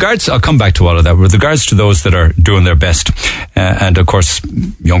 with regards, I'll come back to all of that. With regards to those that are doing their best, and of course,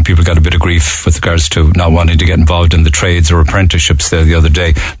 young people got a bit of grief with regards to not wanting to get involved in the trades or apprenticeships there the other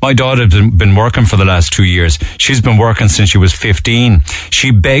day. My daughter had been working for the last 2 years. She's been working since she was 15.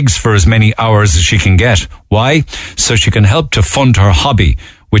 She begs for as many hours as she can get. Why? So she can help to fund her hobby,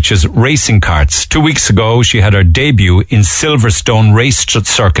 which is racing karts. 2 weeks ago, she had her debut in Silverstone Race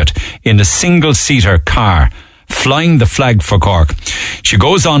Circuit in a single-seater car, flying the flag for Cork. She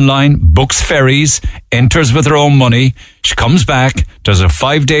goes online, books ferries, enters with her own money. She comes back, does her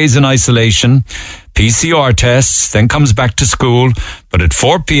 5 days in isolation, PCR tests, then comes back to school. But at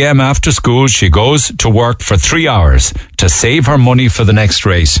 4 p.m. after school, she goes to work for 3 hours to save her money for the next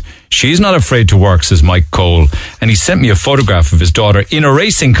race. She's not afraid to work, says Mike Cole. And he sent me a photograph of his daughter in a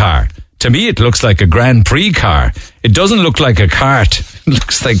racing car. To me, it looks like a Grand Prix car. It doesn't look like a cart. It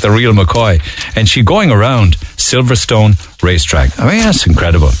looks like the real McCoy. And she going around Silverstone racetrack. I mean, that's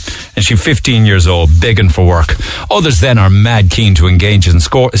incredible. And she's 15 years old, begging for work. Others then are mad keen to engage in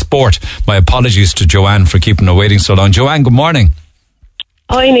sport. My apologies to Joanne for keeping her waiting so long. Joanne, good morning.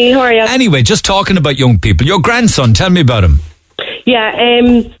 Hi, Neil. How are you? Anyway, just talking about young people. Your grandson, tell me about him. Yeah,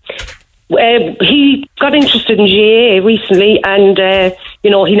 he got interested in GAA recently, and he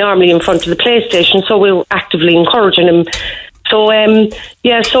normally in front of the PlayStation, so we were actively encouraging him. So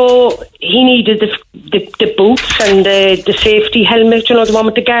so he needed the boots and the safety helmet, the one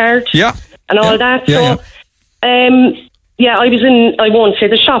with the guard, and all that. Yeah, I was in, I won't say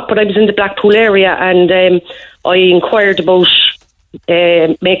the shop, but I was in the Blackpool area, and I inquired about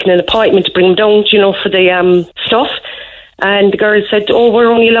making an appointment to bring them down, for the stuff. And the girl said,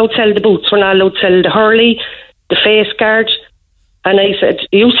 we're only allowed to sell the boots. We're not allowed to sell the hurley, the face guard. And I said,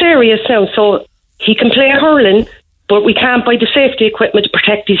 are you serious now? So he can play hurling, but we can't buy the safety equipment to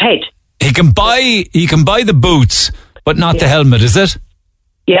protect his head. He can buy the boots, but not the helmet, is it?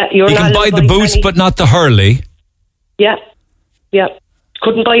 Yeah, he can buy the boots, but not the hurley. Yeah.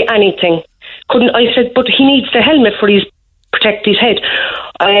 Couldn't buy anything. I said, but he needs the helmet for his protect his head.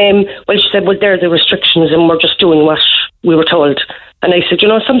 Well, she said, well, there are the restrictions, and we're just doing what we were told. And I said,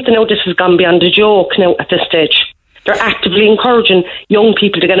 something now, this has gone beyond a joke now at this stage. They're actively encouraging young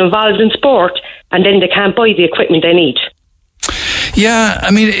people to get involved in sport, and then they can't buy the equipment they need. Yeah, I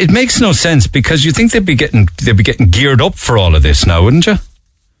mean, it makes no sense, because you think they'd be getting geared up for all of this now, wouldn't you?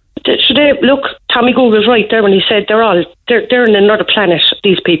 Look, Tommy Google's right there when he said they're in another planet,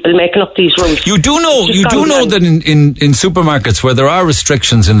 these people making up these rules. You do know that in supermarkets where there are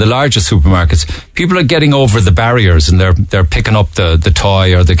restrictions in the larger supermarkets, people are getting over the barriers, and they're picking up the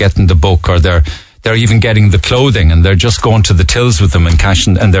toy, or they're getting the book, or they're even getting the clothing, and they're just going to the tills with them and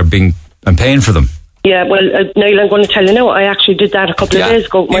cashing, and they're paying for them. Yeah, well, Niall, I'm going to tell you now, I actually did that a couple of days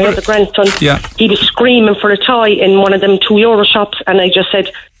ago. My other grandson, he was screaming for a toy in one of them €2 shops, and I just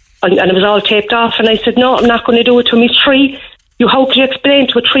said, and it was all taped off, and I said, no, I'm not going to do it to him. He's 3. How could you explain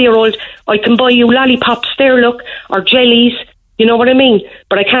to a 3-year-old, I can buy you lollipops there, look, or jellies, you know what I mean?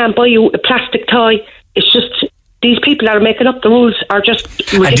 But I can't buy you a plastic toy. It's just, these people that are making up the rules are just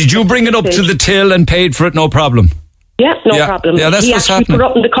ridiculous. And did you bring it up to the till and paid for it, no problem? Yeah, no problem. Yeah, that's what's happening. He actually put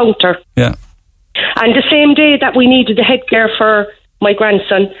it up on the counter. Yeah. And the same day that we needed the headgear for my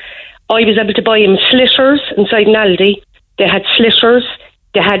grandson, I was able to buy him slitters inside an Aldi. They had slitters.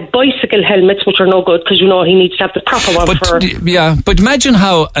 They had bicycle helmets, which are no good, because he needs to have the proper one but imagine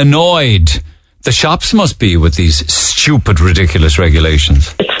how annoyed the shops must be with these stupid, ridiculous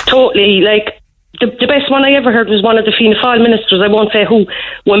regulations. It's totally, the best one I ever heard was one of the Fianna Fáil ministers, I won't say who,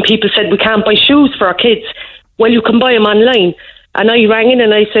 when people said we can't buy shoes for our kids. Well, you can buy them online. And I rang in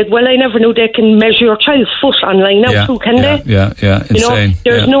and I said, well, I never knew they can measure your child's foot online now too, can they? Yeah, insane.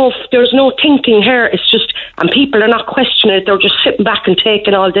 There's no thinking here. It's just, and people are not questioning it. They're just sitting back and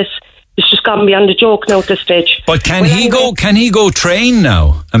taking all this. It's just gone beyond the joke now at this stage. But can he go train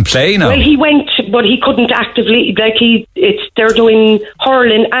now and play now? Well, he went, but he couldn't actively, they're doing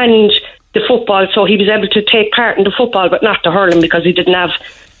hurling and the football, so he was able to take part in the football, but not the hurling, because he didn't have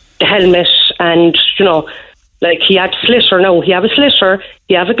the helmet, and, he had a slitter. No, he have a slitter,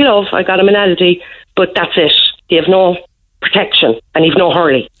 he have a glove, I got him an Aldi, but that's it. He have no protection, and he have no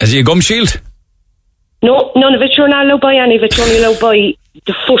hurley. Has he a gum shield? No, none of it. You're not allowed to buy any of it. You're only allowed to buy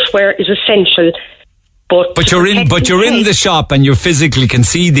the footwear is essential. But you're in the shop, and you physically can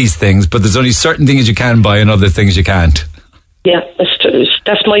see these things, but there's only certain things you can buy and other things you can't. Yeah,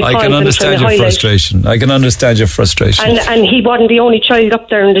 that's my point. I can understand your frustration. And he wasn't the only child up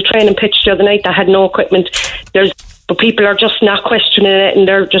there in the training pitch the other night that had no equipment. But people are just not questioning it, and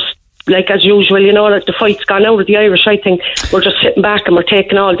they're just, as usual, the fight's gone out of the Irish. I think we're just sitting back and we're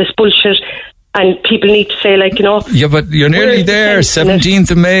taking all this bullshit. And people need to say, Yeah, but you're nearly there.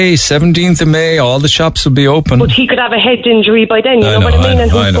 17th of May, all the shops will be open. But he could have a head injury by then, you know what I mean? And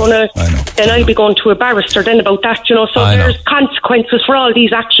who's going to... Then I'll be going to a barrister then about that, So there's consequences for all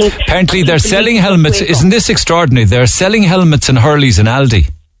these actions. Apparently they're selling helmets. Isn't this extraordinary? They're selling helmets and hurleys in Aldi.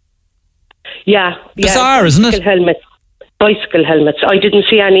 Yeah. Bizarre, isn't it? Bicycle helmets. I didn't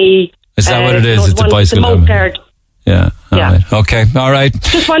see any... Is that what it is? It's a bicycle helmet. Guard. Yeah. Right. Okay. All right.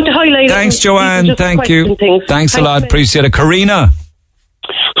 Just want to highlight. Thanks, Joanne. Thank you. Thanks a lot. Appreciate it. Karina.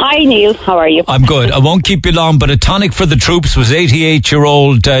 Hi, Neil. How are you? I'm good. I won't keep you long, but a tonic for the troops was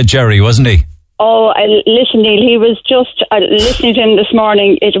 88-year-old Jerry, wasn't he? Oh, listen, Neil, he was just listening to him this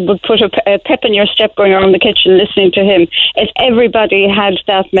morning. It would put a pep in your step going around the kitchen listening to him. If everybody had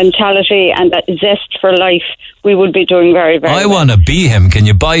that mentality and that zest for life, we would be doing very, very well. I want to be him. Can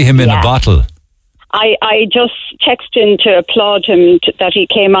you buy him in a bottle? I just texted him to applaud him that he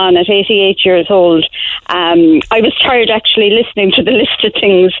came on at 88 years old. I was tired actually listening to the list of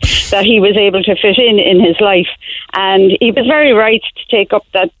things that he was able to fit in his life. And he was very right to take up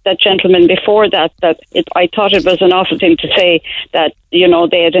that gentleman before that I thought it was an awful thing to say that, they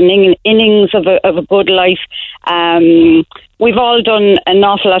had an innings of a good life. We've all done an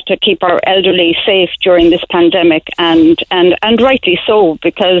awful lot to keep our elderly safe during this pandemic, and rightly so,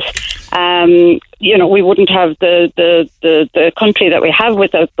 because we wouldn't have the country that we have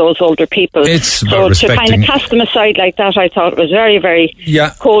without those older people. It's about so to kind of cast them aside like that, I thought was very, very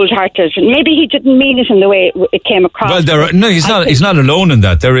Yeah. cold-hearted. And maybe he didn't mean it in the way it came across. Well, he's not alone in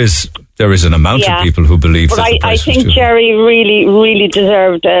that. There is an amount of people who believe but that. I think Jerry really, really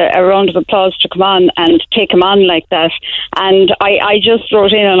deserved a round of applause to come on and take him on like that. And I just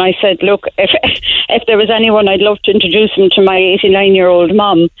wrote in and I said, look, if there was anyone, I'd love to introduce him to my 89-year-old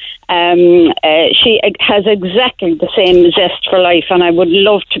mum. She has exactly the same zest for life, and I would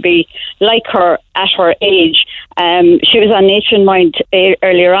love to be like her at her age. She was on Nature and Mind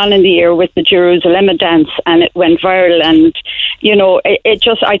earlier on in the year with the Jerusalem dance, and it went viral. And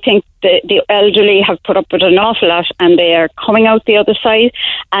I think the elderly have put up with an awful lot, and they are coming out the other side.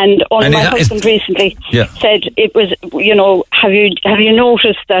 And my husband recently said it was, have you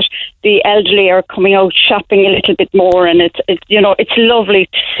noticed that the elderly are coming out shopping a little bit more, and it's lovely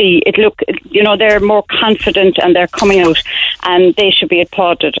to see it. Look, they're more confident and they're coming out, and they should be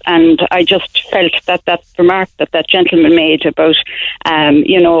applauded. And I just felt that remark that gentleman made about,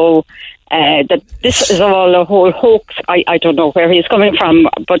 that this is all a whole hoax. I don't know where he's coming from,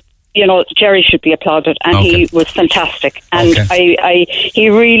 but Jerry should be applauded, and he was fantastic. And he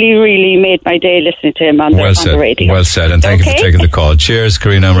really, really made my day listening to him on the radio. Well said, and thank you for taking the call. Cheers,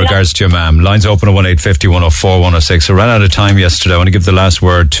 Karina, in regards to your mum. Lines open at 1-850 104 106. I ran out of time yesterday. I want to give the last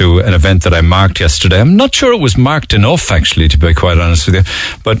word to an event that I marked yesterday. I'm not sure it was marked enough, actually, to be quite honest with you,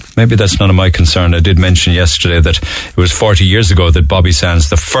 but maybe that's none of my concern. I did mention yesterday that it was 40 years ago that Bobby Sands,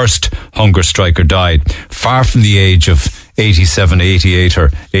 the first hunger striker, died. Far from the age of 87, 88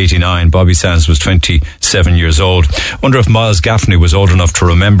 or 89. Bobby Sands was 27 years old. Wonder if Miles Gaffney was old enough to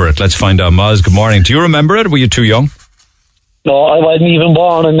remember it. Let's find out. Miles, good morning. Do you remember it, or were you too young? No, I wasn't even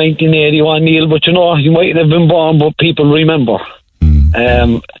born in 1981, Neil, but you might have been born, but people remember.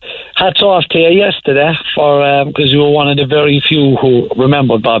 Hats off to you yesterday because you were one of the very few who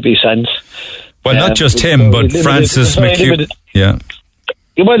remembered Bobby Sands. Well, not just him, but Francis McHugh. Yeah.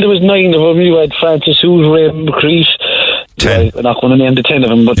 Well, there was 9 of them. You had Francis Hughes, Ray McCreath. 10. I'm not going to name the 10 of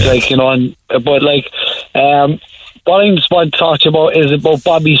them, but what I just want to talk to you about is about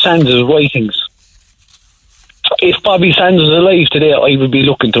Bobby Sands' writings. If Bobby Sands was alive today, I would be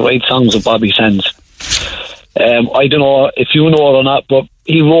looking to write songs of Bobby Sands. I don't know if you know it or not, but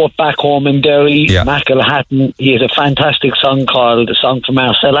he wrote Back Home in Derry, Macklehatton. He has a fantastic song called The Song for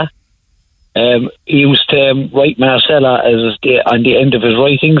Marcella. He used to write Marcella on the end of his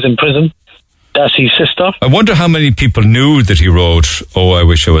writings in prison. That's his sister. I wonder how many people knew that he wrote "Oh, I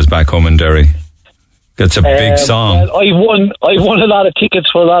Wish I Was Back Home in Derry." That's a big song. Well, I won a lot of tickets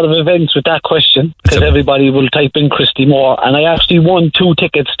for a lot of events with that question, because everybody will type in Christy Moore, and I actually won 2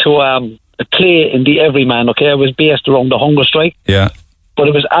 tickets to a play in the Everyman. Okay, it was based around the hunger strike. Yeah. But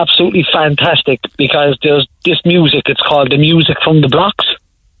it was absolutely fantastic because there's this music. It's called the music from the blocks.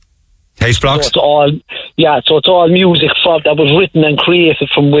 Haze blocks? So it's all music that was written and created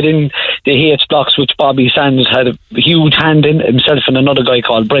from within the Haze blocks, which Bobby Sands had a huge hand in, himself and another guy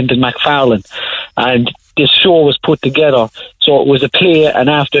called Brendan McFarlane. And this show was put together. So it was a play, and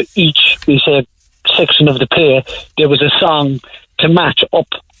after each, section of the play, there was a song to match up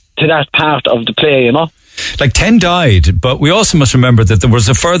to that part of the play, Like 10 died, but we also must remember that there was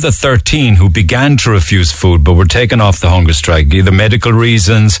a further 13 who began to refuse food but were taken off the hunger strike, either medical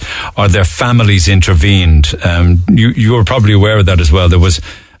reasons or their families intervened. You were probably aware of that as well. There was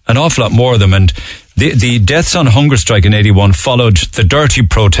an awful lot more of them, and the deaths on hunger strike in 81 followed the dirty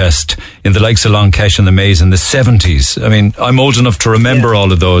protest in the likes of Long Kesh and the Maze in the 70s. I mean, I'm old enough to remember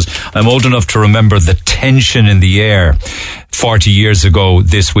all of those. I'm old enough to remember the tension in the air 40 years ago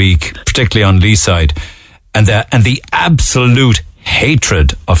this week, particularly on Leeside. And the absolute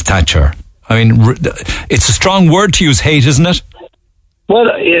hatred of Thatcher. I mean, it's a strong word to use, hate, isn't it? Well,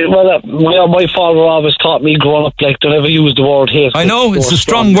 my father always taught me growing up, like, to never use the word hate. I know, it's a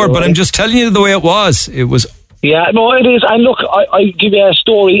strong word, but I'm just telling you the way it was. It was... Yeah, no, it is. And look, I give you a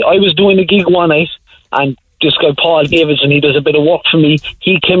story. I was doing a gig one night, and this guy, Paul Davidson, he does a bit of work for me.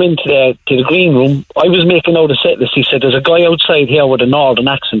 He came into the green room. I was making out a set list. He said, there's a guy outside here with a northern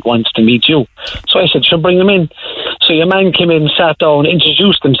accent wants to meet you. So I said, sure, bring him in. So your man came in, sat down,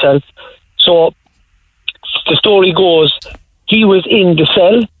 introduced himself. So the story goes, he was in the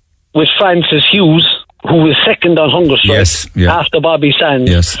cell with Francis Hughes, who was second on hunger strike after Bobby Sands.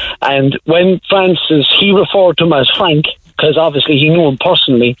 Yes. And when Francis, he referred to him as Frank, because obviously he knew him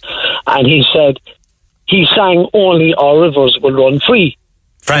personally, and he said, he sang Only Our Rivers Will Run Free.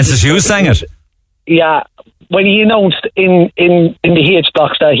 Francis Hughes sang it? Yeah. When he announced in the H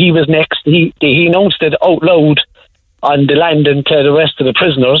blocks that he was next, he announced it out loud on the landing to the rest of the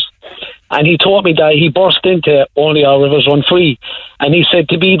prisoners. And he told me that he burst into Only Our Rivers Run Free. And he said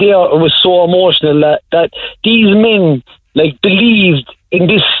to be there, it was so emotional that these men, believed in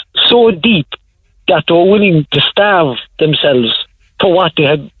this so deep that they were willing to starve themselves for what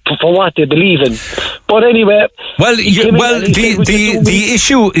they believe in. But anyway, the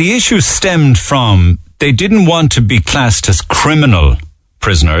issue stemmed from they didn't want to be classed as criminal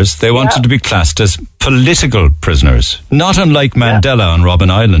prisoners. They wanted to be classed as political prisoners, not unlike Mandela on Robben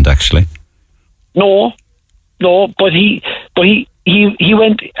Island, actually. No, but he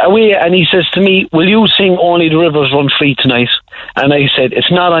went away and he says to me, will you sing Only the Rivers Run Free tonight? And I said,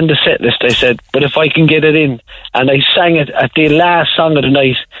 it's not on the set list, I said, but if I can get it in. And I sang it at the last song of the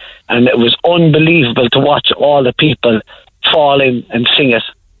night, and it was unbelievable to watch all the people fall in and sing it.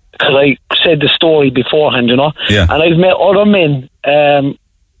 Because I said the story beforehand, you know. Yeah. And I've met other men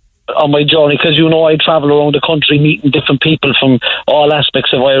on my journey, because I travel around the country meeting different people from all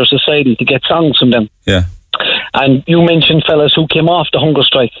aspects of Irish society to get songs from them. Yeah. And you mentioned fellas who came off the hunger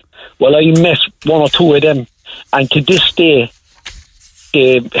strike. Well, I met one or two of them, and to this day,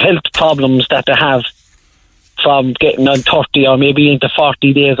 the health problems that they have from getting on 30 or maybe into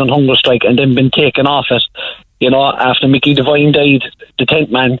 40 days on hunger strike and then been taken off it, after Mickey Devine died, the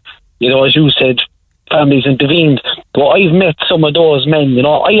tent man, as you said, families intervened. But I've met some of those men,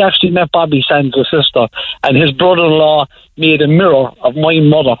 I actually met Bobby Sands' sister, and his brother-in-law made a mirror of my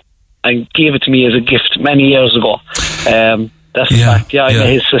mother and gave it to me as a gift many years ago. That's a fact. I met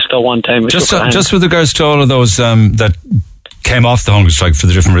his sister one time. Just with regards to all of those that came off the hunger strike for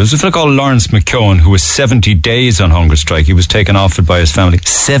the different reasons. A fellow called Lawrence McKeown, who was 70 days on hunger strike. He was taken off it by his family.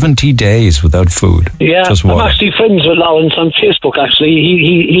 70 days without food. Yeah, I'm actually friends with Lawrence on Facebook, actually.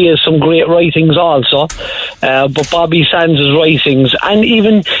 He has some great writings also. But Bobby Sands' writings, and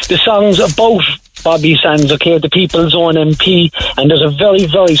even the songs about Bobby Sands, the People's Own MP, and there's a very,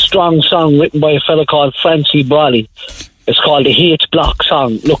 very strong song written by a fellow called Francie Brawley. It's called the Hate Block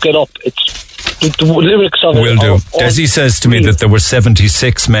song. Look it up. It's the lyrics of it. Will do. Desi says to me that there were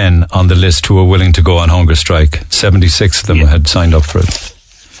 76 men on the list who were willing to go on hunger strike. 76 of them had signed up for it.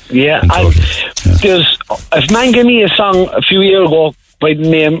 Yeah, and there's a man gave me a song a few years ago by the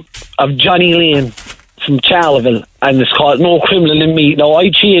name of Johnny Lane from Charleville, and it's called No Criminal in Me. Now,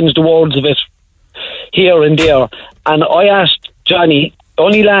 I changed the words of it here and there, and I asked Johnny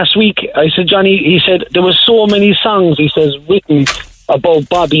only last week, I said, Johnny, he said, there were so many songs, he says, written about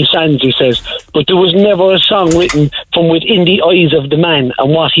Bobby Sands, he says, but there was never a song written from within the eyes of the man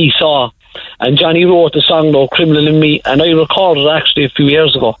and what he saw. And Johnny wrote the song No Criminal in Me, and I recorded it actually a few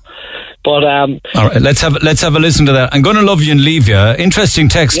years ago. But all right, let's have a listen to that. I'm going to love you and leave you. Interesting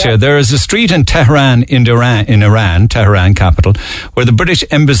text here. There is a street in Tehran, in Iran, Tehran capital, where the British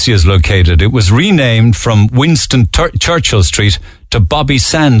embassy is located. It was renamed from Winston Churchill Street to Bobby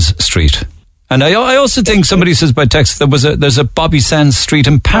Sands Street. And I also think somebody says by text there's a Bobby Sands Street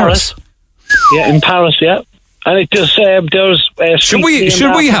in Paris. Yeah, in Paris, yeah. And it just there's should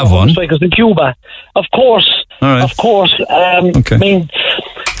we have one? Because in Cuba, of course, right. Of course. Okay. I mean,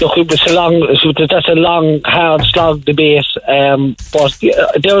 look, that's a long, hard slog debate. But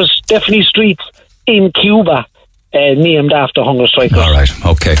there's definitely streets in Cuba named after hunger strikers. All right,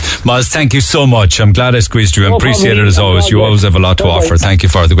 okay. Maz, thank you so much. I'm glad I squeezed you. I appreciate it as always. You always have a lot to offer. Thank you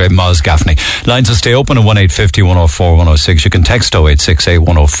for the great Maz Gaffney. Lines will stay open at 1-850 104 106. You can text 0868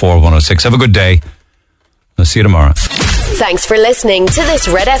 104 106. Have a good day. I'll see you tomorrow. Thanks for listening to this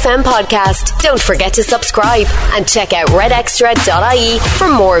Red FM podcast. Don't forget to subscribe and check out redextra.ie for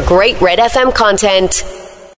more great Red FM content.